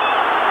Henderson.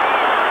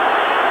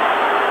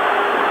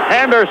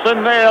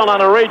 Henderson nailed on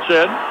a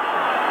reach-in.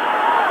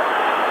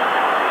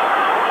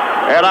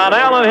 And on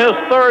Allen, his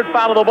 3rd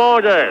foul of the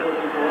ball game.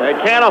 They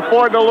can't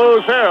afford to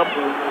lose him.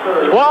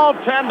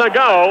 12-10 to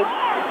go.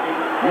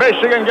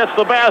 Michigan gets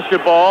the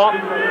basketball.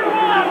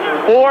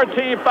 4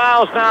 team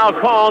fouls now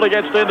called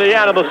against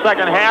Indiana in the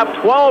second half.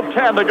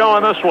 12-10 to go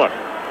in this one.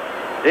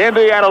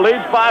 Indiana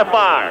leads by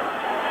 5.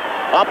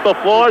 Up the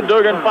floor,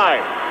 Dugan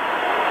Fife.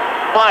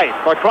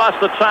 Fife across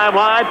the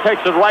timeline,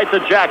 takes it right to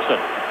Jackson.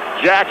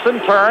 Jackson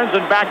turns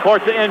and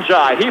backcourt to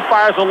Njai. He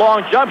fires a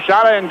long jump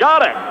shot and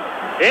got it.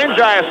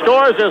 Njai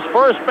scores his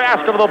first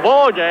basket of the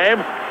ball game,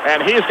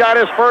 and he's got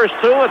his first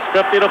 2. It's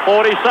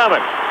 50-47.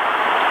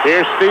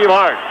 Here's Steve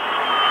Hart.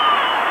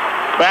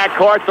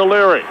 Backcourt to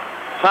Leary.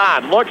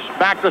 Todd looks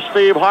back to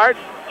Steve Hart.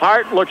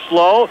 Hart looks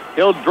slow.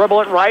 He'll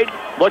dribble it right,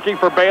 looking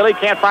for Bailey.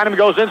 Can't find him.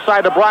 Goes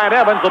inside to Brian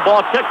Evans. The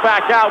ball kicked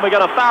back out. We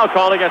got a foul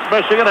call against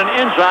Michigan, and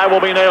Njai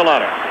will be nailed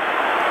on it.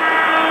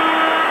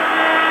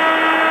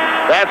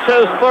 That's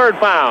his 3rd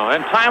foul,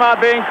 and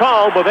timeout being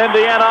called with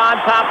Indiana on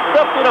top,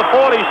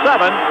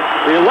 50-47.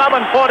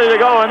 11:40 to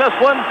go in this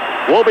one.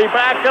 We'll be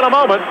back in a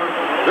moment.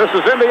 This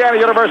is Indiana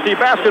University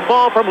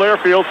basketball from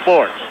Learfield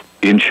Sports.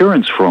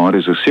 Insurance fraud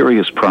is a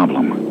serious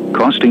problem,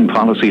 costing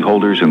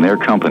policyholders and their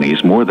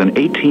companies more than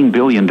 $18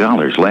 billion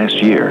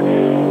last year.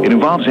 It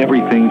involves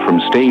everything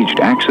from staged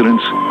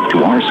accidents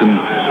to arson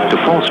to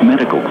false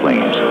medical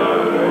claims.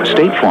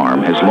 State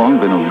Farm has long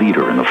been a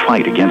leader in the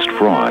fight against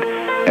fraud,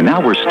 and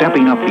now we're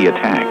stepping up the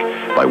attack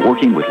by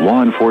working with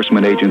law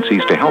enforcement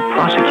agencies to help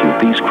prosecute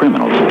these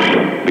criminals.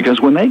 Because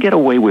when they get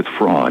away with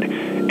fraud,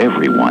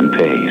 everyone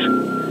pays.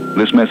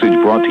 This message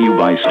brought to you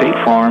by State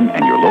Farm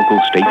and your local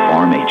State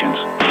Farm agents.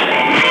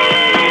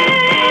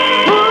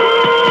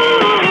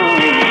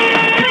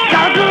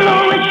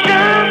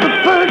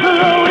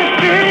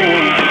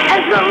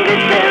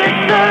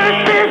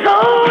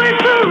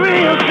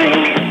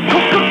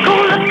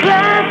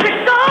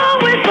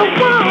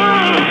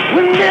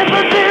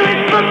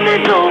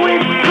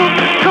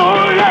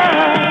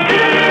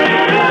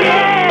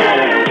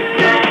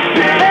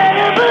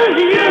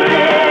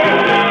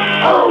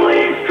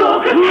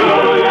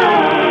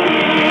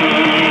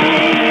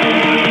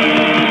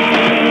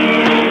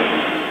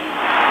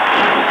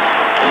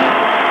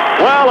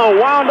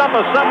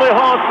 Assembly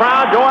Hall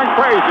crowd going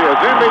crazy as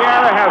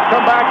Indiana has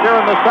come back here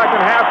in the second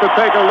half to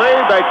take a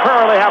lead. They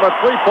currently have a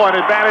 3-point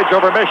advantage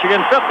over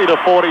Michigan,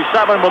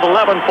 50-47 with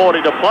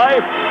 11:40 to play.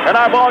 And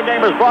our ball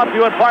game is brought to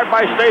you in part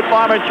by State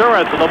Farm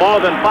Insurance and the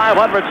more than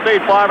 500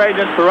 State Farm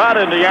agents throughout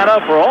Indiana.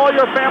 For all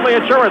your family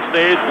insurance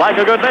needs, like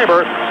a good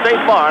neighbor,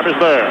 State Farm is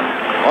there.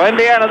 Well,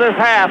 Indiana this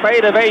half,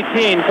 8 of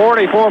 18,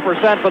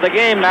 44% for the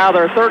game now.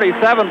 They're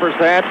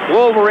 37%.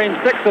 Wolverines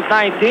 6 of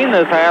 19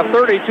 this half,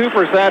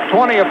 32%,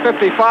 20 of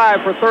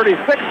 55 for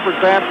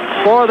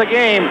 36% for the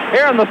game.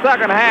 Here in the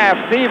second half,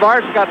 Steve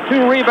Art's got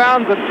 2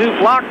 rebounds and 2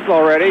 blocks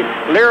already.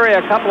 Leary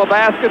a couple of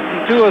baskets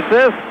and 2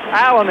 assists.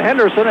 Alan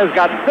Henderson has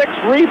got 6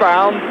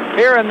 rebounds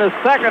here in the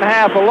second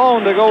half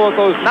alone to go with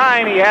those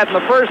 9 he had in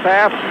the first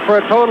half for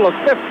a total of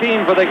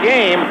 15 for the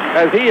game,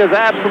 as he is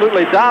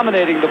absolutely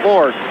dominating the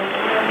board.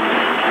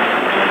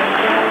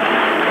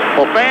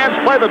 Well, fans,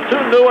 play the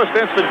 2 newest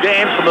instant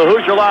games from the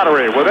Hoosier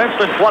Lottery. With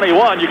Instant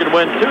 21, you can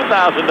win $2,000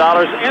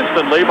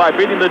 instantly by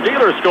beating the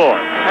dealer score.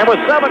 And with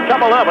 7 come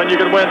 11, you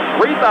can win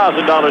 $3,000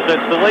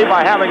 instantly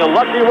by having a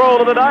lucky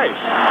roll of the dice.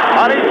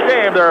 On each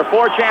game, there are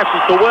 4 chances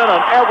to win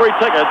on every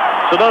ticket,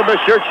 so don't miss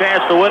your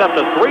chance to win up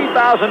to $3,000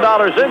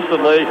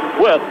 instantly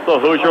with the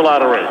Hoosier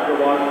Lottery.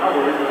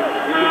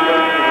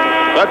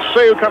 Let's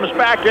see who comes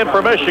back in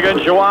for Michigan.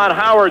 Juwan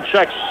Howard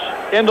checks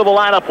into the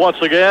lineup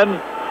once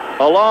again,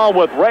 along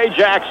with Ray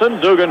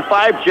Jackson, Dugan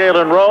Fife,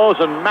 Jalen Rose,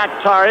 and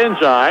Maktar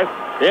Njai.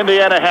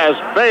 Indiana has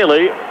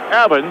Bailey,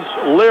 Evans,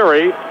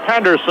 Leary,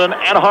 Henderson,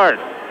 and Hart.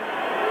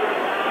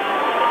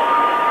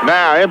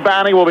 Now,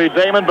 inbounding will be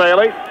Damon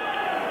Bailey.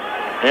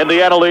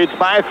 Indiana leads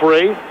by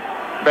 3.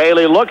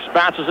 Bailey looks,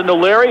 bounces into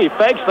Leary. He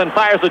fakes, then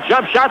fires the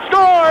jump shot,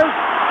 scores!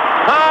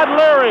 Todd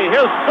Leary,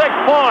 his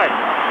 6th point.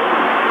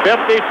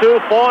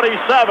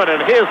 52-47,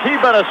 and he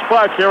been a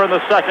spark here in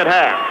the second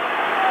half.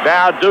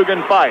 Now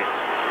Dugan Fife.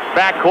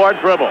 Backcourt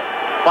dribble.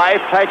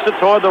 Fife takes it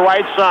toward the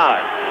right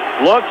side.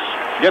 Looks,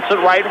 gets it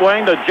right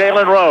wing to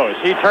Jalen Rose.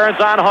 He turns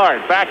on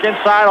Hart. Back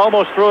inside,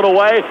 almost threw it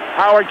away.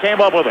 Howard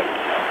came up with it.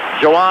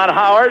 Juwan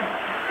Howard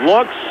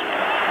looks,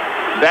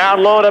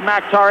 down low to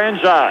Maktar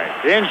Njai.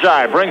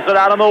 Njai brings it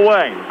out on the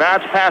wing.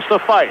 Bounce pass to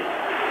Fife.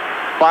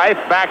 Fife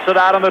backs it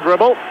out on the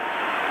dribble.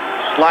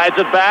 Slides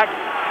it back,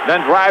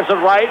 then drives it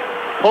right.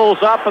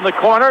 Pulls up in the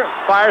corner.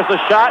 Fires the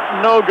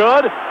shot, no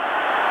good.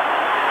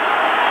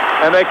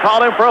 And they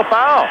call him for a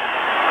foul.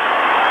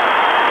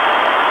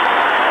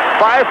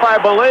 Fife, I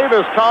believe,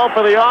 is called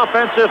for the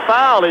offensive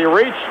foul. He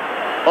reached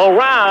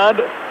around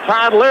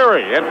Todd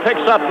Leary and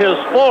picks up his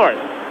 4th.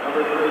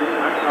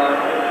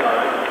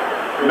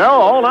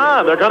 No, hold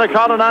on. They're going to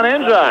call it on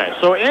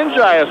Njai. So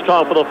Njai is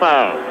called for the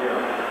foul.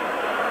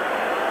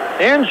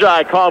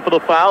 Njai called for the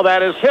foul.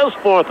 That is his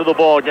 4th of the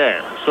ball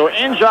game. So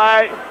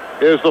Njai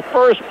is the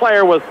first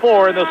player with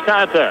 4 in this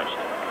contest.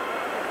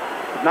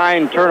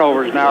 9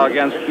 turnovers now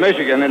against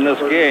Michigan in this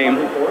game.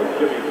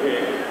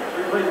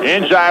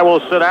 Njai will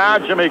sit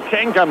down. Jimmy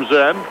King comes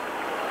in.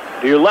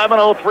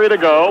 11:03 to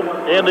go.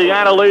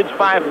 Indiana leads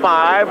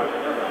 5-5.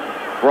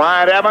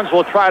 Brian Evans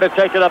will try to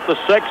take it up to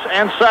 6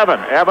 and 7.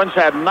 Evans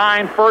had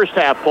 9 first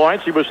half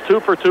points. He was 2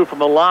 for 2 from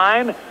the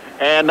line,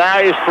 and now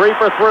he's 3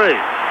 for 3.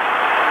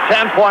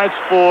 10 points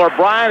for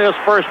Brian, his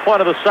first point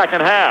of the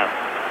second half.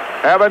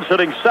 Evans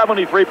hitting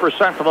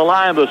 73% from the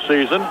line this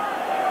season.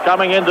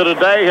 Coming into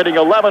today, hitting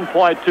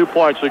 11.2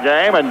 points a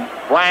game, and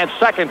Bryant's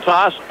second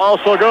toss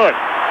also good.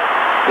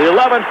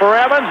 11 for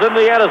Evans,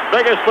 Indiana's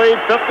biggest lead,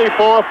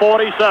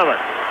 54-47.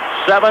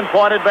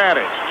 7-point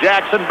advantage.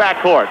 Jackson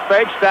backcourt.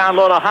 Fakes down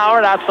low to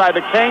Howard, outside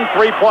to King.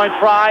 3-point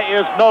try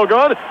is no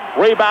good.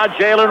 Rebound,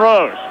 Jalen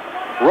Rose.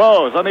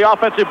 Rose on the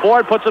offensive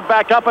board, puts it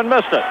back up and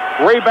missed it.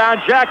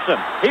 Rebound, Jackson.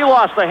 He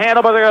lost the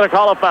handle, but they're going to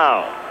call a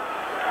foul.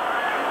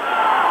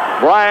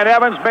 Brian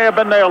Evans may have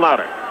been nailed on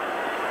it.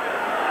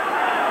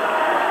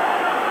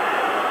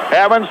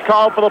 Evans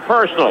called for the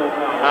personal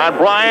on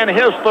Brian,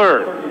 his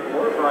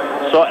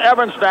 3rd. So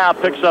Evans now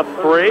picks up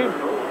 3.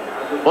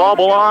 Ball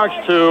belongs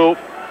to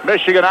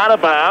Michigan out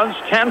of bounds.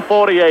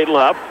 10:48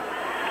 left.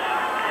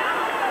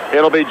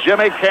 It'll be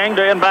Jimmy King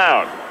to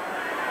inbound.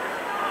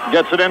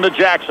 Gets it into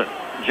Jackson.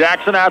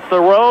 Jackson out to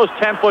the Rose.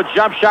 10-foot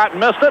jump shot,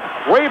 missed it.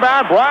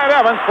 Rebound, Brian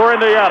Evans for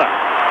Indiana.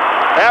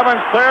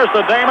 Evans clears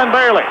to Damon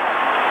Bailey.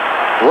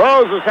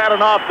 Rose has had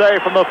an off day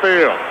from the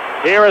field.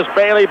 Here is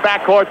Bailey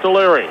backcourt to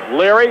Leary.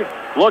 Leary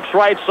looks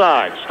right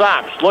side,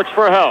 stops, looks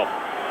for help.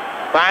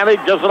 Finally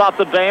gives it off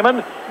to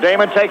Damon.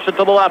 Damon takes it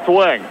to the left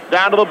wing,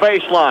 down to the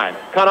baseline.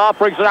 Cut off,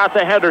 brings it out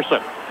to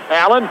Henderson.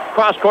 Allen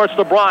cross courts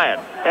to Bryant.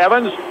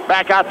 Evans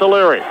back out to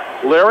Leary.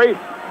 Leary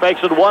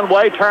fakes it one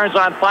way, turns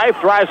on Fife,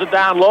 drives it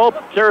down low,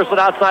 clears it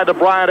outside to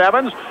Bryant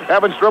Evans.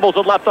 Evans dribbles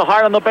it left to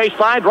Hart on the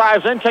baseline,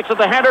 drives in, kicks it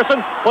to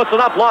Henderson, puts it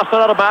up, lost it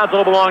out of bounds,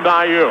 it'll belong to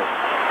IU.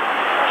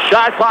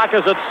 Shot clock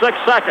is at 6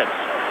 seconds.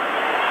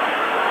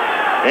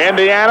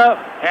 Indiana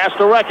has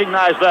to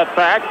recognize that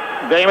fact.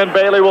 Damon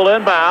Bailey will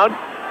inbound.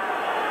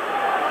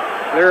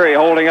 Leary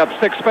holding up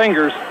 6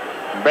 fingers.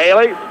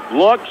 Bailey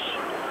looks,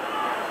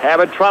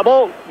 having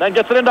trouble, then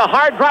gets it into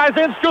Hart, drives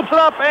in, scoops it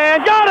up,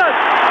 and got it!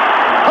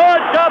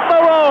 Hart got the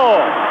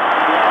roll.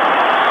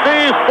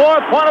 Steve's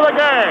 4th point of the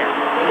game.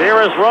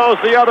 Here is Rose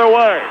the other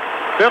way.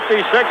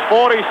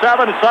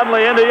 56-47, and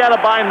suddenly Indiana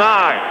by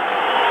 9.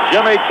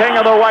 Jimmy King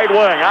on the right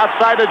wing,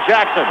 outside to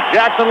Jackson.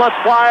 Jackson lets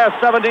fly a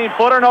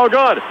 17-footer, no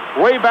good.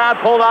 Rebound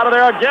pulled out of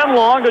there again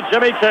long to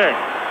Jimmy King.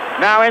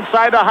 Now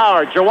inside to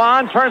Howard.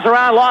 Juwan turns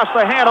around, lost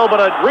the handle, but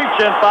a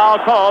reach-in foul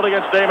called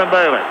against Damon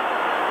Bailey.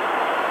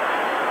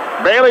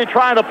 Bailey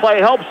trying to play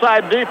help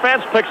side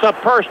defense, picks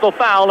up personal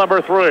foul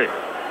number 3.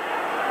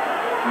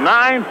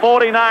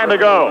 9:49 to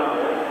go.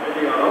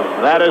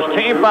 That is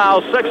team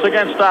foul 6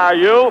 against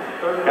IU,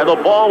 and the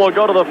ball will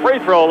go to the free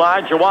throw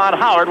line. Juwan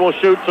Howard will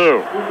shoot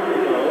 2.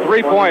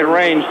 Three-point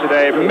range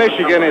today.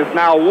 Michigan is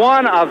now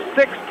 1 of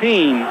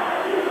 16.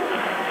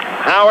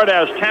 Howard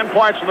has 10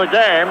 points in the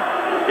game.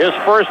 His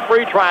first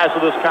free tries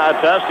of this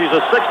contest. He's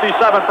a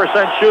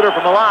 67% shooter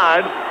from the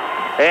line,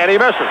 and he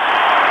misses.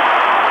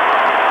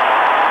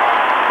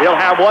 He'll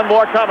have one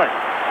more coming.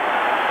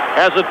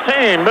 As a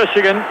team,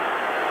 Michigan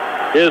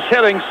is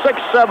hitting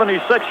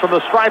 .676 from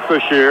the stripe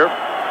this year.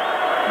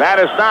 That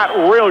is not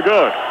real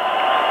good.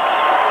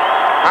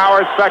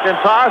 Howard's second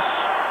toss.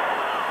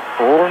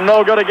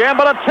 No good again,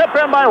 but a tip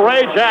in by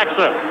Ray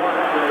Jackson.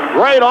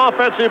 Great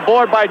offensive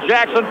board by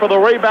Jackson for the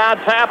rebound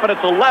tap, and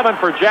it's 11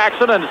 for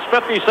Jackson, and it's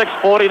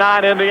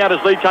 56-49.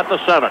 Indiana's lead cut to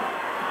 7.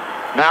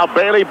 Now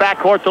Bailey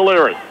backcourt to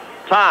Leary.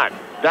 Time.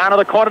 Down to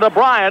the corner to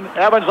Bryan.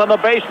 Evans on the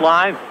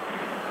baseline.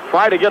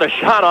 Tried to get a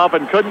shot off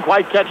and couldn't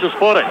quite catch his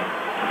footing.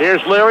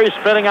 Here's Leary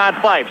spinning on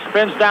Fife.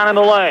 Spins down in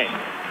the lane.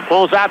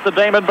 Pulls out to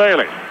Damon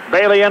Bailey.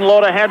 Bailey in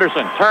low to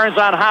Henderson. Turns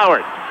on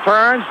Howard.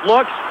 Turns,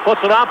 looks,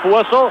 puts it up,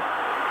 whistle.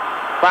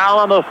 Foul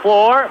on the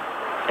floor.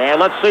 And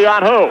let's see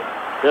on who.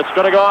 It's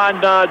going to go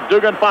on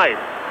Dugan Fife.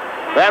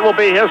 That will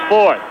be his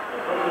 4th.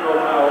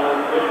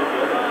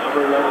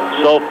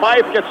 So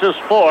Fife gets his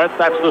 4th.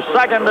 That's the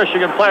second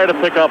Michigan player to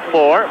pick up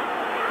 4.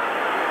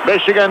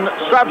 Michigan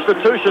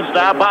substitutions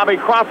now. Bobby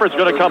Crawford's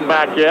going to come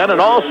back in,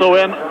 and also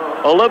in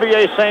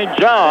Olivier St.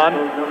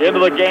 John into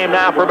the game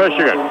now for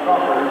Michigan.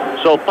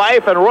 So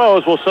Fife and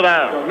Rose will sit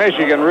down.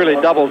 Michigan really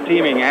double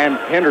teaming and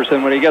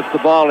Henderson when he gets the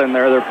ball in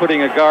there. They're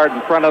putting a guard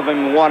in front of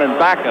him, one in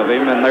back of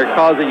him, and they're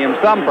causing him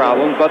some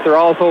problems, but they're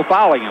also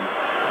fouling him.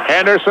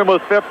 Henderson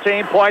with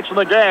 15 points in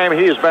the game.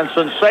 He's been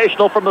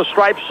sensational from the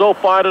stripe so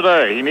far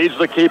today. He needs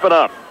to keep it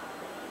up.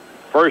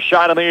 First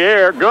shot in the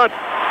air, good.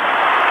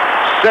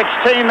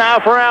 16 now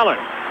for Allen.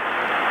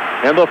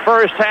 In the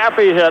first half,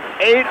 he hit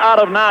 8 out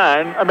of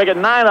 9. I make it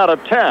 9 out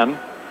of 10.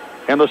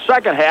 In the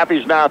second half,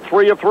 he's now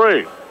 3 of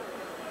 3.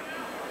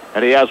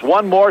 And he has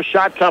one more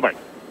shot coming.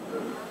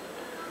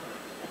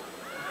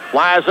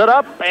 Flies it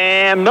up,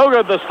 and no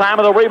good this time,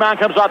 and the rebound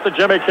comes out to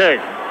Jimmy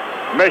King.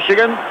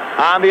 Michigan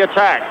on the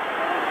attack.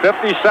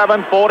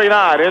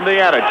 57-49,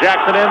 Indiana.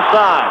 Jackson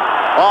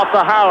inside. Off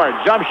to Howard.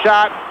 Jump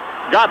shot.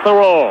 Got the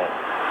roll.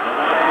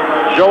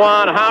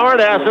 Juwan Howard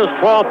has his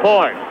 12th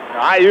point.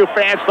 IU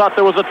fans thought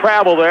there was a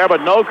travel there,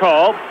 but no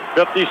call.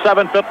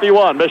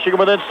 57-51. Michigan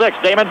within 6.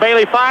 Damon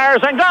Bailey fires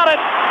and got it.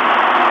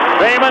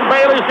 Damon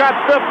Bailey's got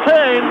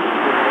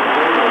 15.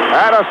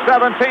 At a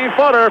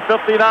 17-footer,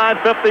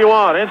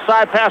 59-51.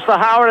 Inside pass to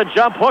Howard, a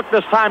jump hook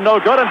this time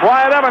no good, and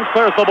Brian Evans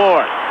clears the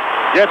board.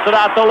 Gets it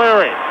out to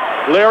Leary.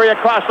 Leary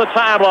across the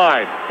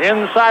timeline.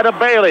 Inside of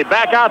Bailey.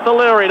 Back out to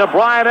Leary to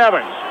Brian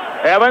Evans.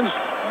 Evans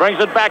brings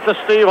it back to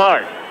Steve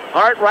Hart.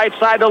 Hart right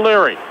side to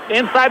Leary.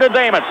 Inside to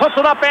Damon. Puts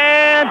it up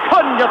and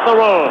couldn't get the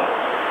roll.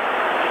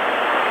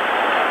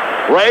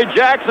 Ray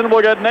Jackson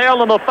will get nailed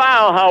on the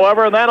foul,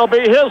 however, and that'll be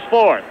his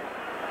 4th.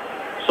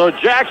 So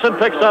Jackson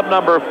picks up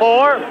number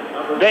 4.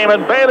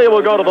 Damon Bailey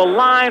will go to the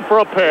line for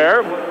a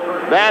pair.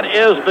 That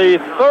is the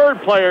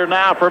 3rd player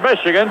now for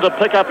Michigan to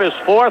pick up his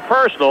 4th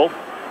personal.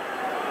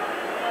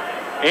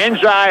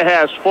 Njai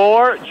has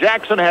 4,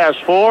 Jackson has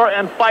 4,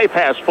 and Fife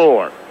has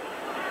 4.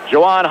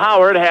 Juwan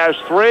Howard has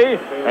 3,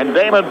 and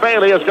Damon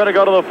Bailey is going to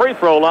go to the free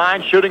throw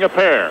line shooting a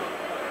pair.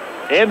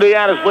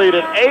 Indiana's lead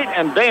at 8,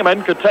 and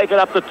Damon could take it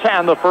up to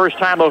 10 the first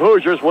time the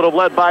Hoosiers would have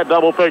led by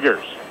double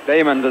figures.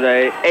 Damon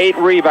today, 8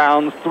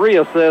 rebounds, 3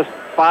 assists,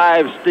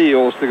 5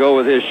 steals to go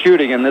with his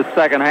shooting in this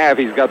second half.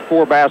 He's got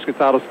 4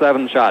 baskets out of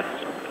 7 shots.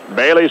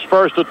 Bailey's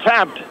first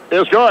attempt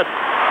is good.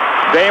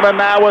 Damon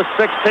now with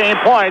 16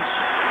 points.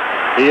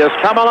 He has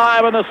come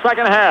alive in the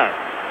second half.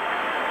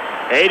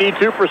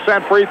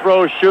 82% free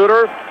throw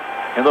shooter.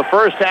 In the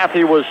first half,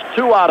 he was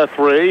 2 out of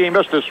 3. He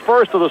missed his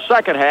first of the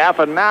second half,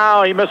 and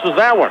now he misses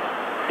that one.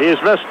 He's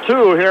missed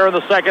 2 here in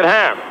the second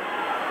half.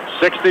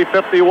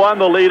 60-51,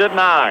 the lead at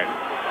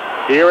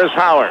 9. Here is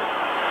Howard.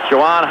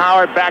 Juwan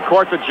Howard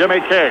backcourt to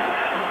Jimmy King.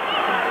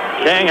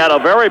 King had a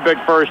very big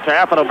first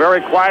half and a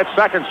very quiet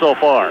second so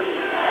far.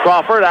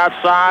 Crawford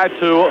outside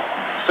to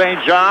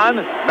St. John.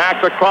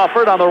 Back to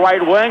Crawford on the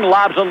right wing.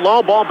 Lobs it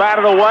low. Ball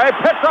batted away.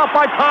 Picked up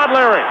by Todd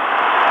Leary.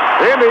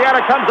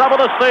 Indiana comes up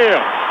with a steal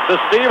to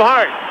Steve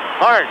Hart.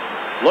 Hart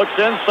looks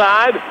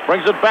inside.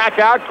 Brings it back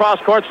out.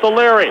 Cross courts to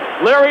Leary.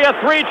 Leary a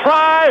 3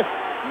 try.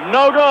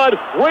 No good.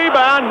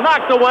 Rebound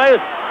knocked away.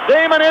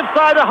 Damon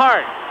inside to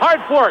Hart. Hart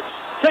works.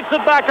 Kicks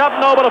it back up.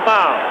 No, but a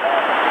foul.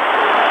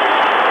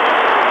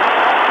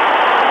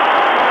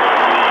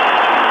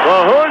 The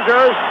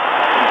Hoosiers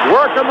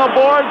working the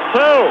boards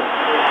too.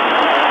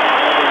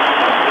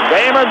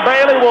 Damon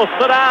Bailey will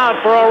sit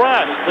down for a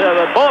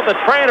rest. Both the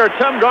trainer,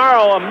 Tim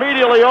Garl,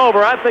 immediately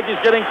over. I think he's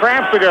getting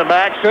cramps again,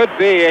 Max. Could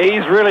be.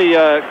 He's really,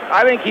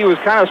 I think he was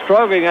kind of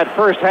struggling that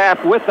first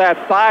half with that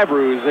thigh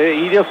bruise.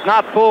 He just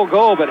not full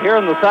go, but here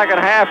in the second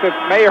half, it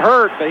may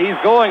hurt, but he's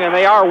going, and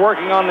they are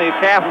working on the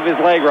calf of his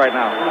leg right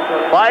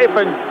now. Fife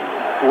and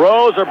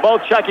Rose are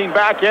both checking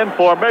back in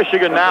for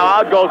Michigan now.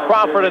 Out go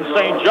Crawford and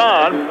St.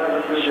 John.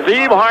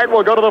 Steve Hart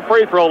will go to the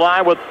free throw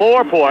line with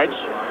 4 points.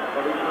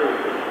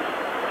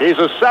 He's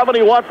a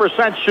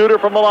 71% shooter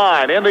from the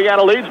line.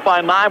 Indiana leads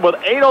by 9 with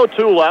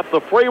 8:02 left.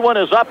 The free one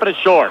is up and it's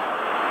short.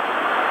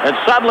 And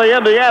suddenly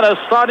Indiana is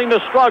starting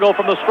to struggle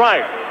from the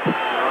stripe.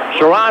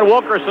 Sharon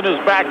Wilkerson is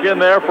back in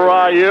there for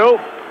IU.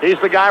 He's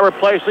the guy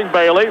replacing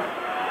Bailey.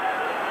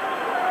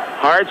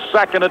 Hart's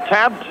second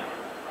attempt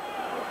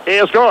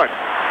is good.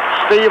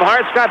 Steve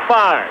Hart's got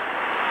 5.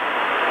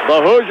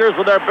 The Hoosiers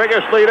with their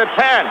biggest lead at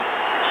 10.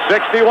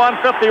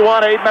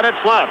 61-51, 8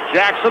 minutes left.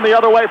 Jackson the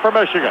other way for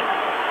Michigan.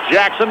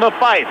 Jackson to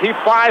Fife. He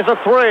flies a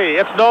 3.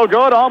 It's no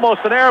good.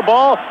 Almost an air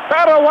ball.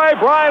 Better way.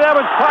 Brian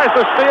Evans tries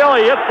to steal.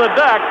 He hits the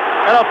deck.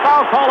 And a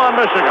foul call on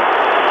Michigan.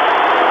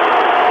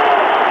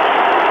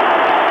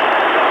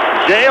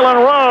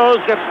 Jalen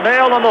Rose gets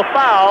nailed on the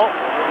foul.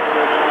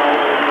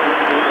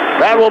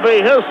 That will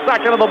be his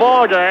second of the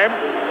ball game.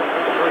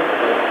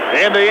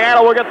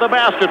 Indiana will get the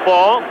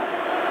basketball.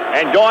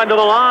 And going to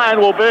the line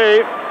will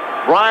be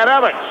Brian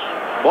Evans.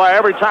 Boy,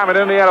 every time an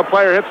Indiana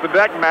player hits the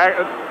deck,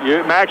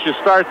 Max, you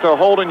start to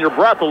holding your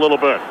breath a little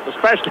bit,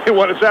 especially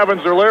when it's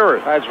Evans or Leary.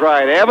 That's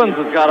right. Evans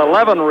has got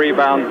 11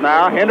 rebounds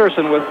now.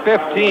 Henderson with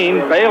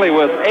 15. Bailey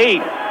with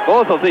 8.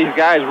 Both of these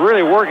guys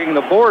really working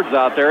the boards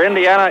out there.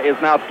 Indiana is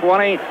now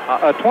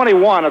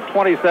 21 of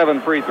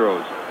 27 free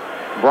throws.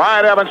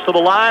 Brian Evans to the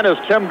line as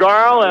Tim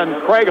Garl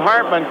and Craig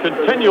Hartman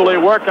continually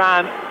work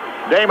on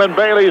Damon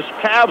Bailey's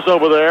calves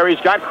over there.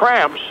 He's got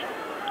cramps.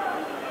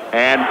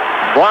 And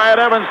Brian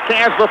Evans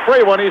cans the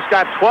free one. He's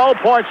got 12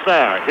 points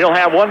now. He'll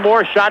have one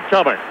more shot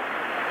coming.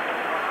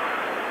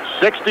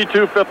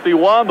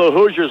 62-51, the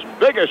Hoosiers'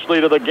 biggest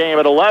lead of the game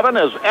at 11,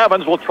 as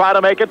Evans will try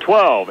to make it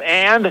 12.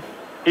 And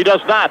he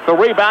does not. The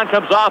rebound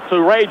comes off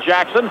to Ray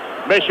Jackson.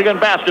 Michigan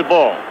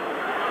basketball.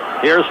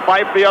 Here's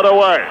Fife the other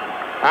way.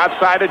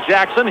 Outside to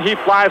Jackson. He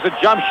flies a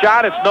jump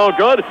shot. It's no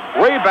good.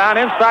 Rebound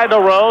inside to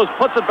Rose.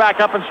 Puts it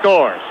back up and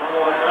scores.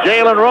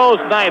 Jalen Rose,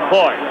 9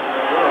 points.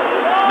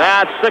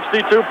 Now it's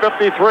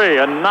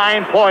 62-53, a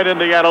 9-point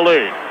Indiana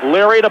lead.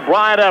 Leary to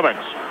Brian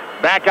Evans.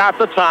 Back out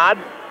to Todd.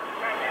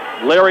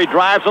 Leary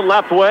drives the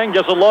left wing,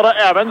 gives a low to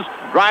Evans,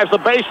 drives the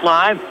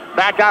baseline,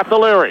 back out to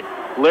Leary.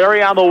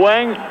 Leary on the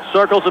wing,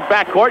 circles it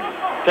backcourt,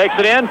 takes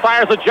it in,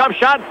 fires a jump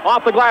shot,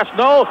 off the glass,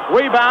 no,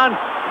 rebound,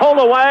 pulled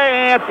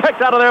away, and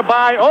picked out of there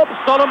by,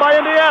 stolen by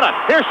Indiana.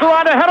 Here's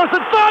Sharon to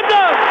Henderson,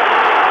 Thunder!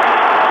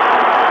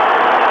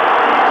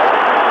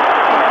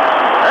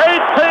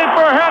 18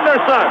 for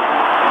Henderson.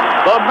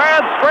 The mad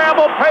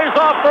scramble pays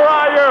off for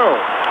IU.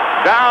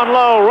 Down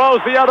low,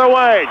 Rose the other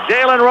way.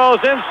 Jalen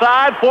Rose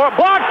inside for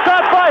block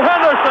shot by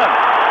Henderson.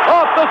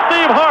 Off to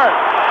Steve Hart.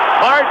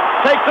 Hart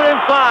takes it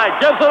inside,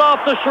 gives it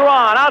off to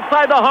Sharon.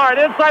 Outside to Hart,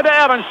 inside to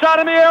Evans. Shot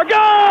in the air,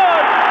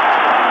 good!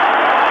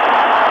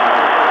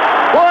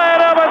 Brian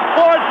Evans,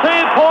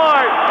 14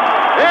 points.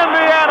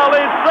 Indiana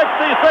leads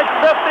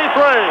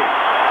 66-53.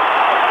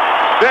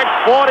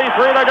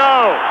 6:43 to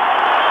go.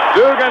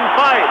 Dugan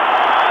fights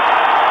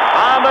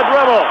on the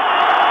dribble.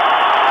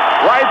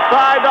 Right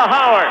side to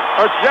Howard,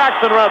 or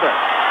Jackson rather.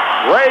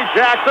 Ray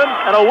Jackson,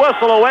 and a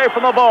whistle away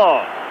from the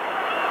ball.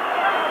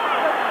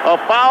 A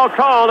foul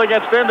called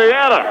against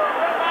Indiana.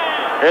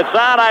 It's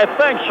on, I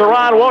think,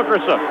 Sharon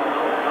Wilkerson.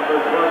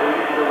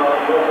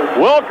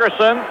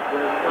 Wilkerson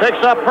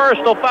picks up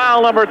personal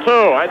foul number 2.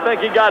 I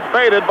think he got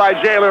baited by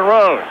Jalen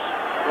Rose.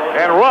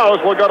 And Rose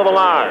will go to the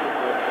line.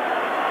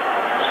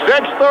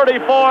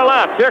 6:34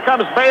 left. Here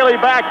comes Bailey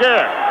back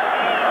in.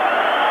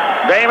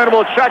 Damon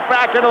will check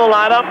back into the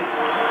lineup.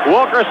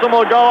 Wilkerson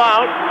will go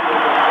out.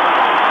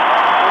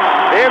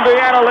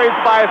 Indiana leads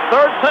by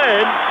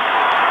 13.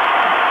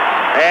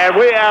 And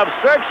we have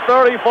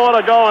 6:34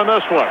 to go in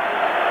this one.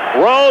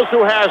 Rose,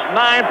 who has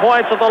 9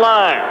 points at the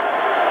line.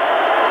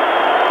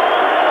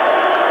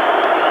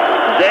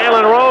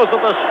 Jalen Rose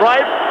at the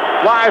stripe.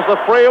 Flies the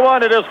free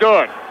one. It is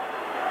good.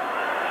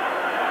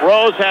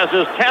 Rose has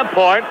his 10th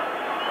point.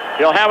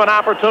 He'll have an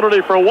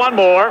opportunity for one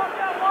more.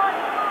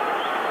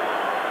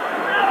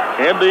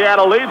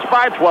 Indiana leads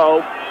by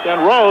 12.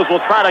 And Rose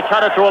will try to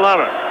cut it to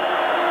 11.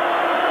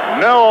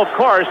 Know, of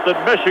course, that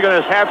Michigan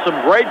has had some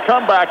great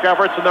comeback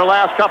efforts in their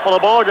last couple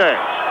of ball games.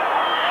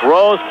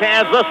 Rose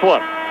cans this one.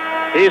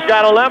 He's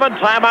got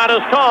 11. Timeout is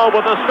called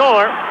with the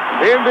score.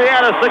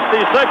 Indiana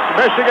 66,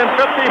 Michigan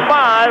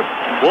 55.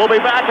 We'll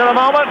be back in a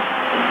moment.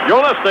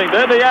 You're listening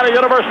to Indiana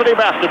University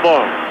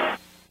basketball.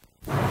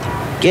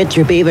 Get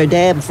your Beaver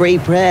Dam free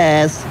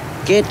press.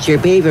 Get your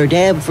Beaver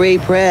Dam free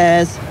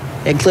press.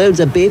 Includes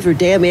a Beaver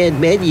Dam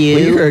in menu.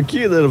 Well, you're a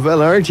cute little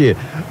fella, aren't you?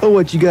 Oh,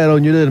 what you got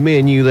on your little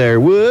menu there,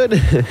 Wood?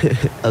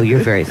 Oh,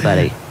 you're very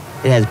funny.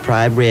 It has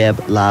prime rib,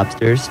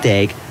 lobster,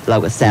 steak,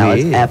 along with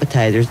salads,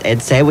 appetizers,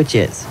 and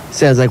sandwiches.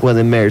 Sounds like one of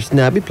them mayor's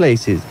snobby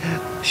places.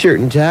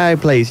 Shirt and tie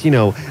place,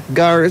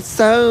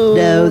 garçon.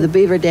 No, the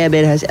Beaver Dam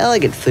Inn has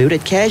elegant food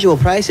at casual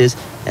prices,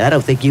 and I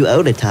don't think you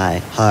own a tie,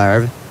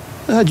 Harv.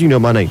 How'd you know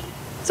my name?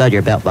 It's on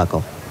your belt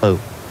buckle.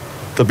 Oh.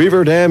 The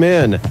Beaver Dam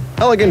Inn.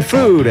 Elegant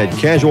food at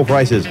casual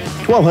prices.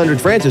 1200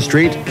 Francis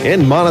Street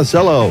in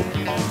Monticello.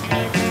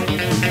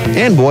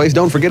 And boys,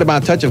 don't forget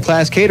about Touch of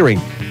Class Catering.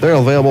 They're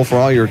available for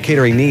all your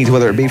catering needs,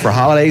 whether it be for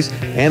holidays,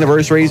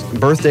 anniversaries,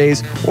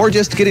 birthdays, or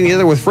just getting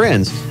together with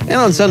friends. And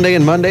on Sunday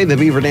and Monday, the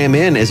Beaver Dam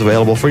Inn is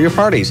available for your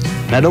parties.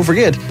 Now don't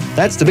forget,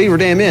 that's the Beaver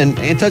Dam Inn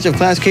and Touch of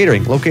Class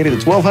Catering, located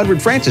at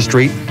 1200 Francis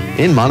Street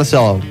in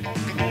Monticello.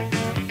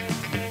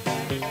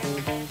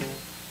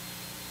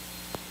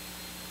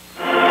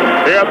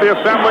 Here at the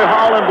Assembly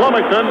Hall in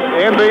Bloomington,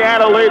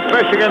 Indiana leads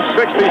Michigan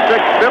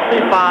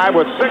 66-55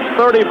 with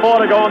 6:34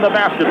 to go in the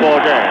basketball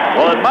game.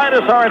 Well, at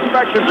Midas, our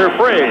inspections are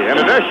free. In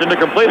addition to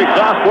complete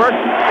exhaust work,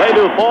 they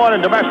do foreign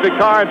and domestic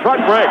car and truck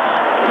brakes.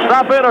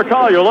 Stop in or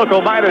call your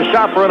local Midas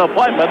shop for an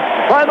appointment.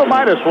 Try the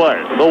Midas way,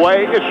 the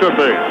way it should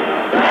be.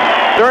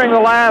 During the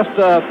last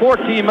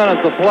 14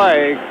 minutes of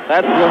play,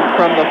 that's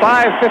from the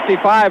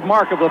 5:55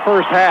 mark of the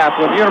first half,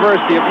 when the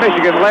University of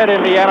Michigan led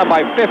Indiana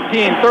by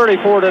 15,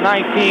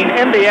 34-19.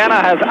 Indiana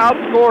has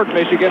outscored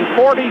Michigan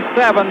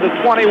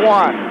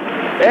 47-21.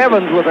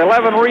 Evans with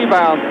 11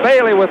 rebounds,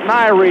 Bailey with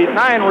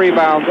 9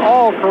 rebounds,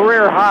 all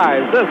career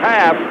highs. This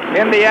half,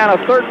 Indiana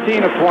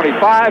 13 of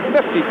 25,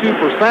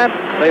 52%.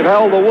 They've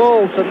held the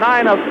Wolves to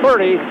 9 of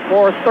 30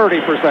 for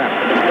 30%.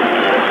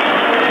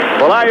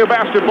 Well, IU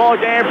basketball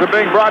games are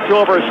being brought to you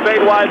over a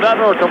statewide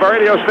network of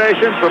radio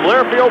stations from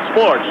Learfield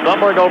Sports,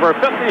 numbering over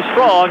 50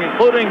 strong,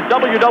 including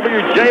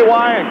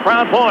WWJY in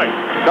Crown Point,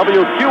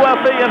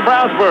 WQFE in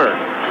Brownsburg,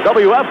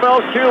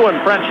 WFLQ in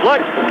French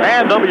Lick,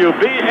 and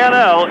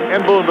WBNL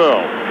in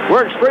Boonville.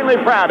 We're extremely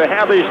proud to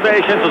have these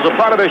stations as a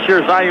part of this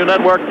year's IU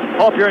network.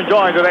 Hope you're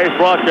enjoying today's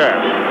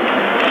broadcast.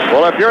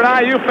 Well, if you're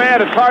an IU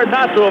fan, it's hard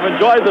not to have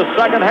enjoyed the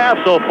second half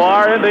so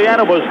far.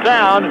 Indiana was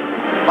down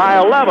by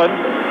 11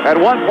 at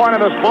one point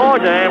in this ball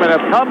game and have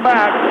come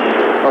back,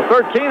 or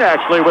 13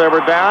 actually, they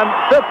were down,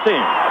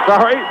 15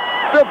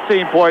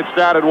 points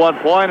down at one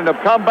point and have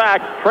come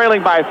back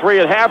trailing by 3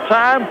 at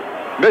halftime.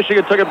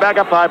 Michigan took it back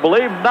up to, I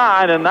believe,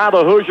 9, and now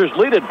the Hoosiers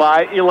lead it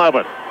by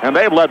 11, and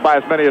they've led by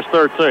as many as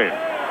 13.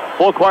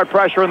 Full court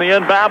pressure in the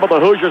inbound, but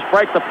the Hoosiers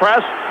break the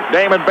press.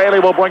 Damon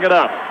Bailey will bring it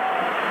up.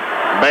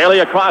 Bailey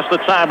across the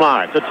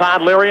timeline to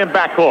Todd Leary in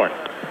backcourt.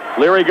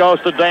 Leary goes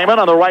to Damon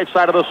on the right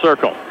side of the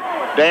circle.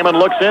 Damon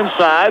looks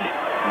inside,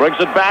 brings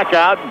it back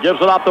out,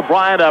 gives it off to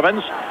Brian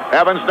Evans.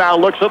 Evans now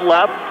looks at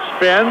left,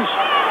 spins,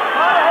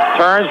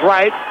 turns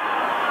right,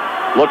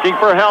 looking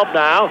for help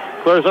now,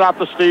 clears it off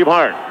to Steve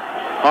Hart.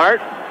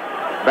 Hart,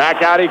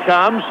 back out he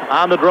comes,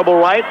 on the dribble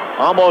right,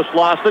 almost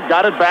lost it,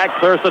 got it back,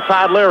 clears to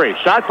Todd Leary.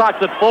 Shot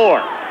clock's at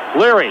 4.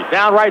 Leary,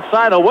 down right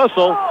side, a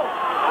whistle,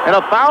 and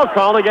a foul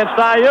call against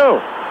IU.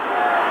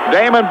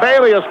 Damon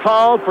Bailey is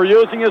called for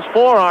using his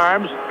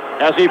forearms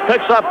as he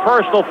picks up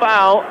personal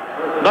foul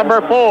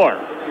number 4.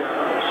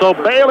 So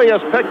Bailey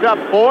has picked up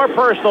 4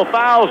 personal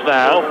fouls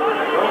now,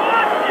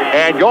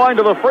 and going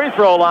to the free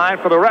throw line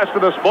for the rest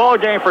of this ball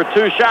game for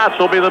 2 shots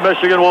will be the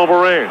Michigan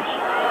Wolverines.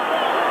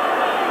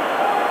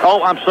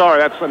 Oh, I'm sorry,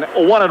 that's a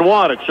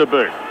 1-and-1 it should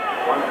be.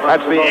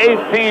 That's the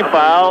 8th team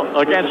foul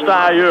against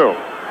IU.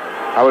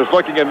 I was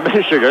looking at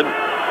Michigan.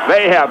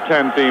 They have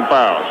 10 team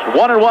fouls.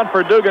 1-and-1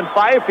 for Dugan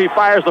Fife. He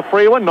fires the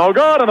free one, no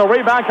good, and the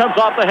rebound comes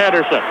off to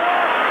Henderson.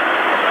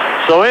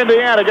 So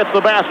Indiana gets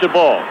the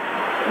basketball.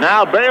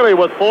 Now Bailey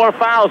with 4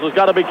 fouls has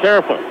got to be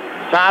careful.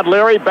 Todd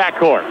Leary,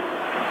 backcourt.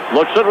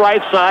 Looks at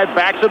right side,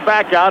 backs it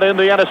back out.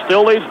 Indiana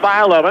still leads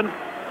by 11.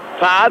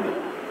 Todd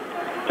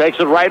takes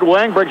it right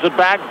wing, brings it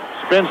back,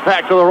 spins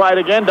back to the right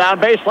again. Down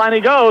baseline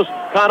he goes.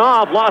 Cut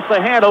off, lost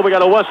the handle. We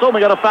got a whistle. We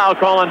got a foul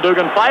call on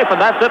Dugan Fife,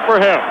 and that's it for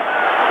him.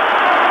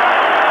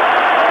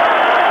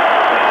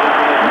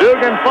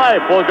 Dugan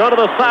Fife will go to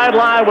the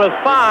sideline with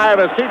 5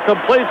 as he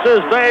completes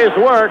his day's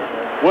work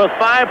with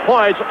 5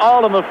 points,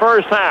 all in the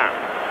first half.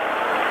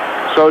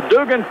 So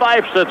Dugan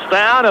Fife sits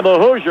down, and the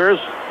Hoosiers,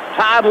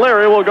 Todd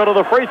Leary, will go to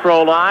the free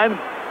throw line,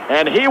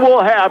 and he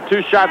will have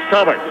 2 shots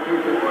coming.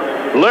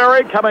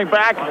 Leary coming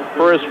back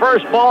for his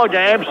first ball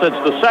game since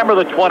December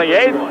the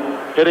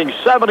 28th, hitting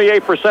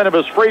 78% of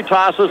his free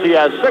tosses. He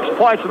has 6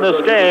 points in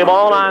this game,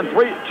 all on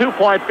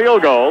 2-point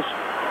field goals.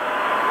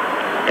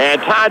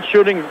 And Todd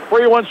shooting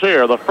free ones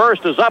here. The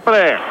first is up and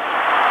in.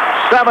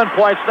 7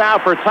 points now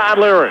for Todd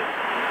Leary.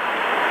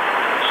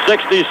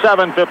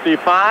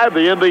 67-55,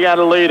 the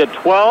Indiana lead at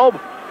 12.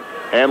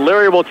 And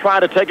Leary will try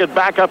to take it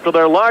back up to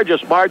their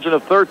largest margin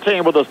of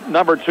 13 with a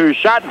number 2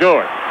 shot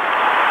good.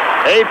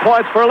 8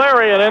 points for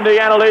Leary, and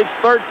Indiana leads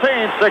 13,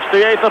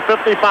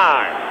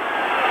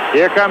 68-55.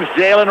 Here comes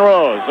Jalen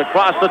Rose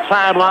across the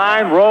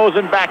timeline. Rose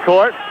in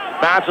backcourt.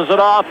 Bounces it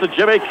off to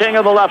Jimmy King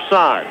on the left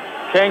side.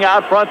 King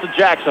out front to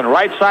Jackson.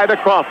 Right side to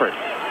Crawford.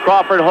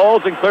 Crawford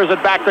holds and clears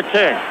it back to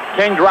King.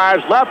 King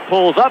drives left,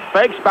 pulls up,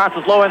 fakes,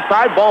 bounces low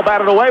inside, ball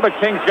batted away, but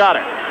King's got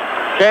it.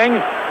 King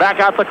back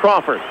out to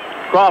Crawford.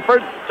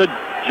 Crawford to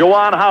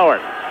Juwan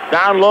Howard.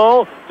 Down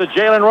low to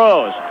Jalen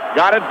Rose.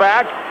 Got it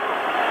back,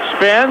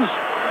 spins,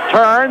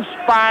 turns,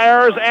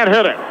 fires, and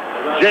hit it.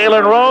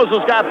 Jalen Rose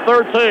has got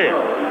 13.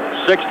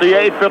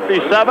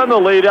 68-57, the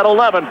lead at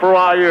 11 for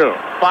IU.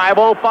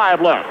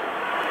 5:05 left.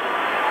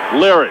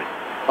 Leary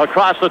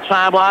across the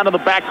timeline of the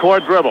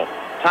backcourt dribble.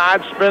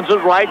 Todd spins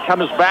it right,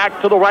 comes back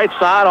to the right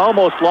side,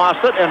 almost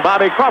lost it, and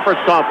Bobby Crawford's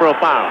called for a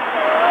foul.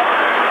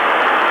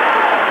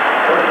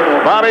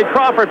 Bobby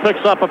Crawford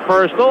picks up a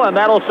personal, and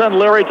that'll send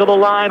Leary to the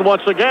line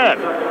once again.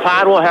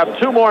 Todd will have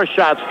 2 more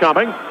shots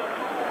coming.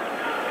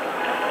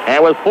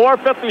 And with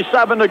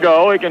 4:57 to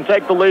go, he can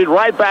take the lead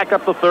right back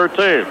up to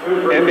 13.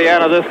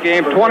 Indiana this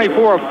game,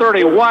 24 of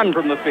 31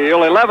 from the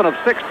field, 11 of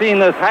 16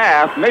 this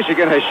half.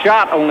 Michigan has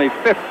shot only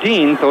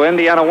 15, so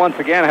Indiana once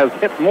again has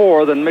hit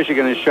more than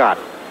Michigan has shot.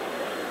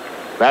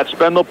 That's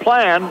been the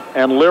plan,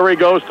 and Leary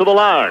goes to the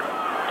line.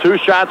 2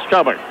 shots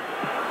coming.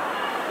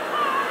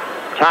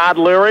 Todd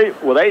Leary,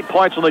 with 8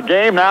 points in the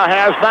game, now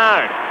has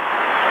 9.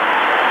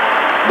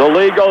 The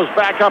lead goes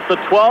back up to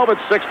 12 at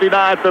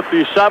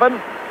 69-57.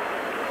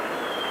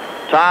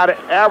 Todd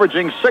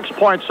averaging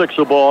 6.6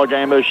 a ball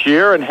game this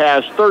year and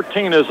has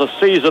 13 as a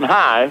season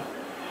high.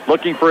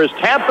 Looking for his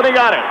 10th, and he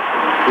got it.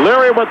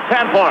 Leary with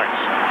 10 points.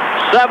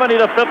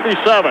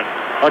 70-57.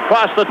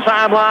 Across the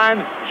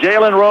timeline,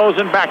 Jalen Rose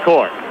in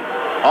backcourt.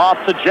 Off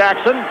to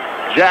Jackson.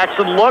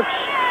 Jackson looks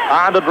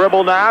on the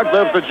dribble now,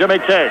 gives to Jimmy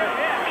King.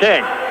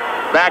 King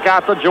back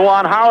out to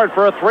Juwan Howard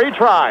for a 3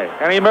 try,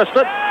 and he missed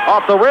it.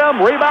 Off the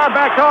rim, rebound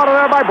back out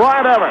there by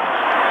Brian Evans.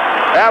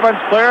 Evans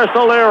clears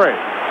to Leary.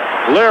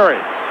 Leary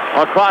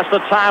across the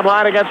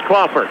timeline against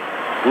Crawford.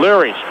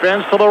 Leary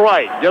spins to the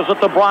right, gives it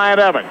to Brian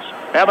Evans.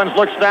 Evans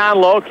looks down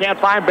low, can't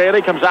find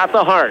Bailey, comes out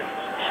to Hart.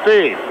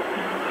 Steve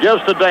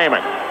gives to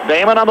Damon.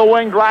 Damon on the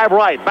wing, drive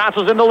right,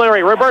 bounces into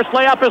Leary. Reverse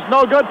layup is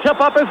no good, tip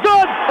up is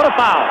good, but a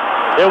foul.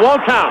 It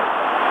won't count.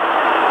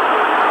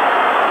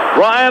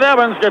 Brian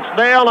Evans gets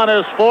nailed on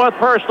his 4th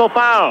personal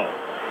foul.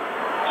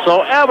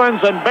 So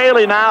Evans and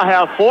Bailey now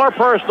have 4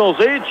 personals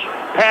each.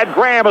 Pat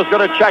Graham is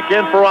going to check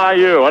in for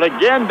IU. And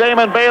again,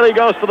 Damon Bailey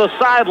goes to the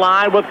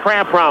sideline with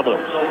cramp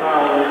problems.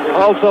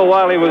 Also,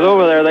 while he was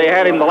over there, they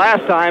had him the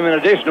last time, in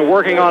addition to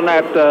working on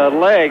that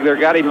leg, they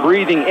got him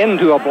breathing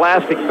into a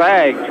plastic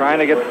bag, trying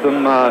to get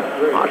some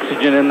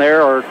oxygen in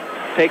there or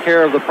take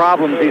care of the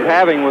problems he's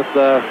having with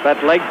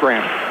that leg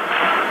cramp.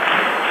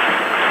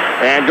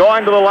 And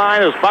going to the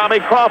line is Bobby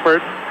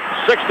Crawford.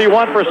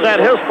 61%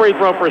 his free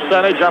throw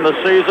percentage on the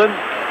season.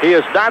 He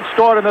has not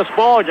scored in this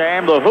ball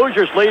game. The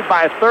Hoosiers lead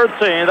by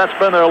 13. That's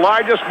been their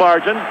largest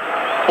margin.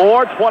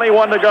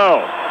 4:21 to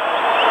go.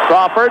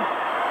 Crawford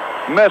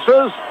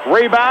misses.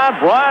 Rebound.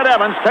 Brian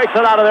Evans takes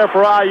it out of there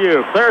for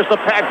IU. Clears the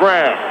Pat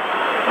Graham.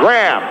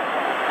 Graham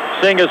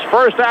seeing his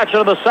first action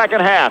of the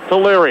second half to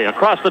Leary.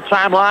 Across the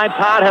timeline,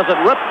 Todd has it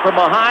ripped from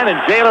behind, and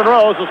Jalen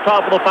Rose is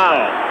called for the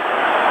foul.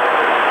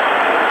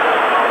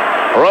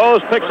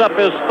 Rose picks up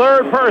his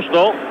 3rd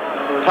personal.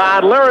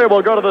 Todd Leary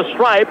will go to the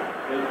stripe.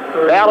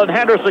 Alan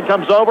Henderson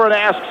comes over and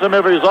asks him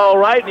if he's all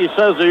right, and he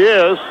says he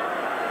is.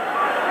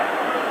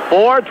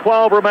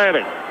 4:12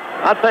 remaining.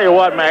 I'll tell you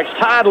what, Max,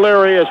 Todd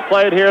Leary has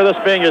played here, this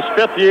being his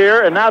 5th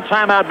year, and now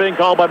timeout being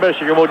called by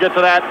Michigan. We'll get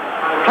to that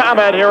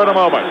comment here in a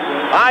moment.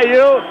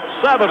 IU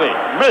 70,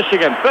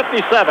 Michigan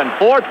 57,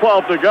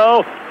 4:12 to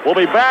go. We'll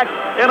be back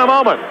in a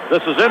moment.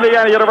 This is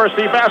Indiana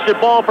University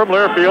basketball from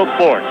Learfield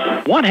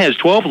Sports. One has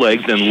 12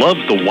 legs and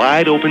loves the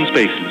wide open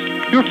spaces.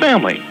 Your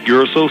family,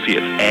 your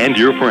associates, and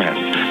your friends.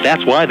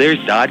 That's why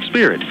there's Dodge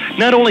Spirit.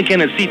 Not only can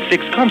it seat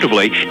 6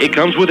 comfortably, it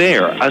comes with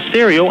air, a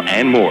stereo,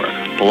 and more.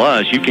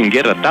 Plus, you can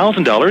get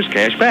 $1,000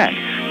 cash back.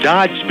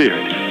 Dodge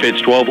Spirit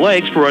fits 12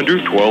 legs for under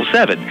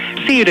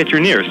 $12,700. See it at your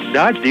nearest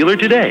Dodge dealer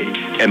today.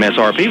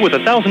 MSRP with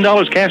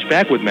 $1,000 cash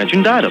back with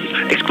mentioned items.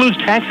 Excludes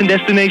tax and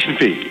destination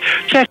fee.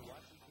 Check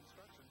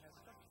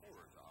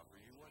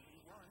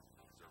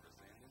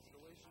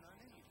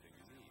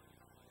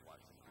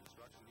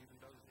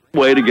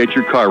way to get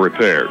your car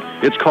repaired.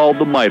 It's called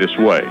the Midas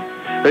Way.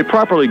 They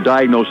properly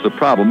diagnose the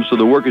problem so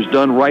the work is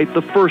done right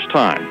the first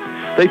time.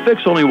 They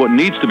fix only what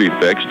needs to be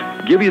fixed,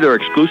 give you their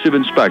exclusive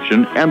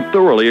inspection, and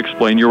thoroughly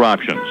explain your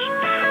options.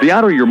 They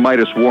honor your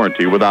Midas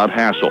warranty without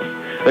hassle.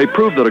 They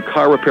prove that a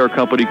car repair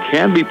company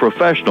can be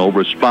professional,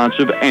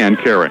 responsive, and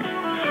caring.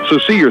 So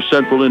see your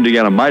Central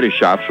Indiana Midas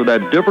shops for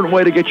that different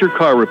way to get your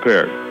car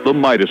repaired. The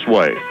Midas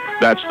Way.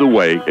 That's the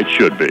way it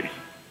should be.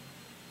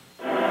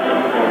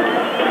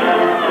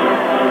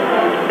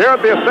 Here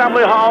at the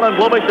Assembly Hall in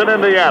Bloomington,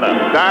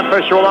 Indiana. Don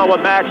Fisher along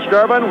with Max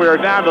Gerben. We are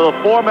down to the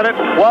 4-minute,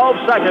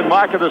 12-second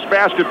mark of this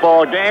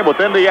basketball game with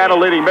Indiana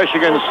leading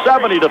Michigan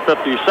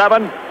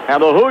 70-57.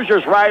 And the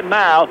Hoosiers right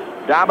now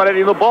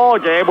dominating the ball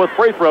game with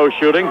free throw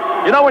shooting.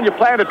 You know, when you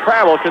plan to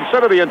travel,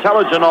 consider the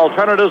intelligent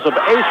alternatives of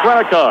Ace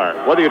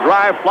Rent-A-Car. Whether you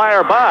drive, fly,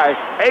 or buy,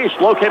 Ace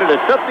located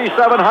at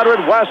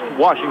 5700 West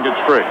Washington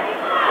Street.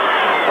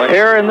 Well,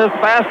 here in this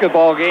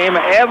basketball game,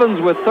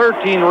 Evans with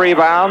 13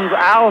 rebounds,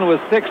 Allen with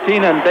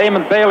 16, and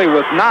Damon Bailey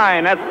with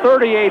 9. That's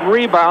 38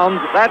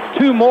 rebounds. That's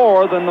 2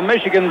 more than the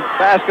Michigan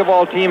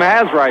basketball team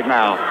has right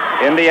now.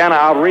 Indiana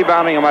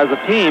out-rebounding them as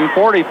a team,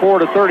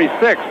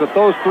 44-36, but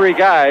those 3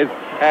 guys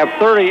have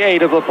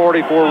 38 of the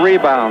 44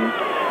 rebounds.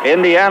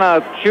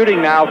 Indiana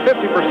shooting now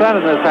 50%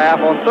 in this half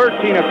on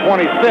 13 of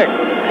 26.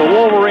 The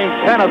Wolverines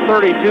 10 of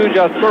 32,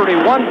 just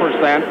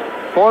 31%.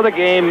 For the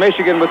game,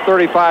 Michigan with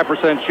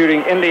 35%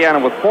 shooting, Indiana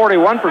with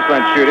 41%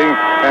 shooting,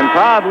 and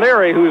Todd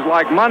Leary, who's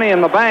like money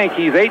in the bank,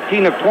 he's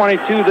 18 of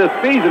 22 this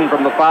season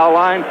from the foul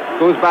line,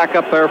 goes back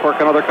up there for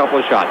another couple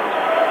of shots.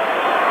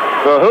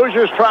 The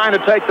Hoosiers trying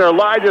to take their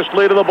largest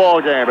lead of the ball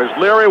game as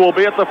Leary will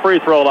be at the free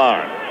throw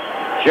line.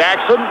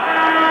 Jackson,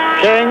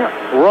 King,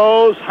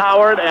 Rose,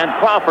 Howard, and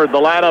Crawford,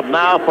 the lineup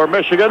now for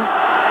Michigan.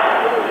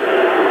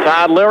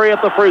 Todd Leary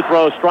at the free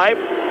throw stripe.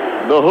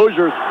 The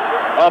Hoosiers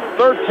up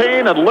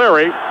 13, and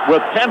Leary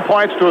with 10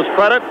 points to his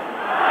credit,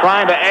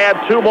 trying to add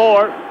 2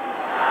 more,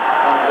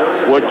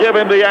 would give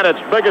Indiana its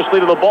biggest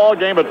lead of the ball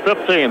game at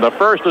 15. The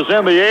first is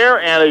in the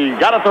air, and he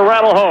got it to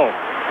rattle home.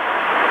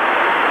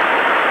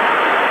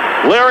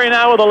 Leary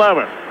now with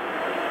 11.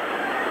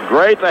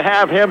 Great to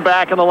have him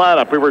back in the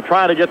lineup. We were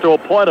trying to get to a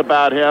point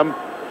about him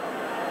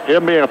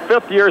being a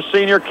 5th-year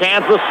senior,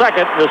 Kansas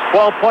second, his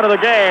 12th point of the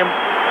game.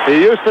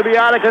 He used to be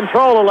out of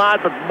control a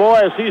lot, but boy,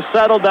 as he's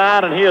settled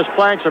down, and he is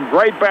playing some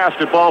great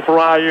basketball for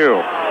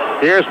IU.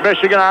 Here's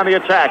Michigan on the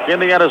attack,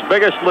 Indiana's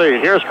biggest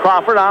lead. Here's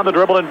Crawford on the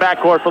dribble in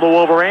backcourt for the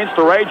Wolverines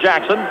to Ray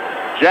Jackson.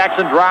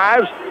 Jackson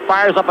drives,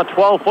 fires up a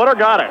 12-footer,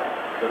 got it.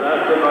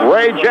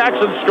 Ray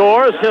Jackson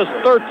scores his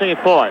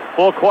 13th point.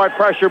 Full court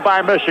pressure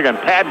by Michigan.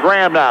 Pat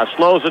Graham now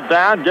slows it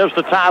down, gives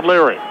to Todd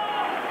Leary.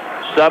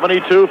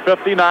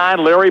 72-59,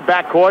 Leary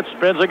backcourt,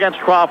 spins against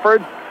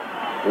Crawford,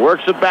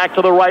 works it back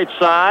to the right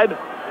side.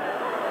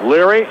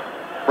 Leary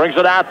brings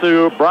it out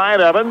to Brian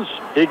Evans.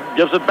 He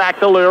gives it back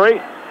to Leary.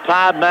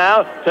 Todd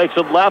now takes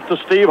it left to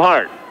Steve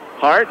Hart.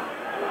 Hart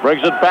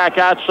brings it back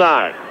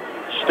outside.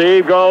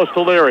 Steve goes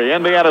to Leary.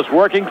 Indiana's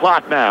working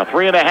clock now.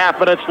 3.5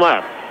 minutes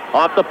left.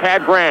 Off to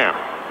Pat Graham.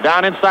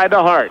 Down inside to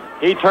Hart.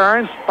 He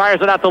turns,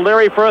 fires it out to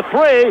Leary for a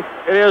 3.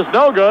 It is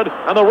no good,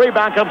 and the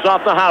rebound comes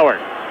off to Howard.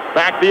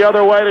 Back the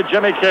other way to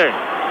Jimmy King.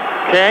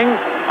 King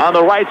on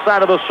the right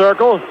side of the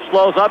circle.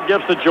 Slows up,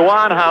 gives to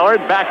Juwan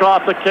Howard. Back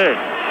off to King.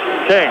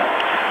 King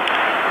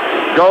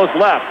goes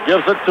left,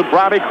 gives it to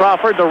Bobby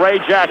Crawford to Ray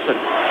Jackson.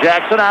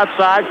 Jackson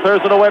outside,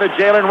 clears it away to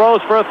Jalen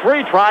Rose for a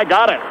 3 try,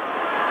 got it.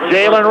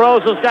 Jalen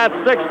Rose has got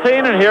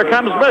 16, and here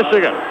comes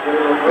Michigan.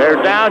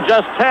 They're down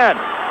just 10,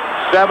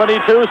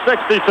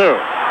 72-62,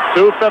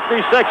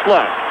 2:56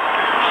 left.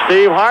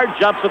 Steve Hart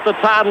jumps at the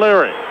Todd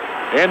Leary.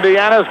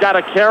 Indiana's got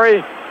to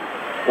carry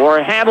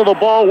or handle the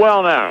ball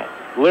well now.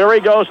 Leary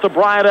goes to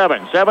Brian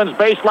Evans. Evans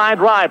baseline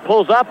drive,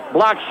 pulls up,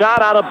 block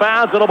shot out of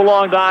bounds. It'll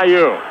belong to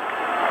IU.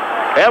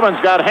 Evans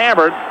got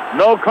hammered,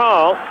 no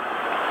call.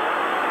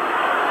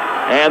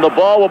 And the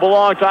ball will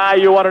belong to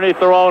IU underneath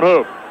their own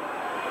hoop.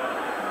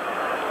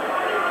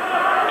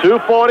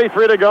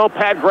 2:43 to go.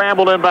 Pat Graham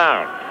will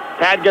inbound.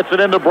 Pat gets it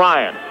into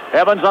Brian.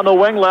 Evans on the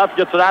wing left,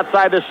 gets it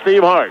outside to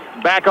Steve Hart.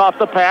 Back off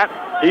to Pat.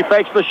 He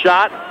fakes the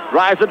shot,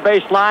 drives it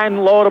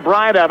baseline low to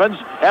Brian Evans.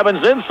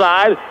 Evans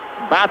inside.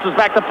 Bounces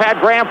back to Pat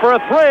Graham for a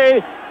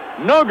 3.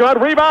 No good.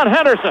 Rebound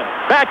Henderson.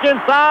 Back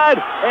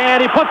inside,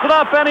 and he puts it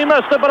up, and he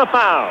missed it, but a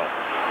foul.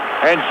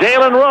 And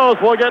Jalen Rose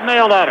will get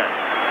nailed on it.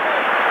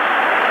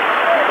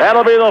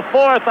 That'll be the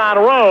 4th on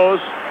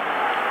Rose.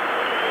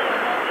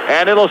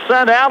 And it'll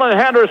send Alan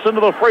Henderson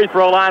to the free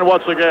throw line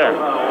once again.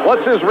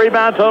 What's his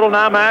rebound total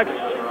now, Max?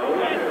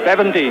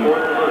 17.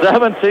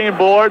 17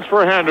 boards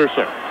for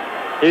Henderson.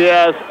 He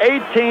has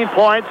 18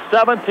 points,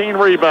 17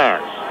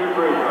 rebounds.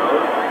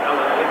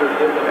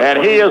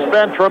 And he has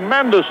been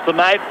tremendous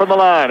tonight from the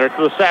line, or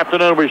this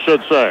afternoon, we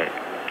should say.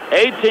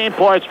 18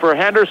 points for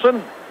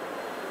Henderson.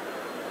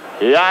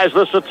 He eyes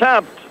this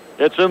attempt.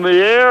 It's in the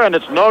air, and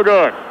it's no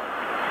good.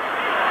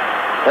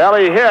 Well,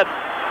 he hit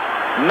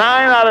 9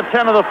 out of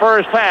 10 in the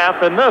first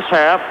half. In this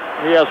half,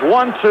 he has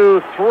 1,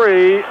 2,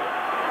 3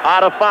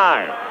 out of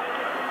 5.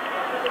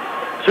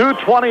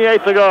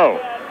 2:28 to go.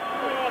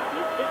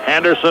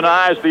 Henderson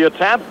eyes the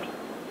attempt.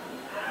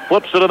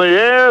 Flips it in the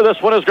air.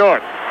 This one is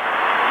good.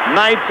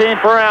 19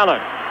 for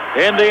Allen.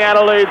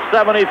 Indiana leads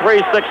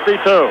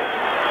 73-62.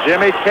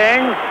 Jimmy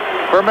King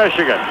for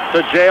Michigan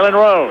to Jalen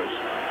Rose.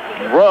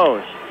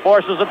 Rose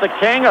forces it to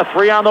King. A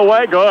 3 on the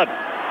way. Good.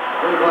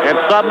 And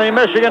suddenly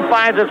Michigan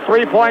finds its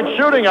three-point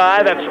shooting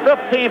eye. That's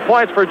 15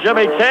 points for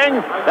Jimmy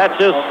King. That's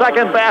his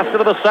second basket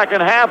of the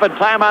second half, and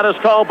timeout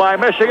is called by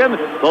Michigan.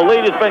 The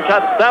lead has been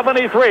cut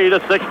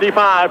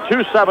 73-65,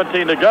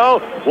 2:17 to go.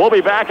 We'll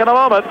be back in a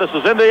moment. This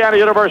is Indiana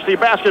University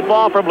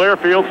basketball from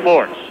Learfield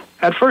Sports.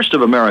 At First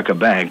of America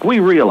Bank, we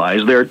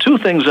realize there are 2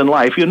 things in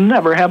life you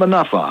never have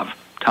enough of: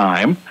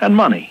 time and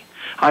money.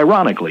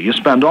 Ironically, you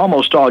spend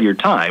almost all your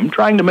time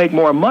trying to make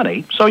more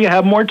money so you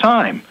have more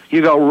time.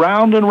 You go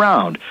round and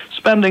round,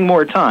 spending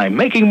more time,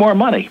 making more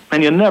money,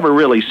 and you never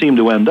really seem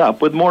to end up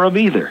with more of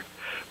either.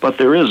 But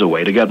there is a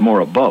way to get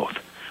more of both.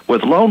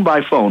 With Loan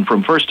by Phone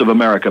from First of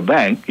America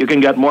Bank, you can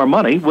get more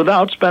money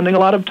without spending a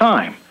lot of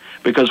time.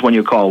 Because when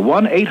you call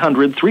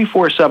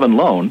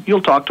 1-800-347-LOAN,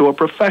 you'll talk to a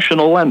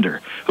professional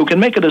lender who can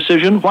make a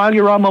decision while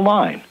you're on the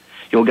line.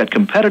 You'll get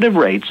competitive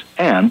rates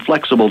and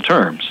flexible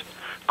terms.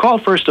 Call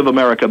First of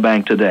America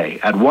Bank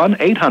today at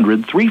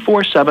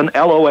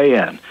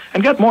 1-800-347-LOAN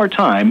and get more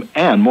time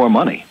and more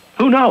money.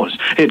 Who knows?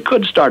 It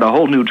could start a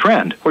whole new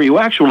trend where you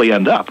actually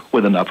end up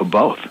with enough of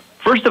both.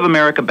 First of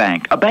America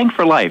Bank, a bank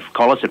for life.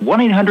 Call us at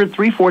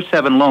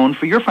 1-800-347-LOAN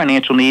for your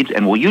financial needs,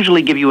 and we'll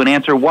usually give you an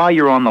answer while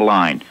you're on the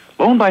line.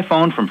 Loan by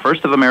phone from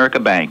First of America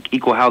Bank.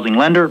 Equal housing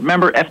lender,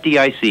 member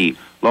FDIC.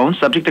 Loan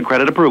subject to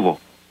credit approval.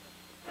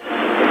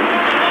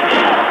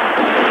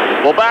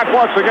 Well, back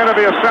once again to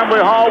the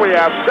Assembly Hall. We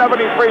have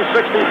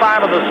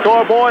 73-65 on the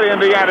scoreboard.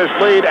 Indiana's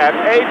lead at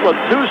 8 with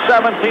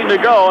 2:17 to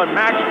go. And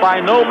Max, by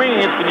no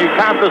means can you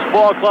count this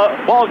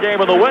ball game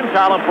in the win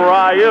column for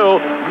IU.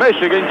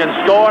 Michigan can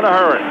score in a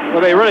hurry.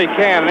 Well, they really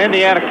can. And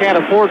Indiana can't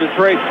afford to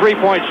trade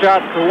three-point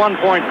shots for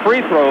one-point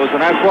free throws, and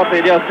that's what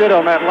they just did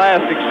on that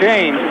last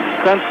exchange.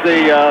 Since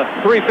the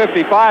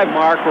 3:55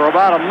 mark, or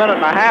about a minute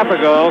and a half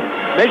ago,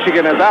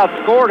 Michigan has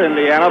outscored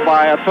Indiana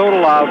by a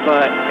total of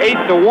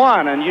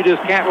 8-1, and you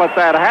just can't let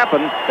that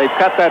happen. They've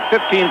cut that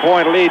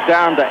 15-point lead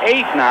down to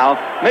 8 now.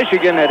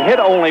 Michigan had hit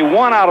only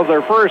one out of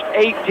their first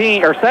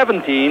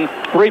 17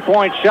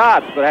 three-point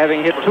shots, but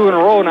having hit 2 in a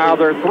row now,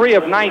 they're 3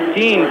 of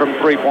 19 from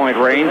three-point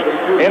range.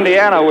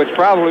 Indiana, which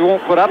probably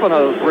won't put up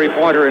another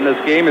three-pointer in this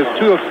game, is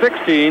 2 of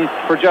 16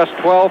 for just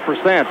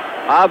 12%.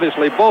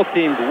 Obviously, both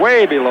teams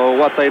way below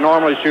what they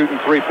normally shoot in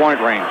three-point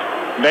range.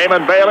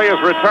 Damon Bailey has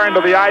returned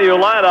to the IU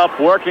lineup,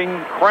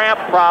 working cramp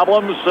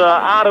problems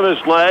out of his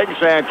legs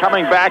and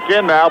coming back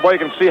in now. Boy, you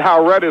can see how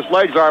red his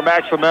legs are,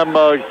 Max, from them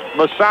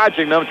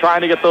massaging them,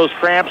 trying to get those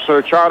cramps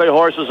or Charlie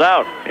horses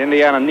out.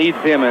 Indiana needs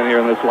him in here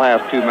in this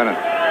last 2 minutes.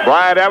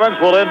 Brian Evans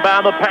will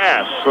inbound the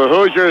pass. The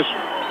Hoosiers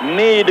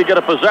need to get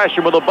a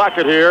possession with a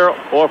bucket here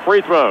or free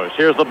throws.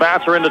 Here's the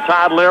bouncer into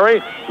Todd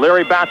Leary.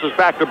 Leary bounces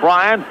back to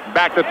Brian,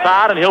 back to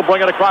Todd, and he'll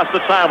bring it across the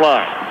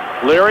timeline.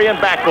 Leary in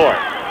backcourt.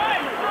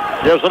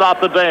 Gives it off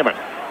to Damon.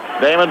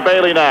 Damon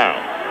Bailey now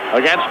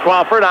against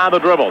Crawford on the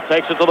dribble.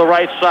 Takes it to the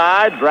right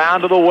side,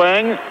 down to the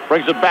wing,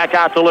 brings it back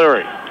out to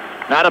Leary.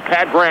 Now to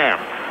Pat Graham.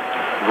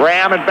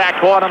 Graham in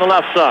backcourt on the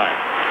left side.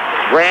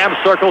 Graham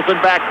circles in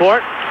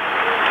backcourt.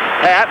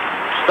 Pat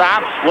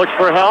stops, looks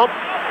for help.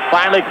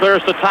 Finally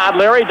clears to Todd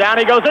Leary. Down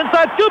he goes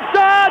inside. Scoop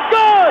shot.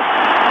 Good!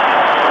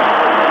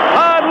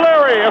 Todd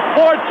Leary, his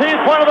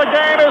 14th point of the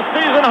game, is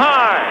season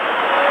high.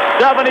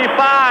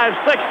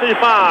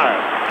 75-65.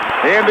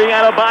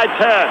 Indiana by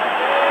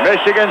 10.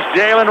 Michigan's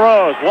Jalen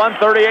Rose.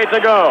 1:38 to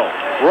go.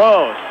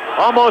 Rose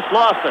almost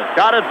lost it.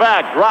 Got it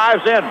back.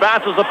 Drives in.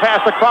 Bounces the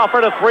pass to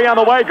Crawford. A three on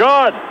the way.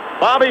 Good.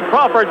 Bobby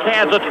Crawford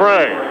cans a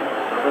tray.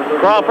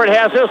 Crawford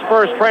has his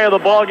first tray of the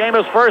ball game.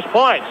 His first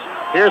points.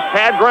 Here's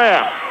Pat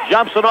Graham.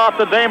 Jumps it off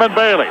to Damon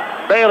Bailey.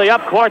 Bailey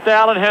up court to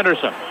Alan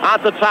Henderson.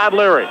 Out to Todd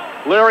Leary.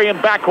 Leary in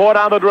backcourt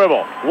on the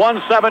dribble.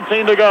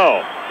 1:17 to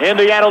go.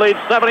 Indiana leads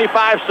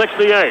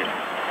 75-68.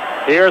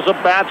 Here's a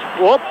bat,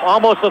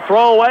 almost a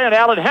throwaway, and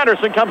Alan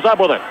Henderson comes up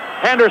with it.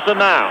 Henderson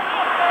now.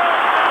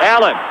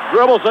 Allen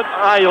dribbles it.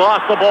 He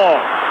lost the ball.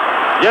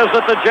 Gives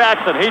it to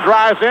Jackson. He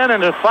drives in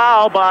and is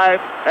fouled by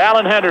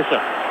Alan Henderson.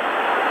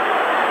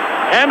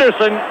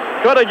 Henderson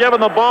could have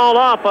given the ball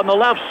up on the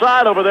left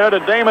side over there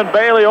to Damon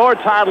Bailey or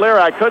Todd Leary.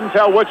 I couldn't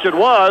tell which it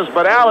was,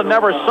 but Allen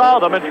never saw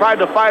them and tried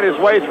to fight his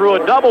way through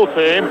a double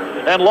team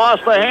and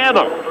lost the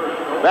handle.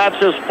 That's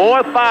his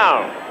 4th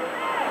foul.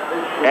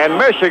 And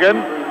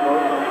Michigan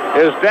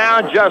is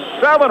down just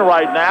 7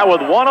 right now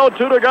with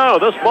 1:02 to go.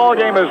 This ball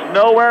game is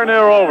nowhere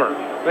near over.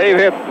 They've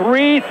hit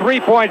 3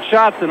 three-point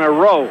shots in a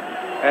row,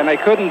 and they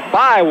couldn't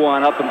buy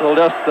one up until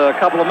just a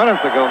couple of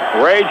minutes ago.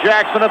 Ray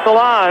Jackson at the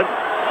line.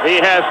 He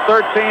has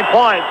 13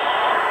 points,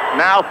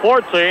 now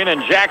 14,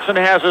 and Jackson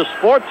has his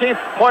 14th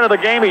point of the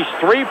game. He's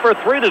 3 for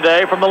 3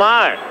 today from the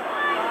line.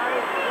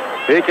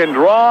 He can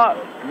draw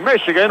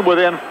Michigan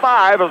within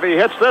 5 if he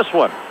hits this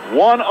one.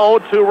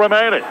 1:02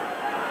 remaining.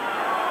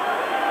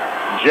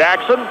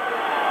 Jackson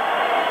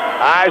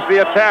eyes the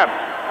attempt.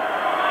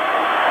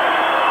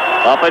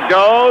 Up it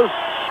goes.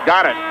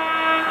 Got it.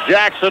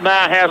 Jackson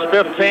now has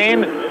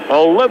 15.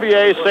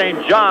 Olivier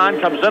St. John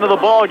comes into the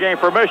ball game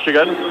for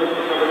Michigan,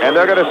 and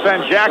they're going to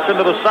send Jackson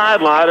to the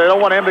sideline. They don't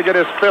want him to get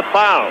his 5th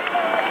foul.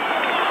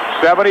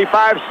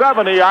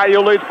 75-70. IU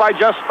leads by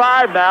just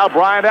 5 now.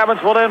 Brian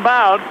Evans will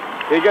inbound.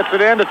 He gets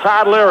it in to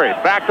Todd Leary.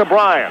 Back to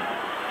Brian.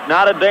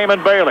 Now to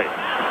Damon Bailey.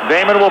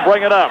 Damon will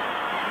bring it up.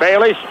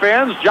 Bailey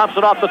spins, jumps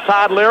it off to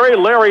Todd Leary.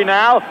 Leary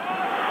now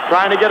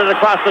trying to get it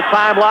across the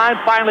timeline.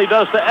 Finally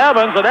does to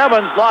Evans, and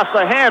Evans lost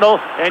the handle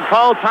and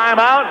called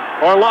timeout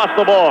or lost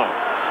the ball.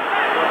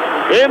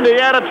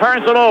 Indiana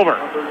turns it over.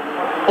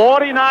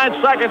 49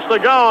 seconds to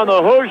go, and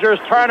the Hoosiers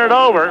turn it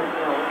over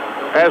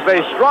as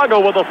they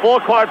struggle with the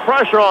full-court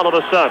pressure all of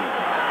a sudden.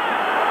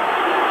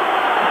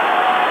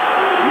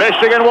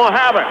 Michigan will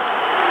have it.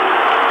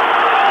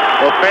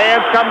 The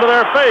fans come to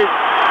their feet.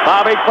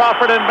 Bobby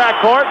Crawford in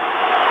backcourt.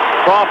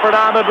 Crawford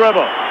on the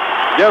dribble.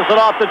 Gives it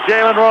off to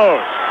Jalen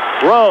Rose.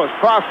 Rose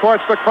cross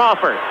courts to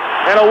Crawford.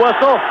 And a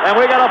whistle, and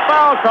we got a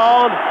foul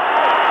called.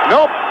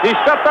 Nope, he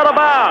stepped out of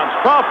bounds.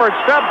 Crawford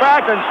stepped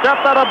back and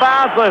stepped out of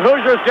bounds. The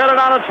Hoosiers get it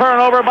on a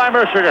turnover by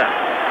Michigan.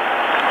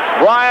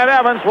 Brian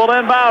Evans will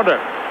inbound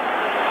it.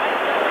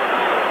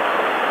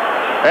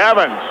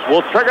 Evans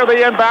will trigger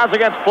the inbounds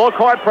against full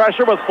court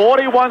pressure with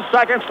 41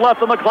 seconds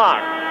left on the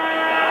clock.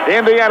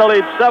 Indiana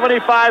leads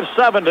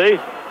 75-70.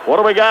 What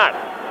do we got?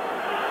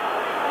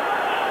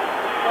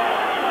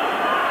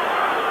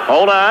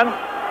 Hold on.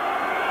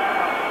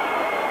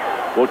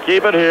 We'll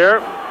keep it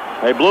here.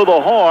 They blew the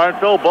horn.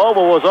 Phil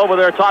Bova was over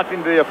there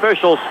talking to the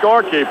official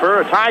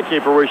scorekeeper, a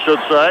timekeeper, we should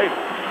say.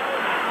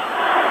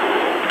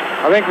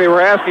 I think they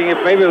were asking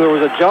if maybe there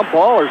was a jump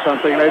ball or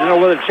something. They didn't know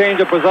whether to change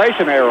a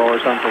possession arrow or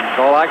something. That's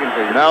all I can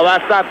see. No,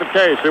 that's not the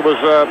case. It was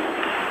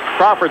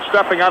Crawford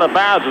stepping out of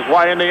bounds is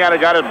why Indiana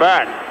got it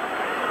back.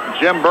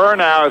 Jim Burr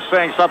now is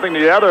saying something to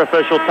the other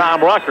official,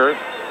 Tom Rucker.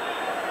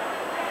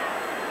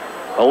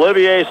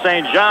 Olivier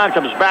St. John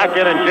comes back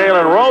in, and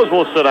Jalen Rose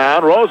will sit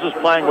down. Rose is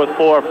playing with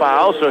 4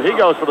 fouls, so he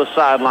goes to the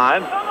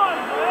sideline.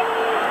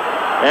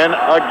 And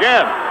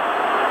again,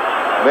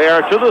 they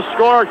are to the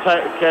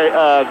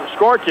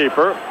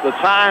scorekeeper, the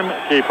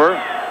timekeeper,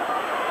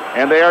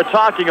 and they are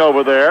talking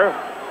over there.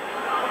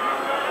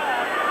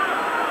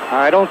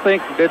 I don't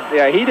think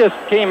that he just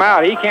came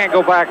out. He can't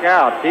go back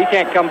out. He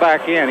can't come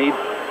back in.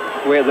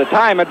 The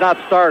time had not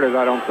started,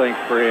 I don't think,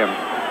 for him.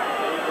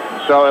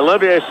 So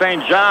Olivier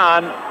St.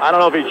 John, I don't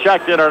know if he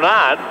checked in or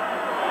not.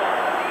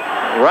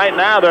 Right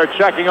now they're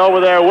checking over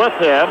there with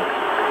him.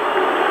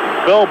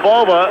 Phil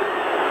Bova.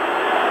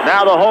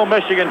 Now the whole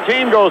Michigan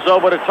team goes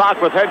over to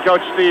talk with head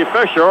coach Steve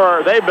Fisher,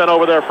 or they've been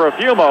over there for a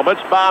few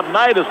moments. Bob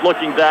Knight is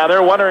looking down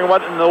there, wondering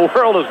what in the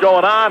world is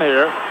going on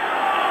here.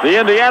 The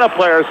Indiana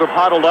players have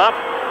huddled up.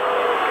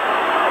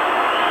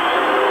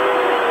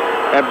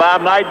 And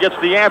Bob Knight gets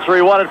the answer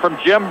he wanted from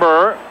Jim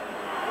Burr.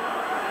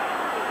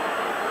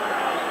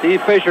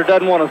 Steve Fisher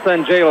doesn't want to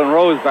send Jalen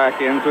Rose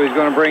back in, so he's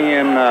going to bring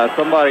in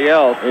somebody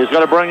else. He's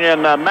going to bring in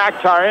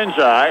Maktar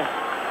Njai.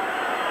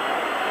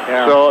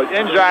 Yeah. So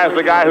Njai is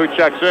the guy who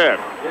checks in.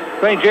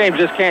 St. James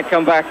just can't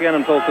come back in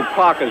until the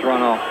clock is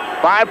run off.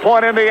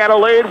 5-point Indiana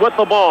lead with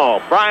the ball.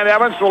 Brian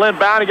Evans will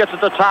inbound. He gets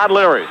it to Todd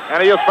Leary,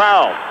 and he is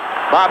fouled.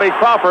 Bobby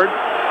Crawford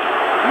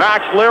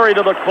knocks Leary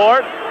to the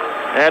court,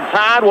 and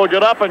Todd will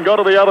get up and go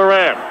to the other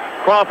end.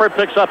 Crawford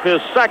picks up his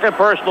second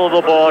personal of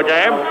the ball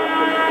game.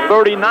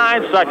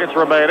 39 seconds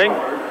remaining,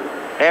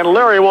 and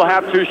Leary will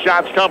have 2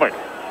 shots coming.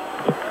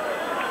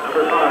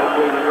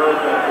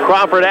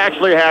 Crawford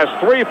actually has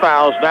 3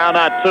 fouls now,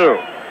 not 2.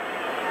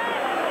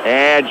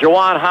 And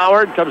Juwan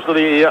Howard comes to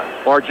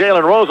or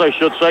Jalen Rose, I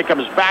should say,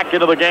 comes back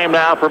into the game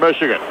now for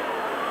Michigan.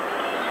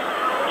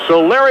 So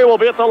Leary will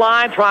be at the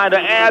line trying to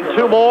add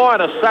 2 more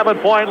and a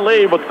 7-point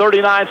lead with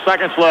 39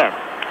 seconds left.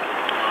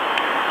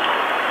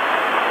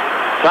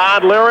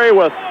 Todd Leary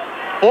with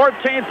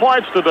 14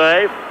 points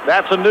today.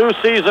 That's a new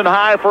season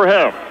high for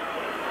him.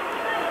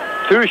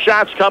 2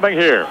 shots coming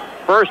here.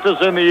 First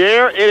is in the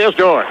air. It is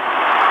good.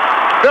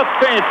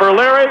 15 for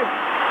Leary.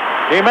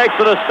 He makes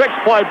it a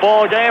 6-point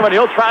ball game, and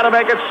he'll try to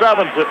make it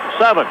 7.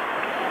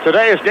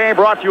 Today's game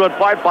brought to you in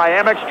part by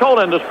Amex Coal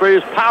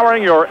Industries,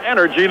 powering your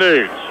energy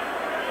needs.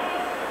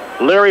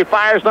 Leary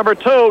fires number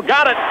 2.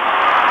 Got it.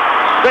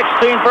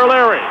 16 for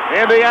Leary.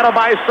 Indiana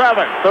by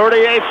 7.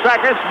 38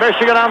 seconds.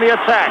 Michigan on the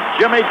attack.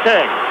 Jimmy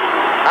King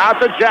out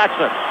to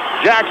Jackson.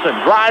 Jackson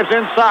drives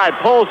inside,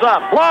 pulls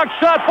up. Block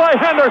shot by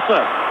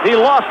Henderson. He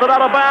lost it out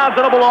of bounds,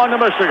 and it belonged to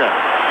Michigan.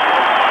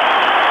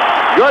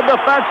 Good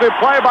defensive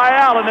play by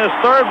Allen, his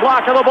 3rd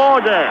block of the ball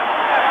game.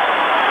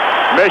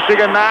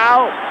 Michigan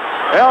now.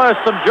 Well,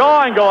 there's some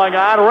jawing going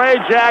on. Ray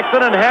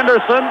Jackson and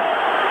Henderson.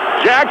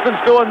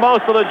 Jackson's doing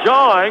most of the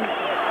jawing.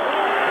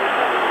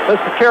 This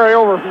is a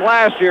carryover from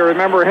last year.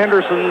 Remember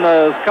Henderson's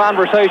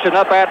conversation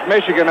up at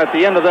Michigan at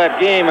the end of that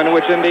game in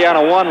which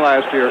Indiana won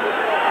last year.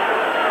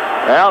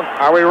 Well,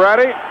 are we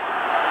ready?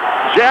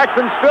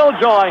 Jackson still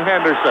jawing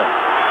Henderson.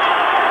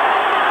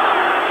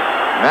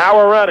 Now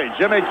we're ready.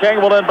 Jimmy King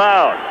will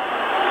inbound.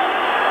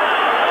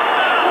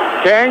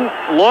 King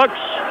looks,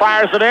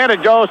 fires it in.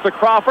 It goes to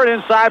Crawford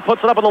inside,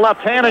 puts it up with the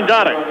left hand and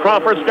got it.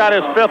 Crawford's got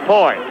his 5th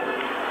point.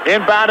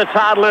 Inbound to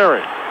Todd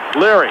Leary.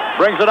 Leary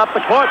brings it up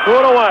the court, threw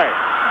it away.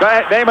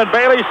 Damon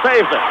Bailey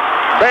saves it.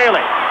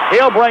 Bailey,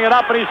 he'll bring it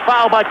up, and he's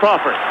fouled by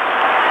Crawford.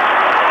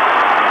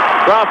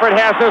 Crawford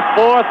has his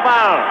 4th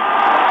foul.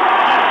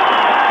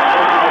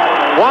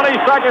 20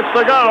 seconds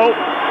to go.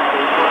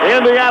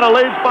 Indiana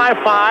leads by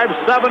 5,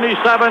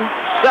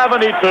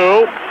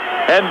 77-72.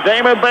 And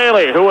Damon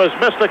Bailey, who has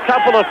missed a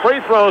couple of free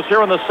throws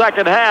here in the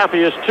second half,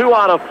 he is 2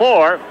 out of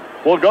 4,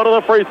 will go to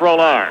the free throw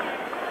line.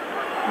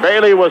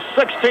 Bailey was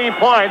 16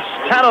 points,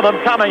 10 of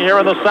them coming here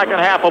in the second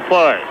half of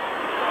play.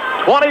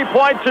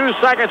 20.2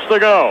 seconds to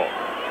go.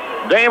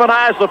 Damon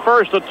eyes the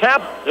first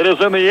attempt. It is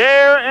in the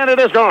air, and it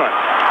is good.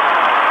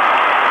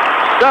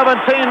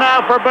 17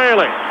 now for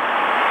Bailey.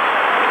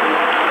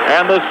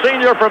 And the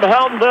senior from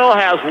Heltonville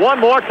has 1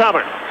 more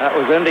coming. That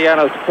was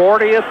Indiana's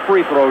 40th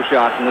free throw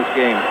shot in this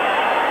game.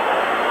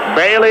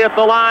 Bailey at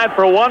the line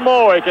for one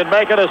more. He can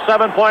make it a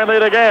 7-point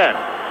lead again.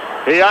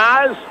 He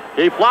eyes,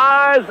 he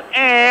flies,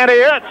 and he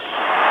hits.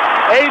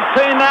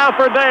 18 now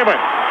for Damon.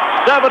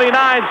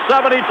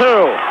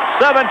 79-72.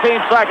 17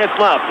 seconds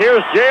left.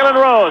 Here's Jalen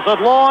Rose. A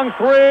long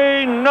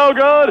three, no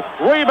good.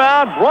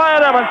 Rebound,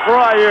 Brian Evans for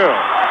IU.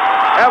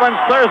 Evans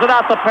clears it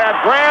out to Pat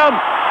Graham.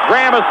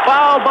 Graham is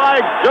fouled by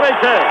Jimmy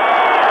King.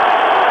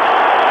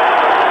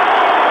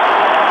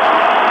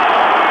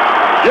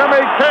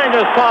 Jimmy King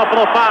is called for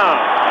the foul.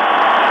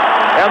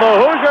 And the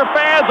Hoosier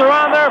fans are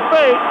on their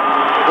feet.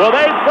 With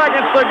 8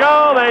 seconds to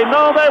go, they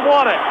know they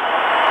won it.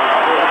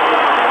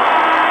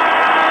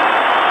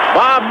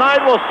 Bob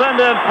Knight will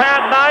send in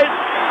Pat Knight.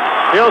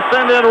 He'll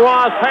send in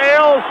Ross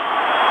Hales.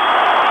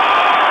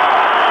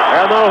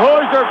 And the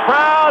Hoosier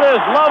crowd is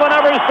loving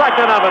every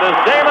second of it as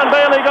Damon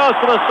Bailey goes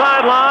to the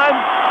sideline.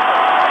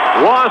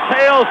 Ross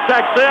Hales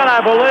checks in, I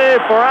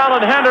believe, for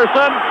Alan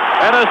Henderson.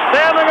 And a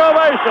standing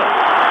ovation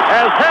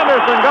as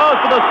Henderson goes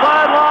to the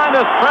sideline.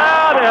 This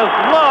crowd has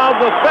loved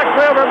the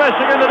victory over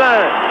Michigan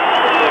today.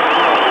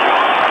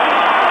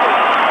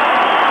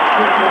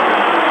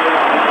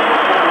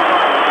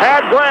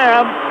 Pat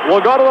Graham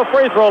will go to the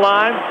free throw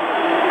line.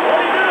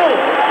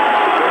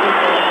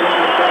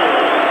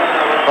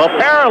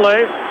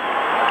 Apparently,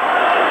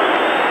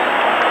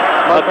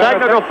 a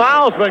technical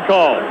foul has been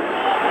called.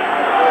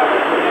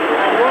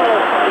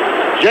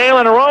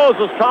 Jalen Rose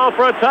is called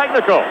for a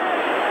technical.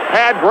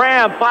 Pat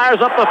Graham fires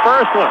up the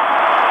first one.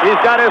 He's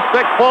got his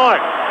 6th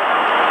point.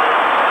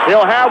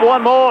 He'll have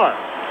one more.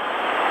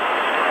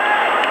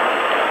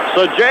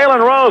 So Jalen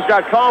Rose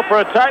got called for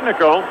a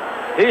technical.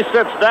 He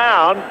sits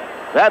down.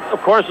 That,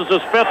 of course, is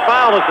his 5th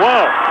foul as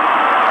well.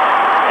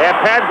 And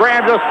Pat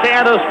Graham just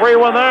canned his free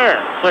one there.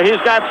 So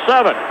he's got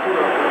 7.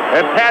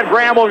 And Pat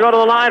Graham will go to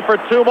the line for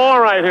 2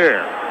 more right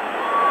here.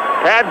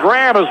 Pat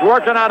Graham is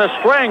working on a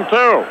string,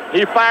 too.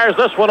 He fires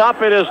this one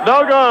up. It is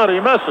no good. He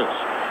misses.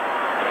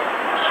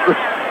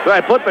 Did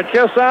I put the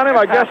kiss on him?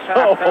 I guess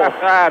so.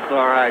 That's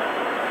all right.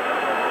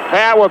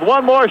 Pat with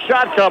one more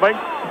shot coming.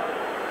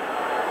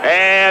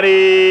 And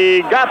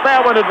he got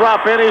that one to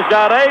drop in. He's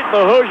got 8.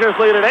 The Hoosiers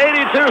lead at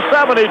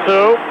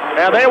 82-72.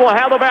 And they will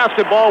have the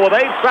basketball with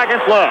 8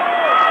 seconds left.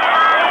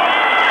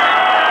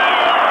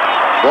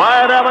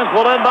 Brian Evans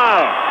will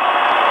inbound.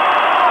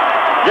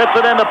 Gets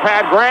it into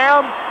Pat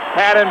Graham.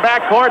 Pat in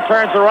backcourt,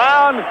 turns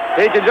around.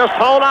 He can just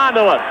hold on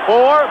to it.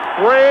 4,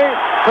 3,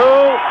 2,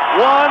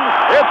 1.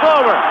 It's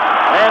over.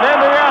 And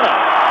Indiana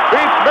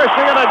beats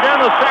Michigan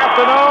again this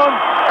afternoon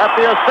at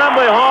the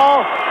Assembly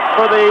Hall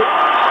for the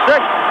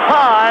 6th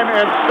time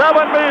in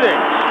 7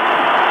 meetings.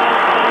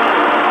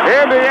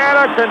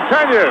 Indiana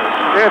continues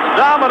its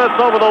dominance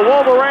over the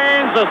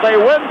Wolverines as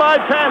they win by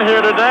 10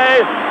 here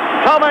today,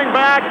 coming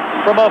back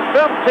from a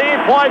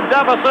 15-point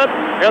deficit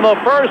in the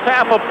first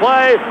half of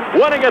play,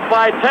 winning it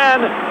by 10,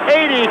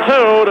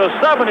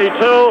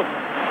 82-72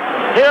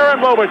 here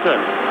in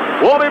Wilmington.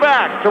 We'll be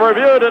back to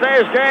review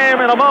today's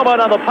game in a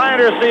moment on the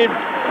Pioneer Seed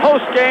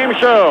post-game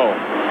show.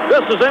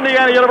 This is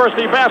Indiana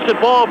University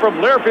basketball from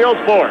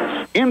Learfield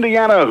Sports.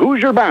 Indiana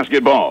Hoosier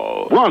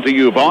basketball, brought to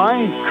you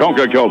by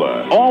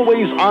Coca-Cola.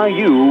 Always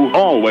IU,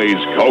 always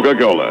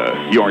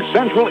Coca-Cola. Your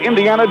Central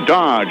Indiana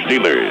Dodge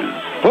dealers.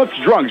 Hook's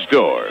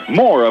Drugstore,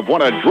 more of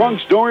what a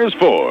drugstore is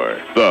for.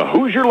 The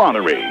Hoosier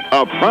Lottery,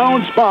 a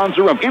proud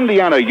sponsor of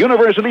Indiana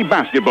University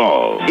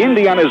basketball.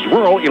 Indiana's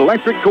Rural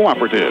Electric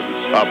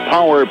Cooperatives, a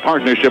power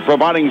partnership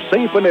providing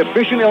safe and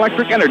efficient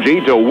electric energy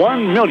to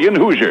 1 million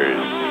Hoosiers.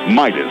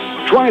 Midas,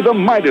 try the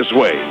Midas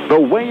way, the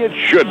way it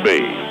should be.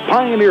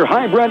 Pioneer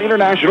Hybrid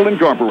International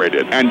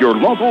Incorporated and your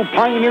local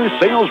Pioneer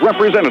sales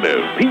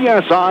representative,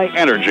 PSI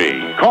Energy.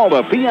 Call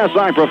the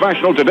PSI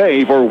professional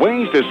today for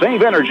ways to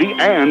save energy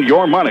and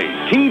your money.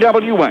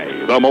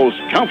 TWA, the most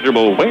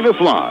comfortable way to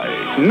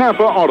fly.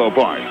 Napa Auto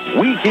Parts,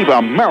 we keep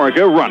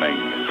America running.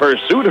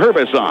 Pursuit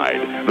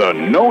Herbicide, the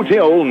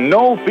no-till,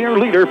 no-fear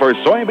leader for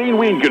soybean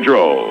weed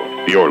control.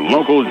 Your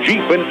local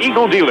Jeep and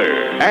Eagle dealer.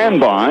 And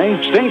by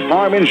State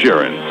Farm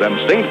Insurance and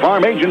State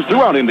Farm agents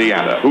throughout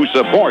Indiana who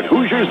support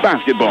Hoosiers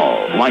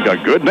basketball. Like a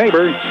good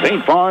neighbor,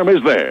 State Farm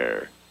is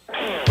there.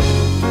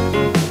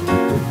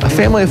 A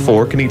family of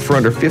 4 can eat for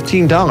under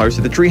 $15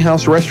 at the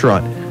Treehouse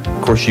Restaurant.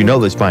 Of course, you know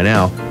this by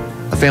now.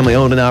 A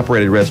family-owned and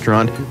operated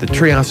restaurant, the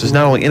Treehouse is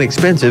not only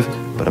inexpensive,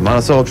 but a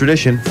Monticello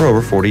tradition for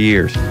over 40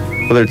 years.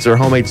 Whether it's their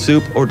homemade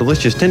soup or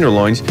delicious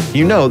tenderloins,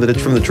 you know that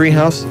it's from the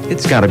Treehouse.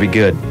 It's got to be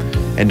good.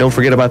 And don't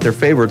forget about their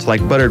favorites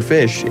like buttered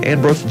fish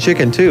and roasted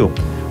chicken, too.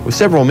 With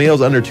several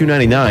meals under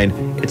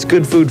 $2.99, it's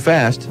good food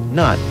fast,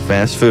 not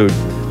fast food.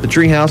 The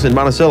Treehouse in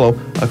Monticello,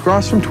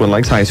 across from Twin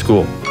Lakes High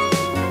School.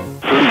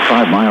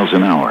 35 miles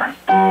an hour.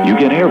 You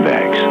get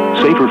airbags,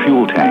 safer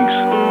fuel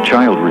tanks,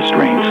 child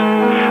restraints.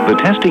 The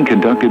testing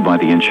conducted by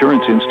the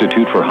Insurance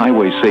Institute for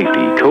Highway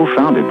Safety,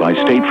 co-founded by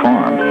State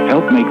Farm,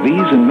 helped make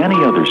these and many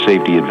other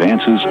safety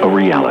advances a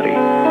reality.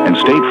 And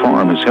State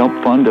Farm has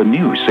helped fund a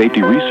new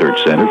safety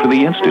research center for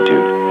the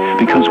Institute,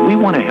 because we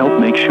want to help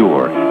make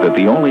sure that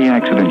the only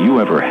accident you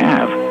ever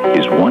have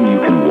is one you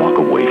can walk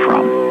away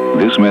from.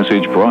 This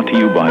message brought to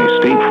you by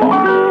State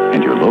Farm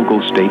and your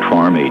local State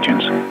Farm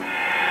agents.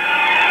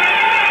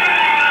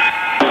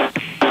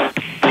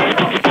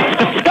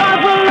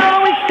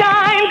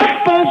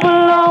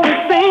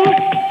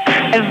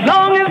 As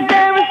long as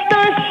there is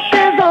thirst,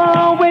 there's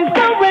always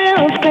the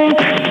real thing.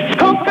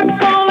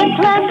 Coca-Cola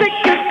Classic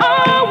is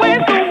always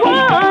the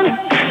one.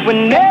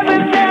 Whenever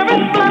there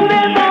is fun,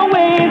 there's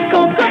always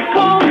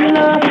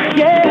Coca-Cola,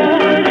 yeah.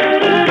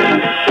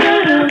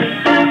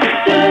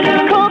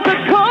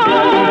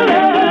 Coca-Cola,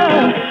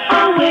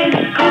 always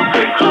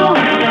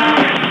Coca-Cola.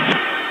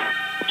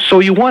 So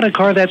you want a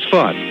car that's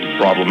fun.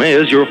 Problem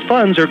is, your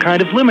funds are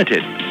kind of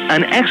limited.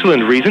 An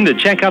excellent reason to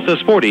check out the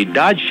sporty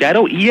Dodge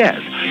Shadow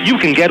ES. You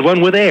can get one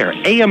with air,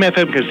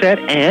 AM/FM cassette,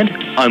 and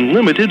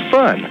unlimited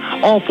fun,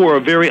 all for a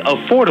very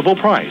affordable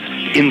price.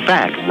 In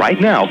fact, right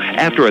now,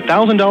 after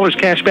 $1,000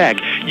 cash back,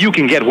 you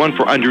can get one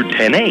for under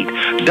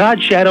 $10,800.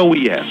 Dodge Shadow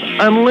ES,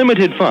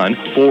 unlimited fun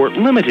for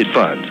limited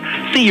funds.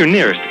 See your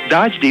nearest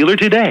Dodge dealer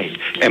today.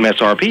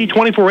 MSRP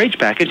 24H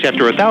package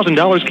after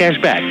 $1,000 cash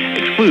back.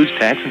 Excludes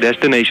tax and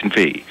destination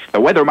fee. The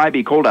weather might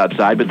be cold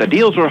outside, but the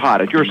deals are hot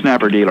at your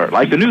Snapper dealer,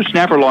 like the new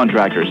Snapper Lawn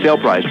Tractor, sale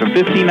price from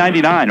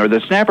 $15.99, or the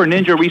Snapper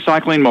Ninja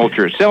Recycling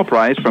Mulcher, sale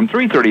price from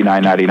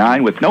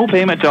 $339.99 with no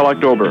payment till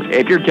October.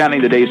 If you're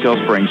counting the days till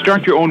spring,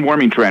 start your own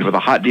warming trend with a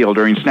hot deal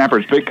during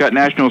Snapper's Big Cut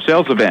National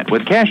Sales Event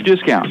with cash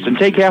discounts, and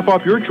take half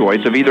off your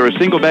choice of either a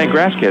single bag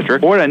grass catcher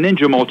or a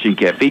Ninja mulching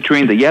kit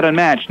featuring the yet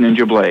unmatched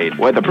Ninja Blade.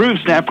 With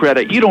approved Snap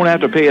credit, you don't have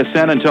to pay a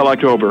cent until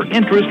October,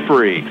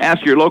 interest-free.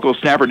 Ask your local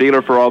Snapper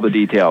dealer for all the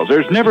details.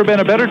 There's never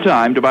been a better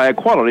time to buy a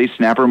quality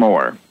Snapper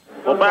mower.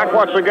 Well, back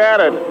once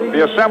again at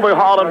the Assembly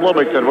Hall in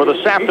Bloomington, where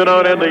this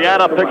afternoon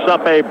Indiana picks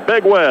up a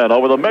big win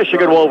over the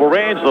Michigan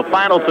Wolverines. The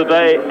final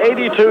today,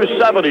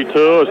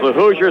 82-72, as the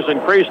Hoosiers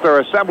increased their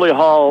Assembly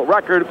Hall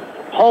record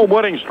home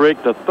winning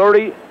streak to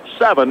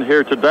 37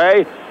 here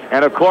today.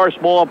 And, of course,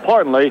 more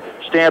importantly,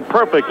 stand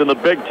perfect in the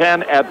Big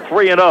Ten at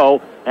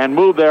 3-0 and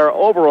move their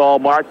overall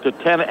mark to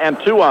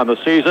 10-2 on the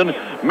season.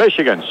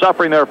 Michigan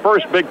suffering their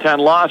first Big Ten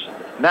loss,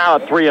 now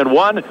at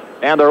 3-1,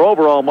 and their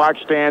overall mark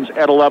stands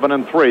at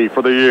 11-3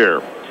 for the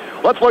year.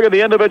 Let's look at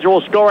the individual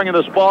scoring in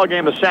this ball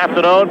game this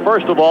afternoon.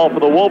 First of all, for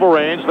the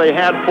Wolverines, they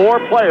had 4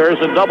 players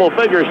in double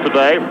figures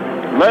today,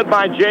 led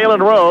by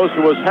Jalen Rose,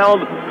 who was held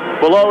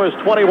below his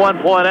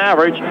 21-point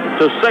average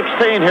to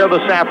 16 here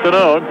this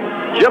afternoon.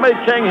 Jimmy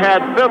King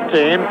had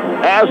 15,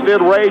 as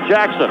did Ray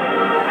Jackson.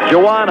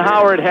 Juwan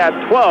Howard had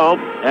 12,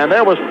 and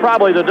there was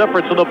probably the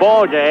difference in the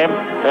ball game,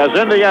 as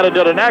Indiana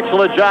did an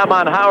excellent job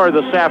on Howard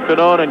this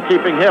afternoon in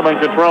keeping him in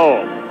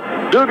control.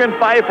 Dugan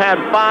Fife had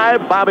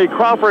 5, Bobby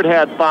Crawford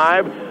had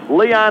 5,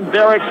 Leon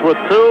Derricks with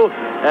 2,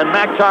 and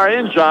Maktar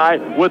Njai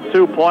with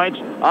 2 points.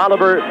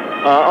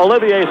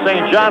 Olivier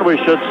St. John, we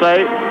should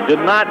say, did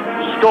not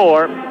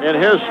score in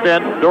his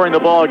stint during the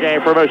ball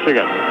game for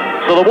Michigan.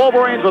 So the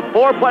Wolverines with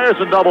 4 players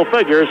in double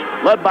figures,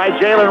 led by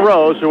Jalen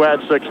Rose, who had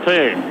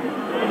 16.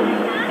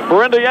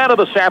 For Indiana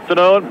this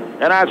afternoon,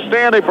 an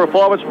outstanding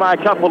performance by a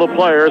couple of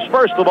players.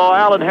 First of all,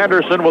 Alan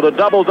Henderson with a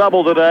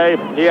double-double today.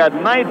 He had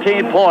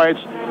 19 points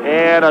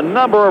and a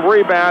number of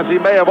rebounds. He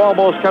may have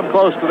almost come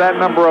close to that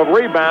number of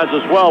rebounds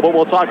as well, but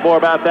we'll talk more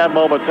about that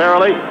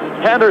momentarily.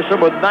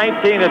 Henderson with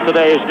 19 in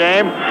today's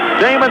game.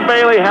 Damon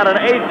Bailey had an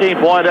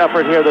 18-point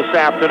effort here this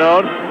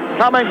afternoon.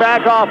 Coming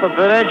back off of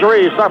an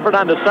injury he suffered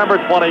on December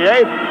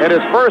 28th. In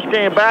his first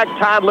game back,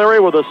 Todd Leary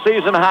with a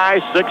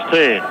season-high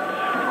 16.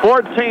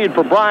 14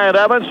 for Brian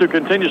Evans, who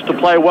continues to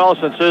play well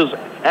since his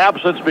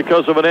absence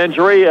because of an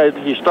injury.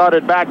 He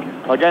started back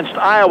against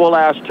Iowa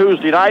last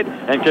Tuesday night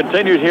and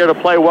continued here to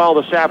play well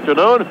this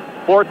afternoon.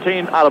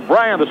 14 out of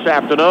Brian this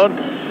afternoon.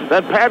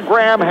 Then Pat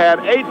Graham had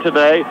 8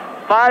 today,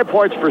 5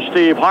 points for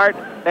Steve Hart,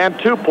 and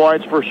 2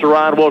 points for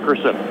Sharon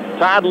Wilkerson.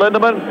 Todd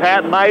Lindemann,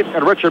 Pat Knight,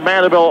 and Richard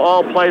Mandeville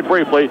all played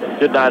briefly,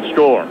 did not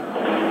score.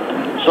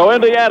 So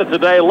Indiana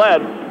today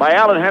led by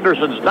Alan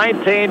Henderson's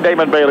 19,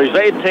 Damon Bailey's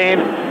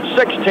 18,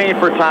 16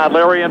 for Todd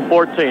Leary, and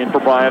 14 for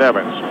Brian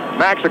Evans.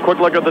 Max, a quick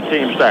look at the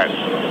team stats.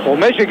 Well,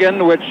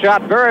 Michigan, which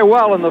shot very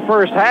well in the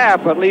first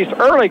half, at least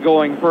early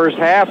going first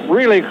half,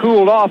 really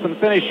cooled off and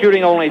finished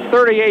shooting only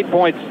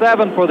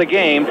 38.7 for the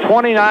game,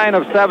 29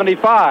 of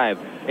 75.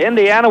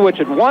 Indiana, which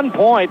at one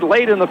point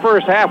late in the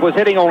first half was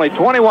hitting only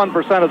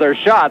 21% of their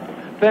shots,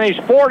 finished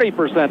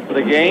 40% for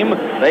the game.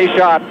 They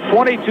shot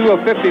 22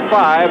 of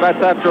 55.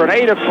 That's after an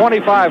 8 of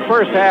 25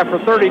 first half for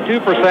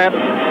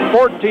 32%,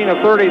 14 of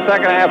 30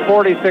 second half,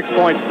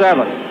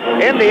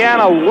 46.7.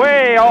 Indiana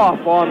way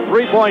off on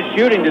three-point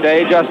shooting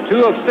today, just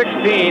 2 of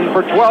 16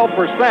 for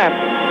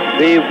 12%.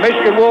 The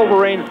Michigan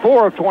Wolverines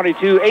 4 of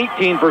 22,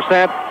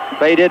 18%.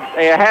 They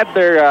had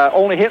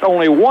only hit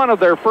one of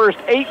their first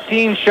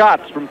 18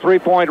 shots from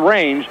three-point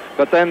range,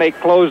 but then they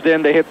closed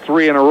in to hit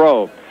 3 in a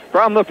row.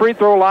 From the free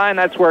throw line,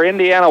 that's where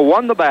Indiana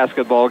won the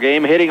basketball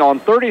game, hitting on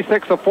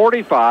 36 of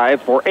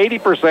 45 for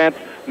 80%.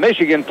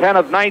 Michigan 10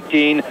 of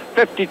 19,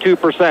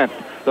 52%.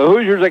 The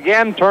Hoosiers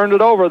again turned it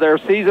over. Their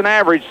season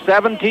average,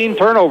 17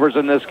 turnovers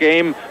in this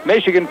game.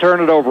 Michigan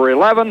turned it over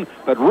 11,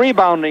 but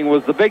rebounding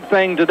was the big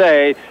thing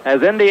today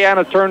as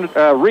Indiana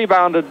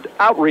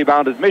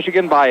out-rebounded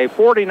Michigan by a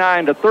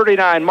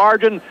 49-39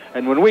 margin.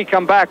 And when we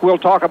come back, we'll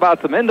talk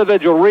about some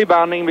individual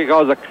rebounding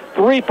because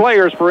 3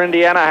 players for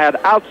Indiana had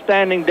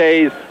outstanding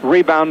days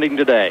rebounding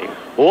today.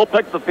 We'll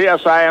pick the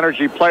PSI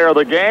Energy Player of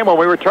the Game when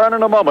we return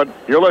in a moment.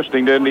 You're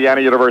listening to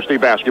Indiana University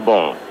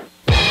Basketball.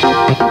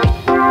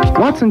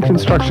 Watson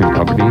Construction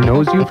Company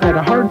knows you've had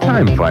a hard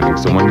time finding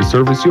someone to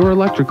service your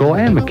electrical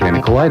and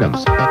mechanical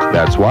items.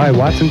 That's why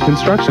Watson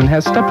Construction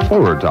has stepped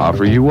forward to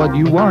offer you what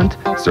you want,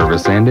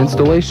 service and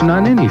installation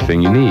on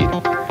anything you need.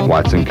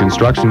 Watson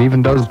Construction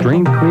even does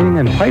drain cleaning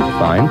and pipe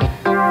find.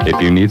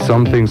 If you need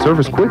something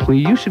serviced quickly,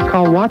 you should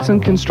call Watson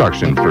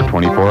Construction for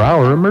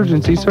 24-hour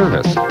emergency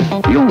service.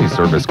 The only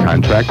service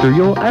contractor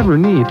you'll ever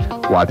need,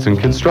 Watson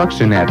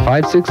Construction at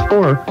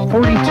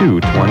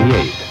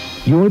 564-4228.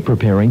 You're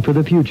preparing for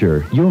the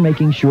future. You're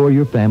making sure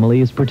your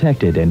family is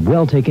protected and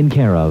well taken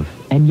care of.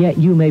 And yet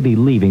you may be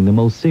leaving the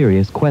most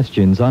serious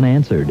questions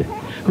unanswered.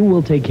 Who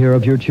will take care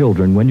of your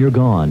children when you're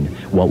gone?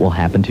 What will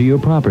happen to your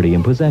property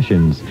and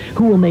possessions?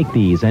 Who will make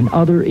these and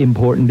other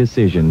important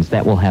decisions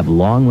that will have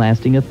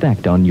long-lasting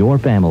effect on your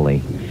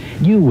family?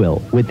 You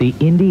will with the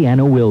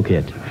Indiana Will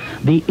Kit.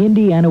 The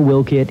Indiana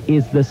Will Kit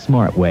is the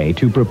smart way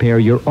to prepare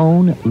your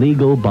own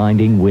legal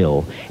binding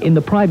will in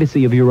the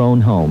privacy of your own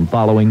home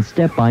following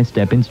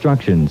step-by-step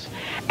instructions.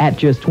 At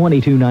just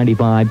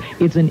 $22.95,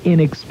 it's an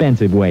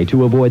inexpensive way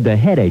to avoid the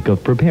headache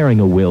of preparing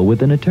a will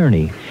with an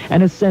attorney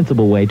and a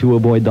sensible way to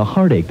avoid the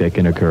heartache that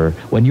can occur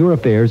when your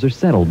affairs are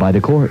settled by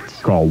the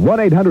courts. Call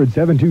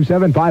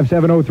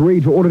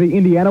 1-800-727-5703 to order the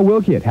Indiana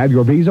Will Kit. Have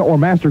your Visa or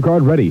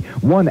MasterCard ready.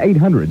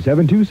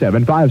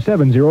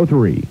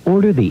 1-800-727-5703.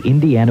 Order the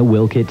Indiana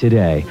Will Kit today.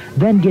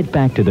 Then get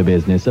back to the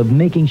business of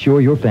making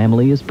sure your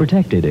family is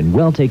protected and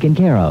well taken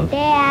care of.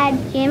 Dad,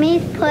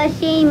 Jimmy's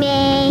pushing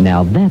me.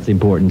 Now that's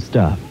important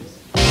stuff.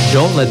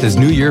 Don't let this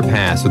new year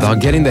pass without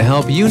getting the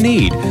help you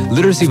need.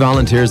 Literacy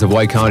Volunteers of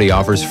White County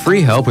offers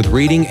free help with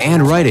reading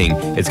and writing.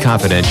 It's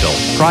confidential,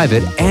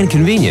 private, and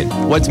convenient.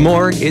 What's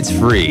more, it's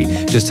free.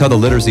 Just tell the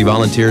Literacy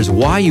Volunteers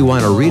why you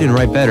want to read and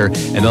write better,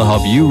 and they'll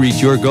help you reach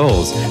your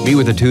goals. Meet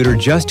with a tutor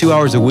just 2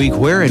 hours a week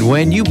where and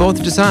when you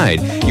both decide.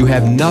 You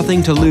have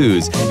nothing to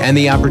lose and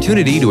the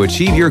opportunity to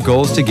achieve your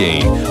goals to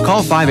gain.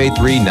 Call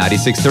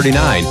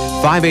 583-9639.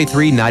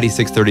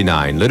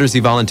 583-9639.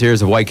 Literacy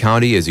Volunteers of White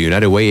County is a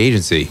United Way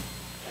agency.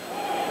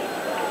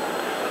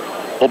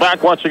 Well,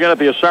 back once again at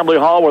the Assembly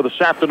Hall where this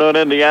afternoon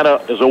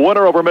Indiana is a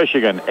winner over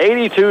Michigan.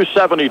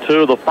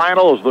 82-72. The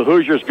final as the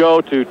Hoosiers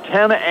go to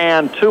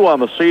 10-2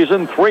 on the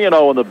season,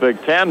 3-0 in the Big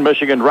Ten.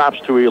 Michigan drops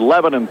to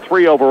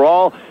 11-3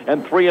 overall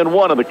and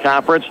 3-1 in the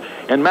conference.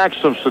 And Max,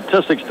 some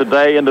statistics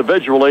today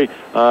individually.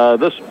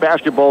 This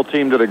basketball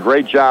team did a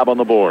great job on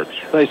the boards.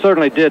 They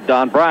certainly did,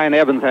 Don. Brian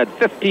Evans had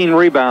 15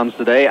 rebounds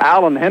today.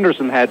 Alan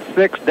Henderson had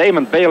 6.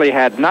 Damon Bailey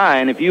had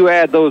 9. If you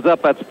add those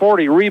up, that's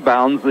 40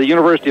 rebounds. The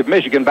University of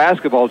Michigan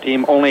basketball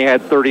team only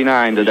had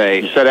 39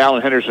 today. You said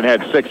Alan Henderson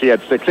had 6. He had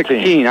 16.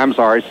 16, I'm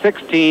sorry.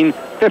 16,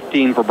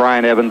 15 for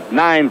Brian Evans,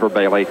 9 for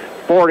Bailey.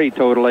 40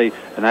 totally,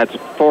 and that's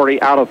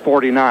 40 out of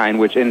 49,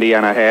 which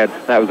Indiana had.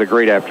 That was a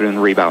great afternoon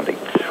rebounding.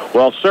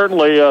 Well,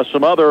 certainly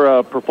some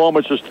other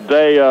performances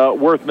today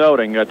worth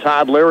noting.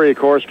 Todd Leary, of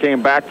course,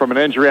 came back from an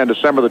injury on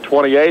December the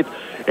 28th,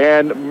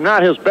 and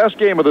not his best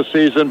game of the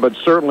season, but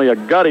certainly a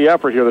gutty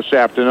effort here this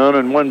afternoon.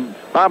 And when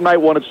Bob Knight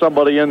wanted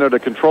somebody in there to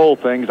control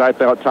things, I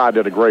thought Todd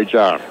did a great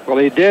job. Well,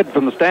 he did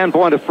from the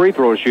standpoint of free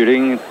throw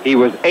shooting. He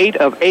was 8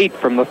 of 8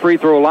 from the free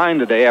throw line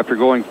today after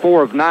going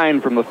 4 of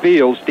 9 from the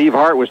field. Steve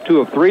Hart was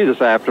 2 of 3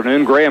 this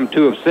afternoon. Graham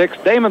 2 of 6.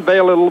 Damon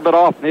Bailey a little bit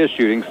off in his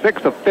shooting,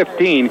 6 of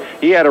 15.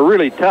 He had a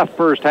really tough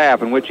first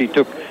half in which he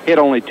hit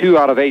only 2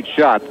 out of 8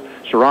 shots.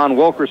 Sharon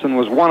Wilkerson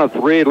was 1 of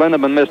 3.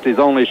 Lindemann missed his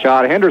only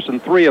shot. Henderson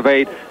 3 of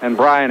 8, and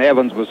Brian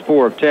Evans was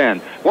 4 of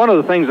 10. One of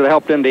the things that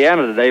helped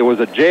Indiana today was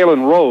that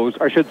Jalen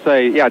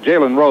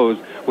Rose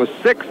was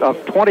 6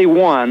 of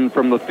 21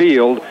 from the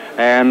field,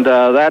 and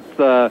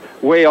that's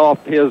way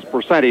off his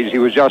percentage. He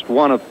was just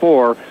 1 of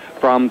 4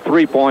 from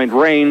three-point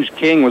range.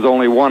 King was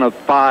only 1 of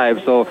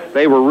 5, so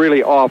they were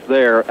really off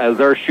there as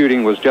their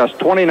shooting was just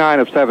 29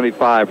 of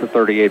 75 for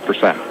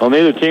 38%. Well,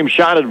 neither team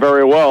shot it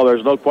very well.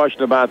 There's no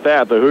question about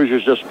that. The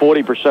Hoosiers just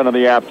 40% in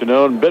the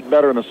afternoon, a bit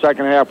better in the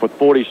second half with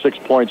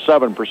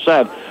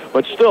 46.7%.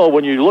 But still,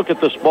 when you look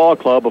at this ball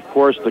club, of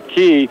course, the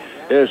key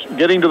is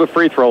getting to the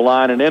free throw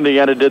line, and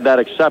Indiana did that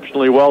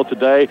exceptionally well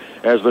today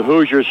as the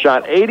Hoosiers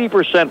shot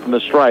 80% from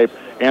the stripe,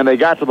 and they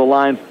got to the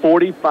line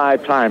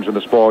 45 times in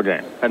this ball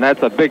game. And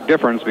that's a big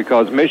difference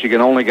because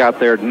Michigan only got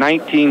there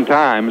 19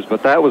 times,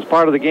 but that was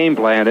part of the game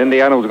plan.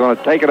 Indiana was going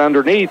to take it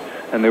underneath,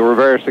 and they were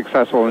very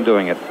successful in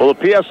doing it. Well,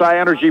 the PSI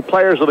Energy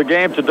players of the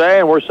game today,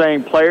 and we're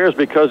saying players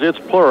because it's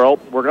plural,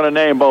 we're going to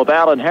name both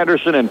Alan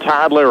Henderson and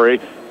Todd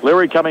Leary.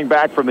 Leary coming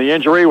back from the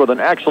injury with an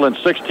excellent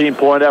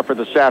 16-point effort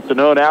this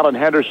afternoon. Alan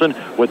Henderson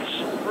with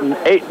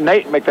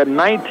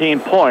 19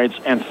 points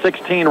and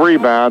 16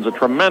 rebounds, a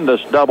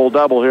tremendous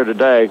double-double here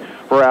today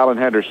for Alan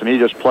Henderson. He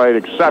just played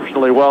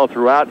exceptionally well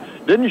throughout.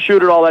 Didn't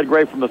shoot it all that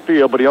great from the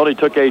field, but he only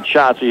took 8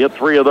 shots. He hit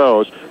 3 of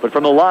those. But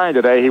from the line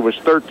today, he was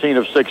 13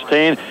 of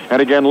 16.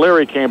 And again,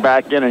 Leary came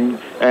back in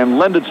and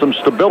lended some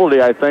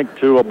stability, I think,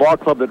 to a ball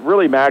club that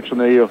really, Max,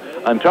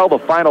 until the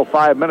final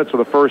 5 minutes of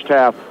the first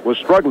half, was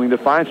struggling to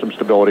find some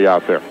stability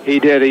out there. He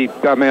did.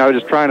 I was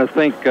just trying to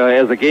think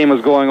as the game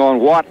was going on,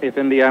 what if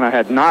Indiana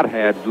had not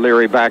had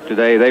Leary back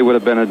today? They would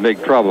have been in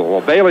big trouble.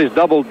 Well, Bailey's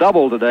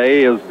double-double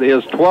today is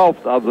his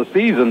 12th of the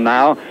season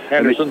now.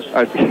 Henderson's?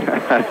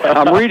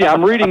 I'm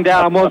reading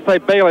down. I'm going to say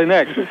Bailey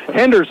next.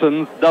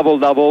 Henderson's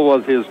double-double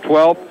was his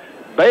 12th.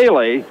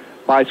 Bailey,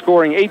 by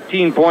scoring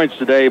 18 points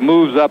today,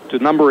 moves up to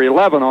number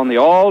 11 on the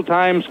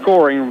all-time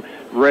scoring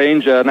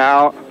range,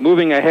 now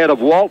moving ahead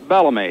of Walt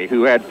Bellamy,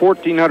 who had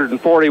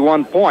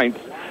 1,441 points.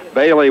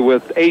 Bailey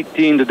with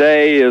 18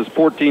 today is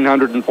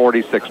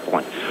 1,446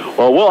 points.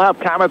 Well, we'll have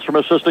comments from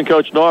assistant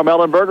coach Norm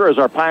Ellenberger as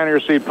our Pioneer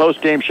Seed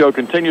post-game show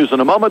continues in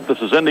a moment.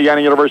 This is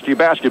Indiana University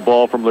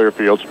basketball from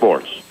Learfield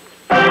Sports.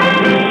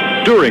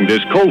 During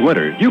this cold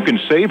winter, you can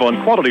save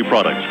on quality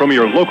products from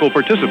your local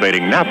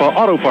participating Napa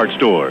Auto Parts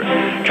store.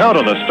 Count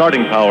on the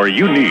starting power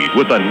you need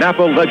with the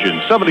Napa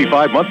Legend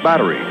 75-month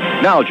battery,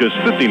 now just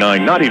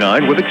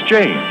 $59.99 with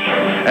exchange.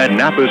 And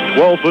Napa's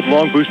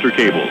 12-foot-long booster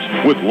cables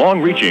with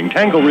long-reaching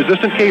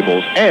tangle-resistant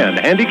cables and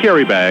handy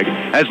carry bag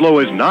as low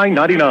as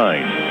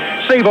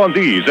 $9.99. Save on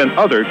these and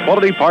other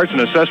quality parts and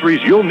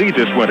accessories you'll need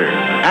this winter.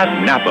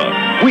 At Napa,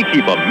 we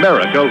keep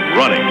America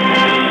running.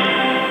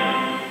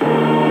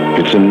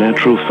 It's a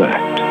natural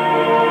fact.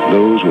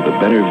 Those with a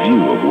better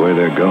view of where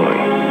they're going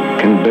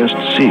can best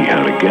see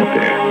how to get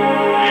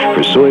there.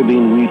 For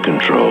soybean weed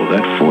control,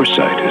 that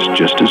foresight is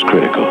just as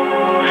critical.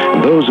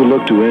 And those who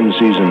look to end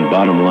season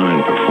bottom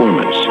line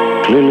performance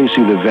clearly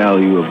see the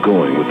value of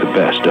going with the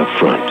best up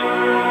front.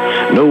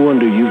 No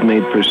wonder you've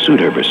made Pursuit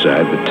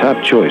herbicide the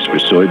top choice for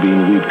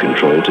soybean weed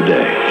control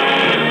today.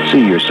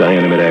 See your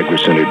Cyanamid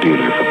Agri-Center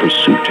dealer for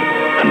Pursuit,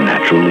 a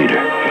natural leader.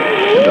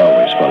 And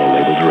always follow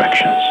label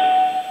directions.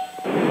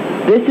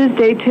 This is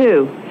day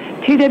 2.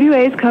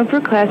 TWA's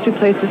Comfort Class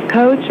replaces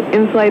coach,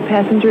 in-flight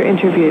passenger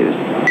interviews.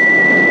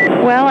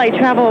 Well, I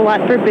travel a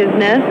lot for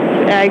business.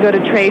 I go to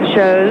trade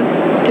shows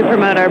to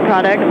promote our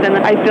products, and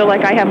I feel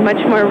like I have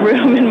much more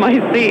room in my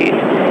seat.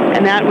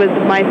 And that was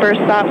my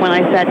first thought when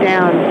I sat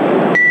down.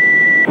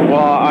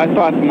 Well, I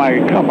thought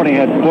my company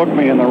had booked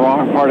me in the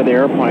wrong part of the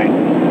airplane.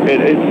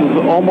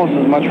 It's almost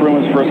as much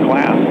room as first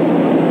class.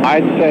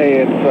 I'd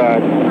say it's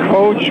a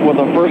coach with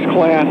a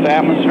first-class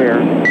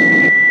atmosphere.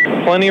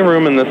 Plenty of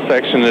room in this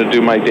section to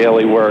do my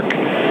daily work.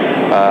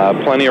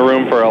 Plenty of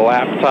room for a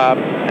laptop,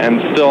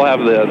 and still have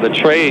the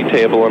tray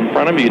table in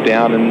front of you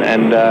down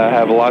and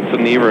have lots of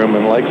knee room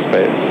and leg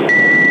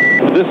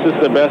space. This is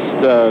the best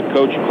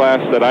coach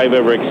class that I've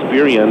ever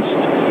experienced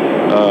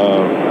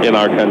in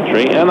our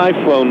country, and I've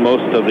flown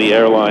most of the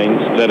airlines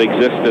that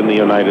exist in the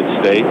United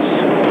States.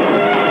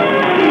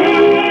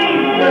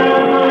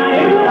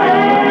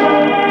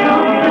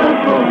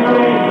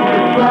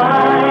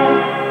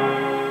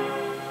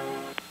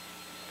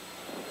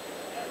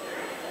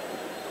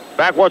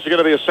 Back once again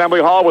to the Assembly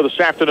Hall with this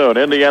afternoon.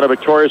 Indiana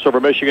victorious over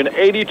Michigan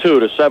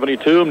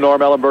 82-72. Norm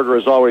Ellenberger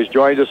has always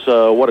joined us.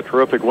 What a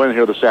terrific win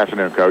here this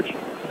afternoon, Coach.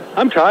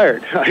 I'm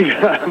tired.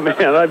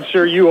 Man, I'm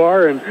sure you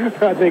are, and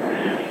I think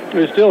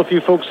there's still a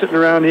few folks sitting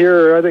around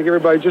here. I think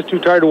everybody's just too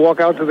tired to walk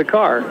out to the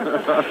car.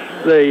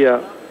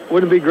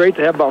 Wouldn't it be great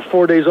to have about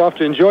 4 days off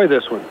to enjoy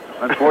this one?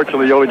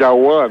 Unfortunately, you only got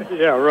one.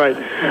 Yeah, right.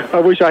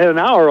 I wish I had an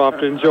hour off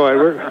to enjoy.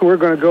 We're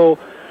going to go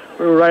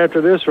right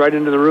after this right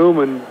into the room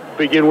and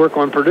begin work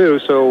on Purdue.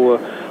 So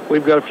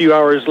we've got a few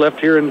hours left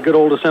here in good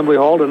old Assembly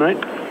Hall tonight.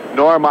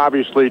 Norm,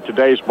 obviously,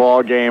 today's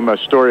ball game, a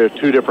story of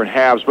 2 different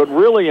halves, but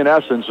really, in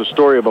essence, a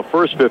story of a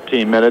first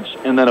 15 minutes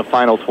and then a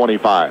final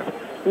 25.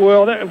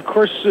 Well, that, of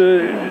course,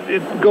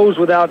 it goes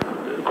without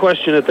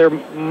question that they're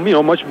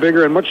much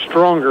bigger and much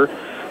stronger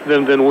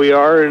than we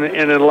are, and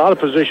in a lot of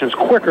positions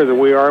quicker than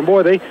we are. And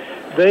boy,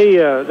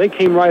 they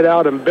came right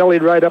out and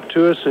bellied right up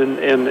to us and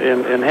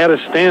had us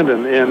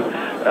standing, and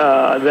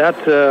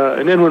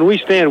then when we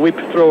stand, we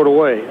throw it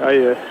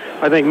away.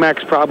 I think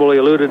Max probably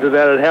alluded to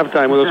that at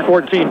halftime with those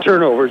 14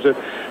 turnovers,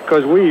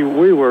 because we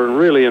were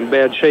really in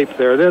bad shape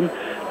there.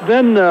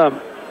 Then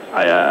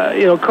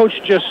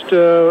Coach just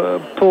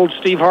pulled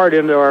Steve Hart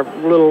into our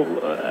little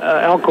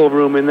alcove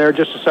room in there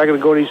just a second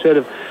ago, and he said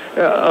if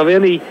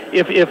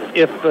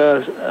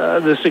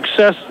the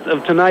success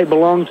of tonight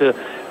belonged to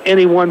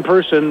any one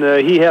person,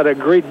 he had a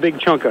great big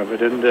chunk of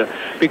it, and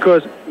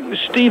because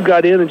Steve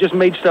got in and just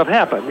made stuff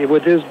happen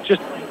with his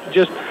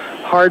just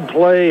hard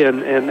play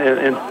and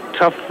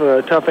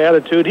tough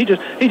attitude. He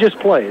just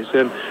plays,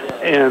 and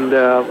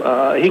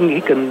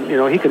he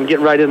can get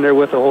right in there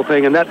with the whole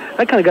thing, and that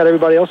kind of got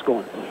everybody else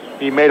going.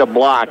 He made a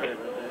block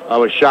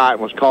of a shot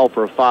and was called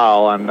for a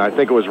foul, and I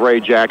think it was Ray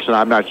Jackson.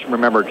 Can't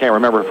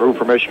remember who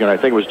from Michigan. I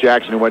think it was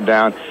Jackson who went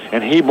down,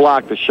 and he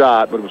blocked the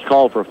shot, but it was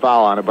called for a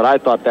foul on it. But I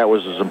thought that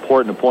was as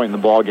important a point in the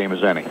ball game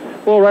as any.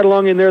 Well, right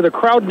along in there, the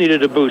crowd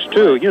needed a boost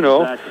too.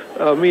 Exactly.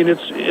 I mean,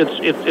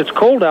 it's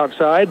cold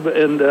outside,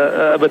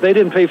 but they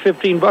didn't pay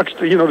 $15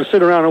 to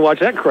sit around and watch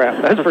that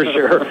crap. That's for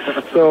sure.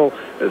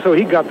 So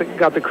he got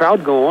the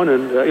crowd going,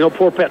 and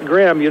poor Pat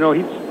Graham.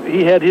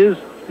 He had his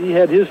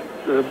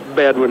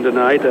bad one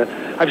tonight.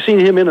 I've seen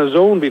him in a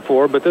zone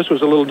before, but this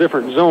was a little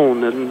different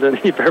zone than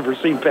you've ever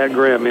seen Pat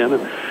Graham in.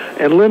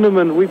 And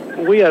Lindemann,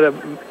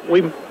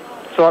 we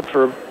thought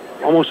for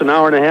almost an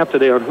hour and a half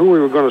today on who we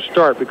were going to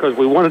start because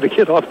we wanted to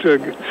get off to,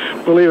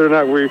 believe it or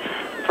not,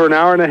 for an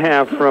hour and a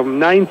half from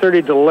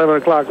 9:30 to 11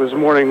 o'clock this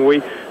morning,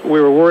 we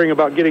were worrying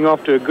about getting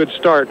off to a good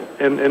start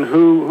and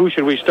who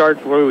should we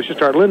start, whether we should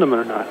start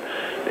Lindemann or not.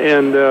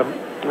 And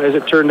as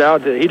it turned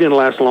out, he didn't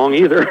last long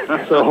either.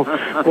 So,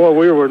 boy,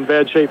 we were in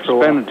bad shape for a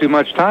while. Spending too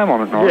much time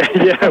on it, Norm.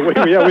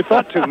 We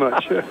thought too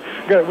much.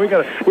 We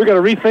got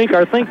to rethink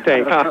our think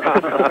tank.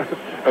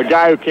 A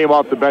guy who came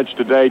off the bench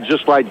today,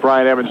 just like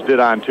Brian Evans did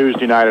on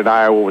Tuesday night at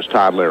Iowa, was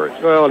Todd Leary.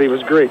 Well, he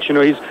was great.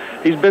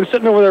 He's been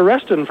sitting over there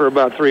resting for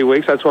about 3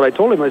 weeks. That's what I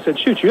told him. I said,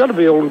 shoot, you ought to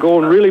be able to go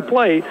and really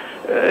play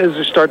as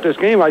you start this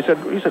game. He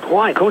said,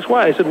 why, Coach,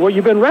 why? I said, well,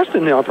 you've been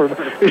resting now for.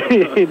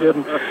 He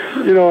didn't,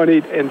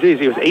 and geez,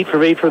 he was 8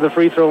 for 8 for the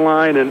free throw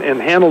line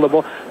and handled the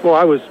ball. Well,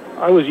 I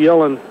was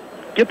yelling,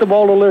 get the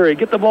ball to Leary,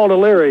 get the ball to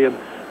Leary, and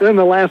then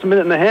the last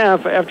minute and a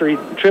half after he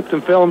tripped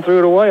and fell and threw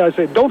it away, I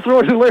said, don't throw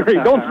it to Leary,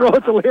 don't throw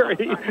it to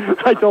Leary.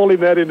 I told him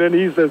that, and then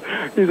he says,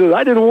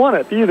 I didn't want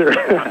it either.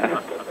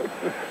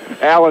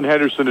 Alan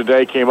Henderson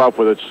today came up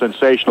with a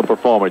sensational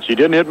performance. He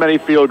didn't hit many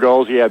field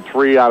goals. He had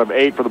 3 out of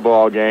 8 for the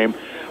ball game,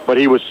 but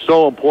he was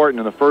so important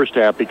in the first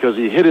half because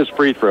he hit his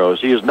free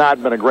throws. He has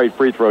not been a great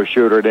free throw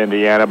shooter at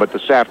Indiana, but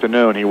this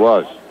afternoon he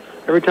was.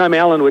 Every time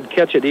Alan would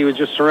catch it, he was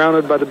just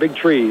surrounded by the big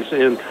trees,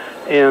 and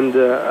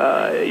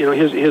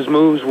his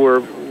moves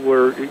were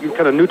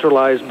kind of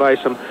neutralized by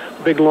some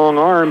big long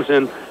arms,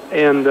 and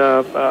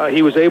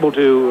he was able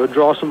to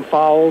draw some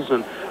fouls,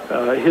 and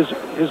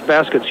his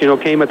baskets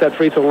came at that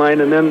free throw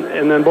line, and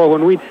then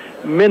boy,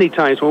 many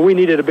times when we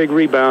needed a big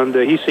rebound,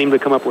 he seemed to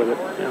come up with it.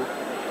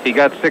 He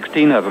got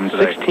 16 of them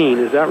today. 16,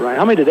 is that right?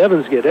 How many did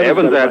Evans get?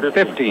 Evans had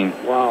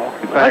 15. Wow.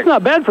 That's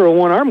not bad for a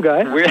one-arm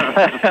guy.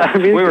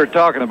 We were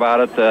talking about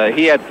it.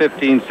 He had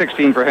 15,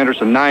 16 for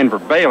Henderson, 9 for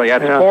Bailey.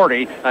 That's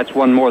 40. That's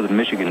one more than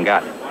Michigan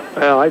got.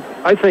 Well,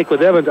 I think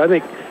with Evans, I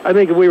think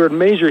if we were to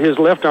measure his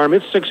left arm,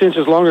 it's 6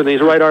 inches longer than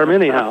his right arm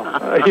anyhow.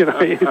 I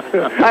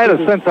had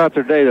a sense out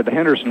there today that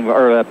Henderson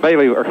or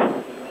Bailey or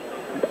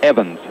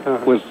Evans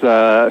was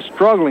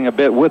struggling a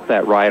bit with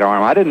that right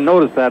arm. I didn't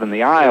notice that in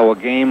the Iowa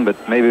game,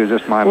 but maybe it was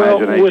just my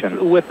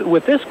imagination.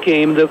 With this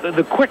game,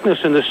 the quickness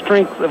and the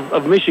strength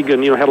of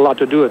Michigan, had a lot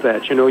to do with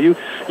that.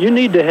 You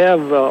need to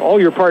have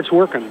all your parts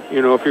working,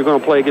 if you're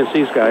going to play against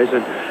these guys,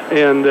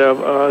 and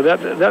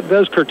that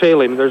does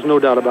curtail him. There's no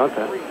doubt about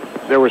that.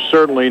 There was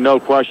certainly no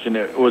question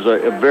it was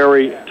a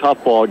very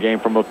tough ball game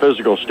from a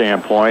physical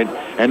standpoint,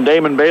 and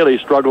Damon Bailey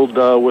struggled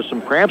with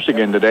some cramps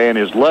again today in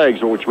his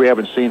legs, which we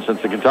haven't seen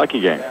since the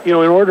Kentucky game. In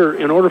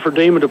order for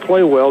Damon to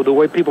play well, the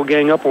way people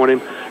gang up on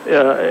him,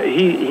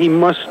 he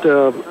must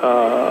have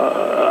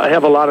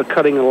a lot of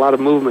cutting and a lot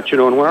of movement,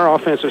 and when our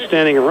offense is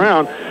standing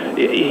around,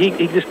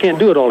 he just can't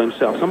do it all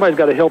himself. Somebody's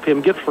got to help him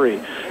get free.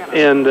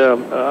 And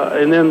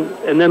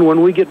then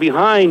when we get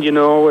behind, and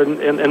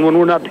when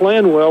we're not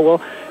playing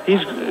well,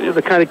 he's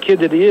the kind of kid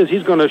that he is.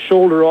 He's going to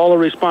shoulder all the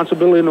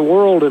responsibility in the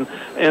world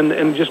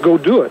and just go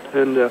do it.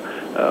 And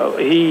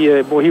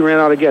he ran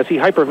out of gas. He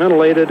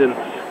hyperventilated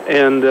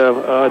and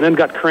then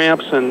got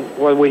cramps, and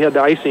we had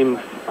to ice him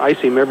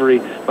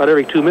about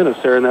every 2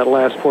 minutes there in that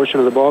last portion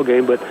of the ball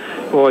game. But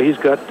boy, he's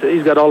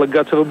got all the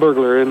guts of a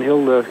burglar, and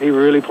he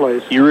really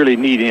plays. You really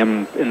need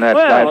him in that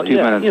last 2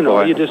 minutes.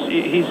 Boy.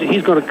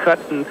 He's going to cut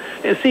and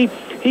see.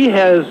 He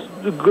has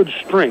good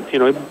strength.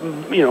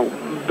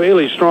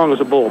 Bailey's strong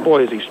as a bull.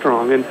 Boy, is he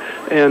strong, and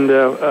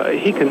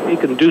he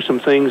can do some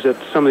things that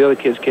some of the other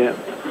kids can't.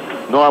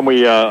 Norm,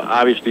 we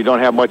obviously don't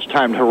have much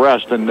time to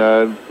rest, and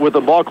with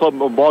a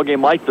ball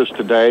game like this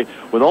today,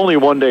 with only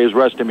 1 day's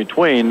rest in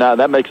between,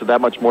 that makes it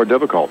that much more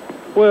difficult.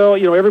 Well,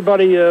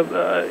 everybody's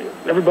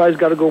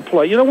got to go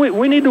play.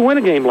 We need to win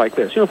a game like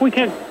this. If we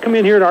can't come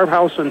in here at our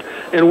house and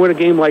win a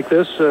game like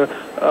this,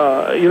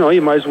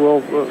 you might as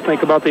well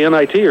think about the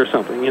NIT or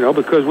something.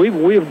 Because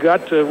we've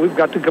got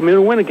to come in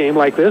and win a game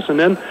like this, and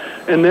then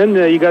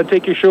you got to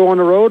take your show on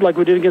the road like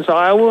we did against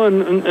Iowa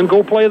and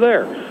go play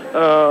there.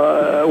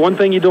 One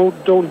thing you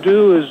don't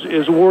do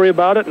is worry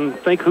about it and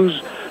think who's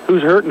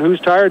hurt and who's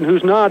tired and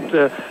who's not.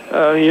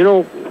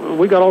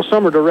 We got all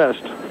summer to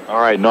rest. All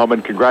right,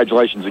 Norman,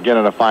 congratulations again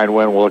on a fine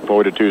win. We'll look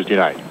forward to Tuesday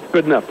night.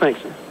 Good enough. Thanks.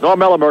 Norm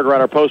Ellenberger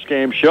on our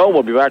post-game show.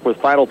 We'll be back with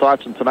final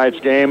thoughts on tonight's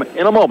game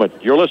in a moment.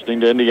 You're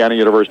listening to Indiana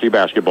University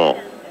basketball.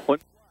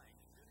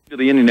 To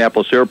the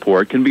Indianapolis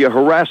airport can be a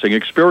harassing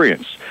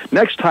experience.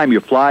 Next time you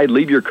fly,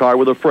 leave your car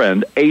with a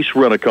friend, Ace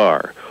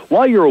Rent-A-Car.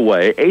 While you're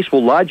away, Ace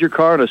will lodge your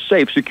car in a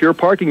safe, secure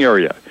parking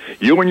area.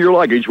 You and your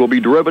luggage will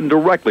be driven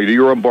directly to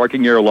your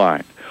embarking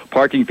airline.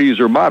 Parking fees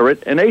are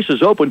moderate, and Ace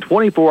is open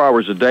 24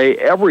 hours a day,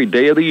 every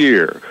day of the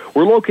year.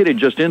 We're located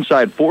just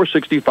inside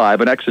 465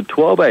 and exit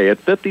 12A at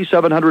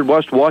 5700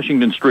 West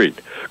Washington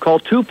Street. Call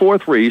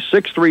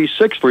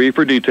 243-6363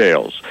 for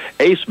details.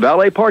 Ace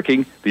Valet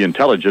Parking, the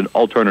intelligent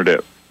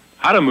alternative.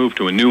 How to move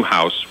to a new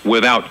house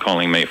without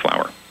calling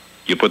Mayflower.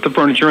 You put the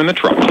furniture in the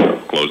truck,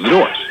 close the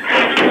doors,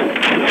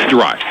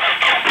 drive,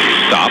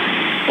 stop,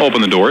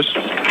 open the doors,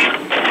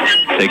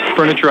 take the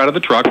furniture out of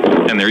the truck,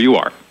 and there you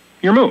are.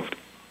 You're moved.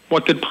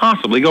 What could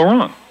possibly go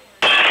wrong?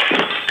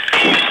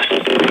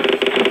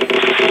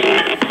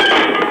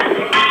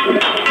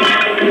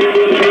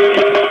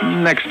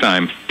 Next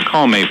time,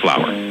 call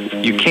Mayflower.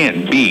 You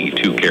can't be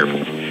too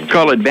careful.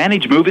 Call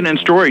Advantage Moving and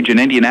Storage in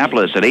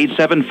Indianapolis at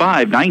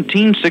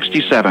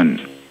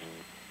 875-1967.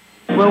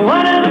 Well,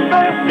 one of the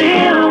first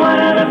deal, one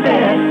of the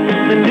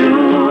best, the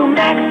new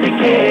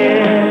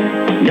MaxiCare.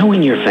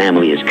 Knowing your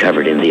family is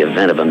covered in the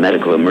event of a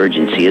medical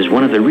emergency is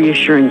one of the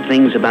reassuring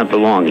things about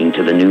belonging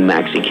to the new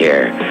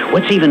MaxiCare.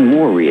 What's even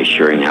more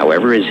reassuring,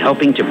 however, is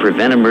helping to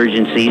prevent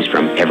emergencies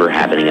from ever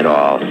happening at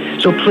all.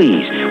 So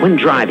please, when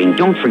driving,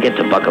 don't forget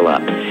to buckle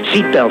up.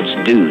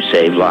 Seatbelts do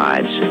save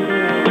lives.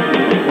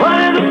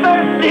 One of the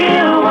first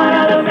deal, one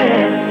of the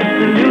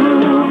best, the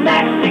new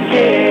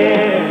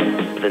MaxiCare.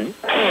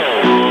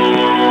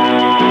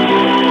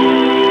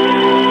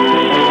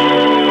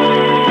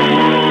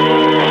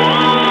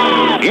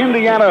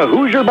 Indiana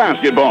Hoosier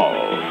Basketball.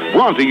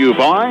 Brought to you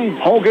by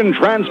Hogan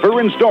Transfer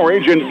and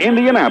Storage in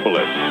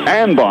Indianapolis.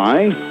 And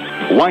by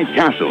White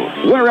Castle.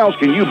 Where else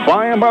can you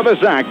buy them by the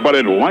sack but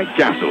at White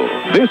Castle?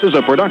 This is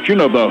a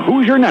production of the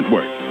Hoosier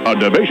Network, a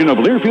division of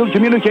Learfield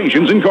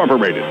Communications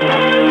Incorporated.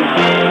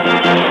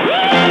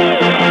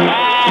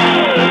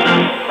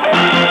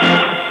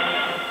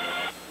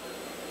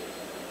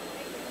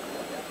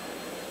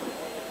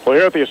 Well,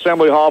 here at the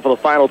Assembly Hall for the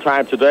final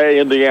time today,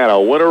 Indiana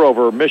winner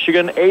over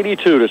Michigan,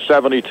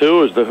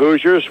 82-72, as the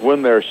Hoosiers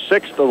win their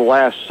 6th of the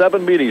last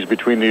 7 meetings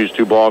between these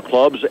two ball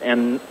clubs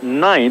and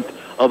 9th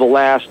of the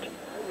last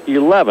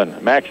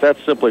 11. Max,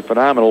 that's simply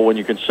phenomenal when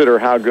you consider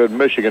how good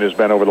Michigan has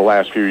been over the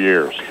last few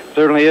years.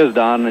 Certainly is,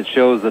 Don. It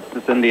shows that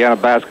this Indiana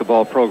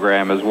basketball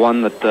program is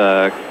one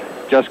that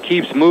just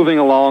keeps moving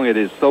along. It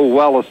is so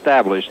well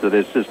established that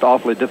it's just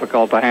awfully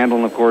difficult to handle.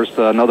 And, of course,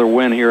 another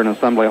win here in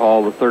Assembly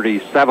Hall, the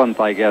 37th,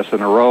 I guess,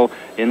 in a row.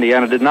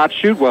 Indiana did not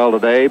shoot well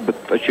today, but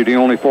shooting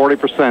only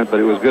 40%, but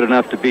it was good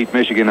enough to beat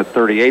Michigan at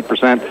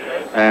 38%,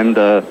 and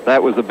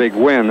that was a big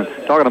win.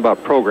 Talking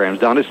about programs,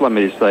 Don, just let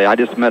me say, I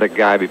just met a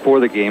guy before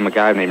the game, a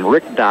guy named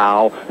Rick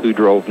Dow, who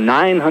drove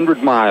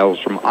 900 miles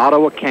from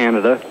Ottawa,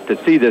 Canada, to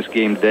see this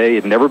game today. He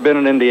had never been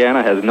in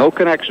Indiana, has no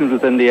connections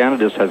with Indiana,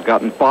 just has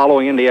gotten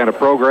following Indiana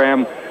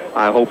program.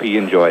 I hope he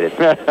enjoyed it.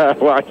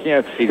 Well, I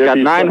can't. He's got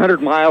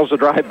 900 miles to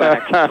drive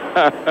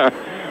back.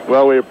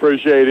 Well, we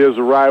appreciate his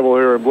arrival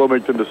here in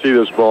Bloomington to see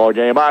this ball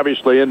game.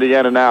 Obviously,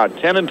 Indiana now at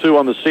 10-2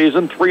 on the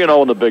season,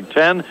 3-0 in the Big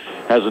Ten,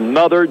 has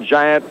another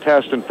giant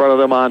test in front of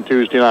them on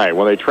Tuesday night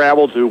when they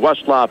travel to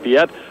West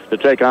Lafayette to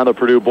take on the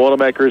Purdue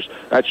Boilermakers.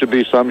 That should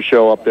be some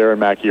show up there in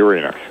Mackey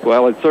Arena.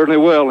 Well, it certainly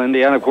will.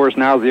 Indiana, of course,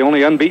 now is the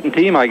only unbeaten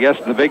team, I guess,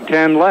 in the Big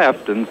Ten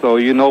left, and so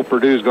you know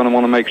Purdue's going to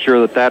want to make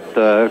sure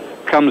that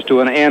comes to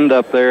an end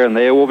up there, and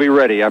they will be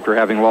ready after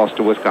having lost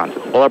to Wisconsin.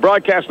 Well, I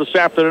broadcast this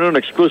afternoon an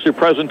exclusive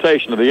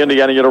presentation of the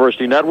Indiana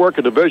University Network,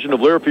 a division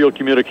of Learfield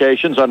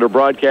Communications under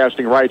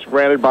broadcasting rights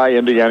granted by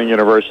Indiana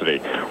University.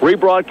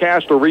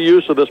 Rebroadcast or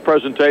reuse of this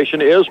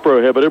presentation is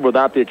prohibited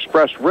without the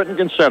express written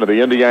consent of the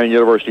Indiana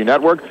University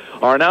Network.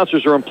 Our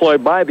announcers are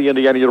employed by the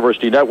Indiana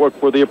University Network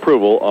for the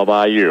approval of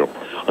IU.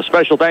 A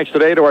special thanks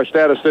today to our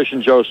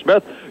statistician, Joe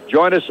Smith.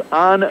 Join us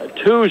on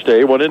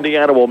Tuesday when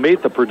Indiana will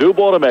meet the Purdue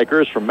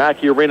Boilermakers from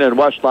Mackey Arena in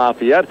West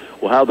Lafayette.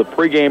 We'll have the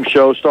pregame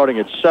show starting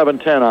at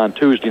 7:10 on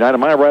Tuesday night.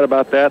 Am I right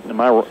about that?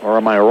 Am I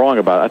wrong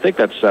about it? I think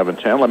that's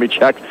 7:10. Let me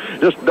check.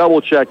 Just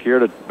double check here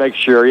to make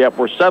sure. Yep,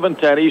 we're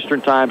 7:10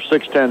 Eastern Time,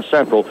 6:10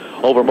 Central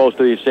over most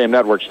of these same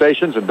network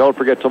stations. And don't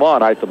forget tomorrow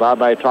night, the Bob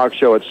Knight Talk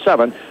Show at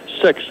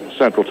 6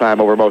 Central Time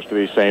over most of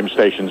these same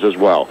stations as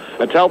well.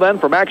 Until then,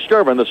 for Max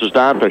Skirvin, this is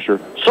Don Fisher.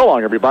 So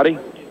long, everybody.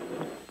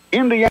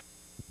 Indiana.